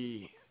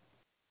be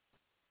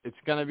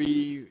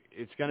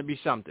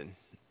something.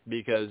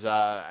 Because,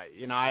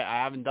 you know,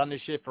 I haven't done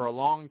this shit for a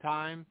long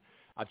time.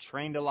 I've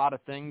trained a lot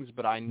of things,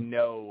 but I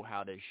know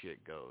how this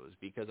shit goes.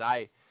 Because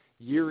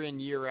year in,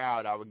 year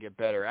out, I would get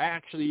better.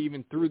 Actually,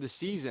 even through the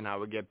season, I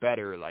would get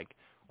better. Like,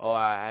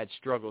 I had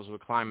struggles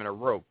with climbing a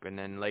rope. And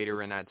then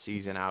later in that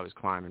season, I was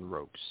climbing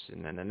ropes.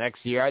 And then the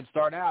next year, I'd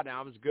start out, and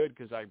I was good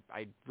because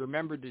I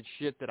remembered the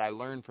shit that I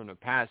learned from the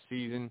past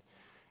season.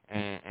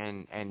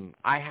 And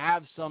I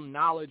have some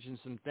knowledge and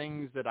some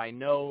things that I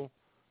know.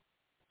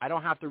 I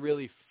don't have to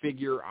really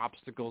figure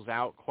obstacles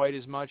out quite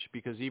as much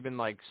because even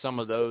like some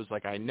of those,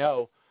 like I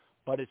know,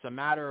 but it's a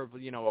matter of,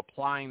 you know,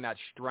 applying that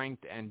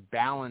strength and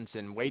balance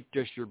and weight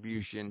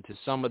distribution to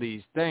some of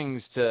these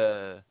things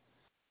to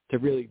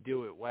really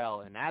do it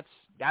well. And that's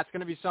going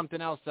to be something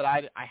else that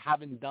I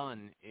haven't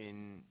done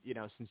in, you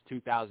know, since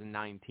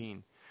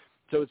 2019.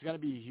 So it's going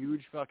to be a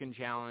huge fucking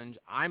challenge.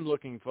 I'm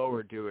looking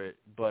forward to it,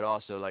 but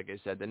also, like I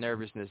said, the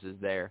nervousness is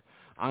there.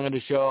 I'm going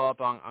to show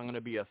up. I'm going to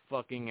be a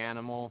fucking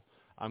animal.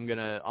 I'm going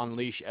to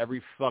unleash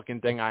every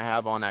fucking thing I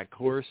have on that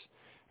course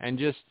and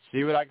just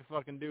see what I can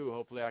fucking do.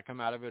 Hopefully I come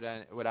out of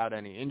it without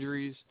any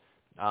injuries,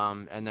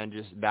 and then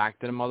just back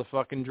to the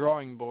motherfucking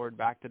drawing board,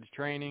 back to the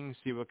training,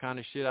 see what kind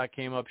of shit I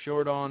came up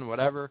short on,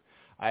 whatever.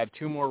 I have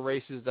 2 more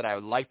races that I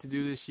would like to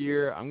do this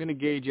year. I'm going to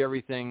gauge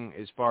everything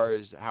as far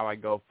as how I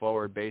go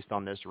forward based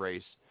on this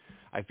race.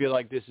 I feel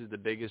like this is the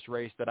biggest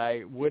race that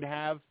I would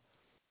have.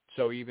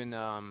 So even,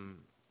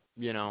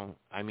 you know,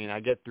 I mean, I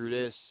get through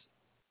this.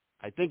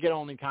 I think it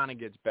only kind of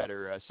gets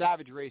better.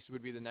 Savage Race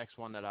would be the next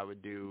one that I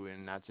would do,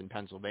 and that's in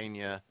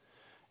Pennsylvania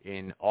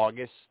in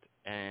August.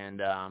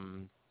 And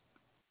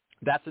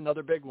that's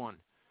another big one.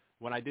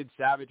 When I did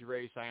Savage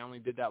Race, I only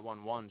did that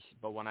one once.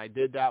 But when I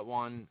did that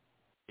one,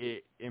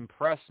 it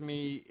impressed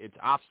me. Its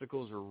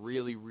obstacles were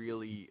really,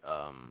 really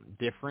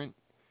different.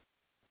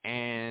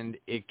 And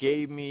it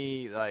gave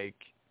me, like,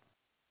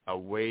 a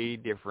way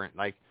different,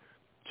 like,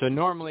 so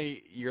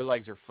normally your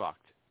legs are fucked.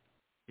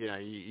 You know,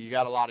 you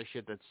got a lot of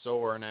shit that's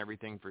sore and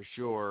everything for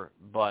sure,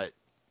 but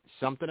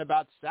something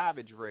about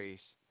Savage Race,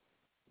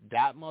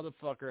 that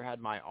motherfucker had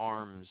my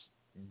arms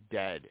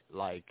dead.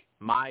 Like,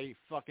 my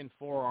fucking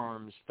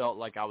forearms felt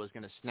like I was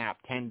going to snap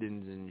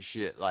tendons and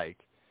shit, like,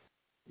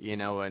 you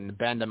know, and the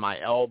bend of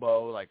my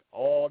elbow, like,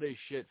 all this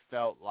shit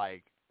felt,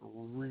 like,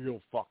 real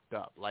fucked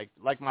up. Like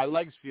my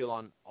legs feel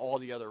on all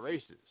the other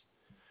races.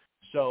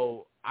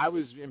 So I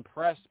was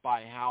impressed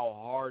by how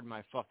hard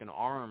my fucking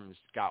arms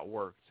got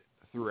worked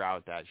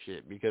throughout that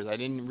shit, because I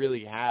didn't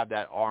really have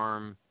that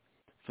arm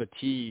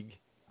fatigue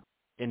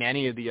in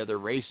any of the other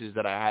races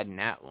that I had in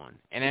that one.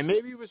 And then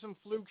maybe it was some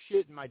fluke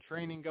shit, and my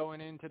training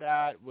going into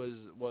that was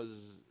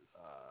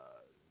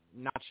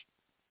not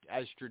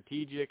as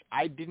strategic.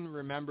 I didn't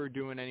remember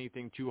doing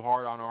anything too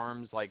hard on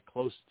arms, like,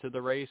 close to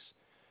the race.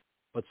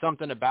 But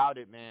something about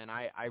it, man,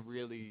 I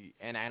really,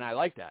 and I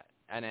like that.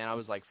 And I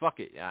was like,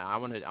 fuck it, I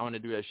want to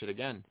do that shit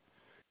again.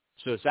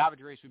 So Savage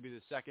Race would be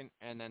the second,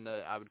 and then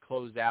I would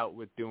close out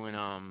with doing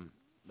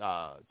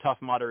Tough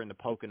Mudder in the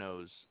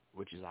Poconos,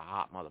 which is a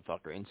hot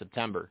motherfucker, in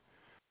September.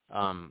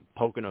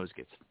 Poconos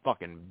gets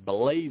fucking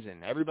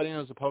blazing. Everybody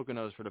knows the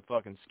Poconos for the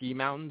fucking ski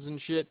mountains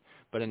and shit,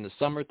 but in the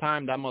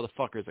summertime, that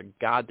motherfucker's a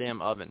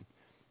goddamn oven.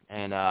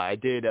 And I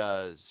did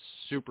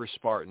Super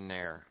Spartan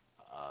there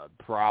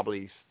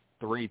probably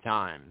 3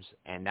 times,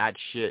 and that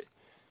shit,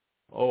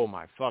 oh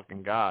my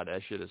fucking God,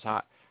 that shit is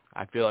hot.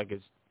 I feel like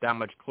it's that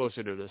much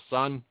closer to the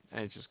sun,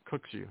 and it just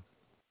cooks you.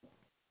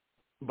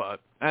 But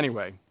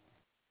anyway,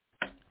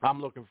 I'm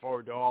looking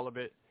forward to all of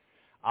it.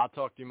 I'll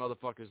talk to you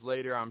motherfuckers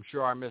later. I'm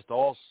sure I missed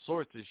all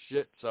sorts of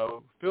shit,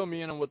 so fill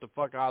me in on what the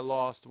fuck I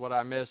lost, what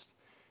I missed,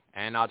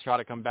 and I'll try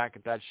to come back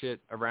at that shit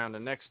around the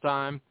next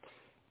time.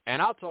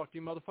 And I'll talk to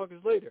you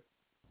motherfuckers later.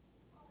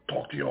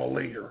 Talk to y'all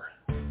later.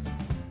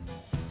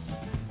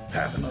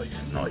 Have a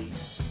nice night.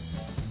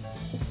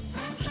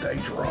 Stay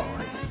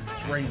dry.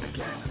 It's raining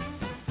again.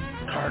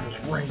 Tired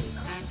as rain.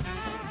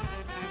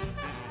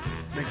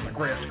 Makes my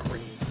grass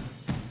green.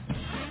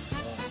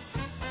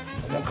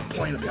 I won't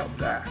complain about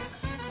that.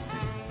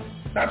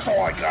 That's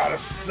all I gotta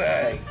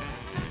say.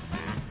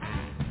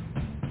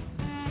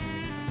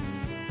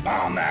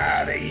 I'm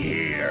out of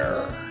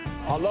here.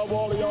 I love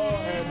all of y'all,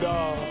 and,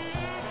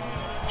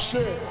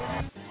 shit.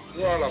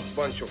 You're all a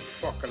bunch of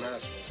fucking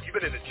assholes. You've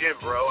been in the gym,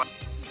 bro.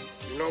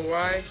 You know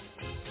why?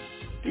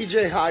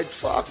 DJ Hyde,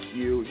 fuck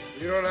you.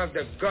 You don't have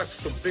the guts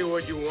to be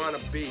what you want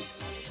to be.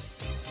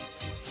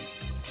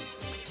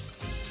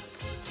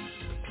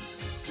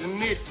 You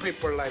need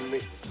people like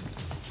me.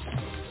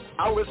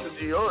 I'll listen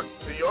to your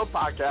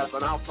podcast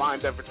and I'll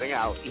find everything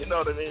out. You know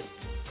what I mean?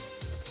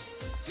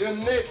 You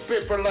need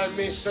people like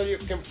me so you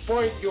can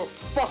point your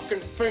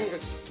fucking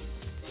fingers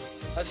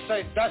and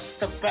say, that's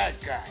the bad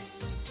guy.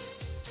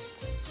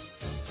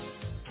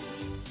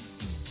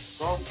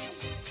 So,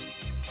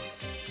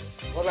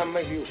 what'll that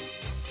make you?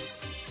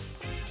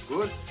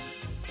 Good?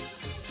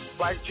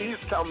 Black Cheese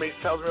tells me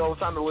all the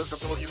time to listen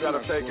to what you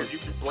gotta say because you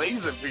be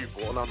blazing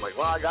people. And I'm like,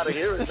 well, I gotta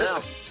hear it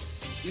now.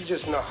 You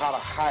just know how to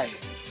hide.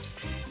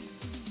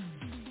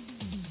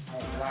 How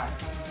to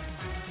lie.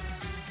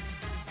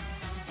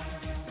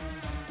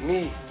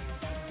 Me,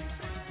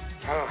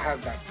 I don't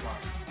have that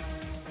power.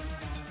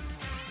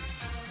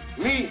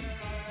 Me,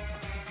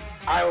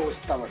 I always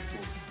tell the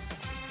truth.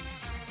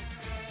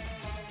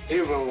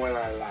 Even when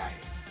I lie.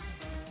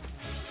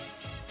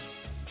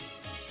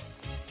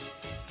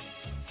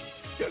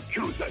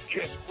 Yakuza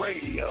Kick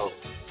Radio.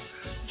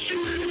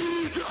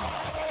 Jesus!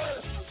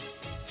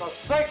 So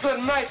say good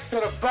night to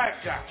the bad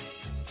guy.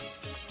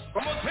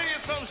 I'm gonna tell you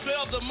something straight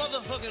off the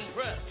motherfucking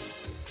press.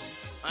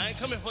 I ain't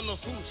coming for no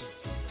fools.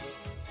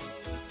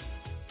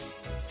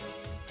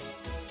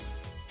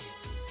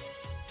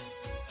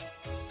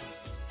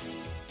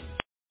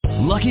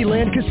 Lucky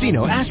Land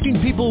Casino,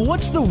 asking people,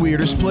 what's the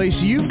weirdest place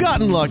you've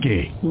gotten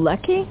lucky?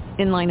 Lucky?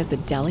 In line at the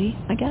deli,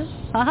 I guess?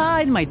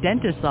 Aha, in my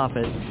dentist's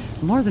office.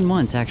 More than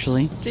once,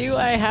 actually. Do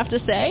I have to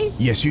say?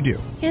 Yes, you do.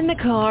 In the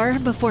car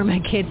before my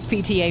kids'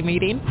 PTA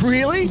meeting.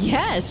 Really?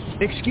 Yes.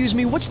 Excuse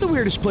me, what's the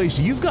weirdest place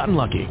you've gotten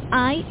lucky?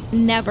 I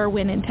never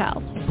win and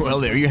tell.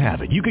 Well, there you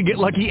have it. You can get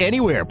lucky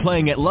anywhere,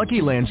 playing at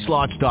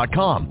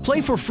LuckyLandSlots.com.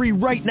 Play for free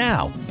right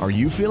now. Are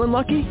you feeling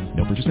lucky?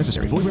 No purchase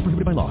necessary. Void where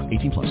prohibited by law.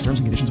 18+. Terms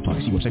and conditions apply.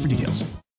 See website for details.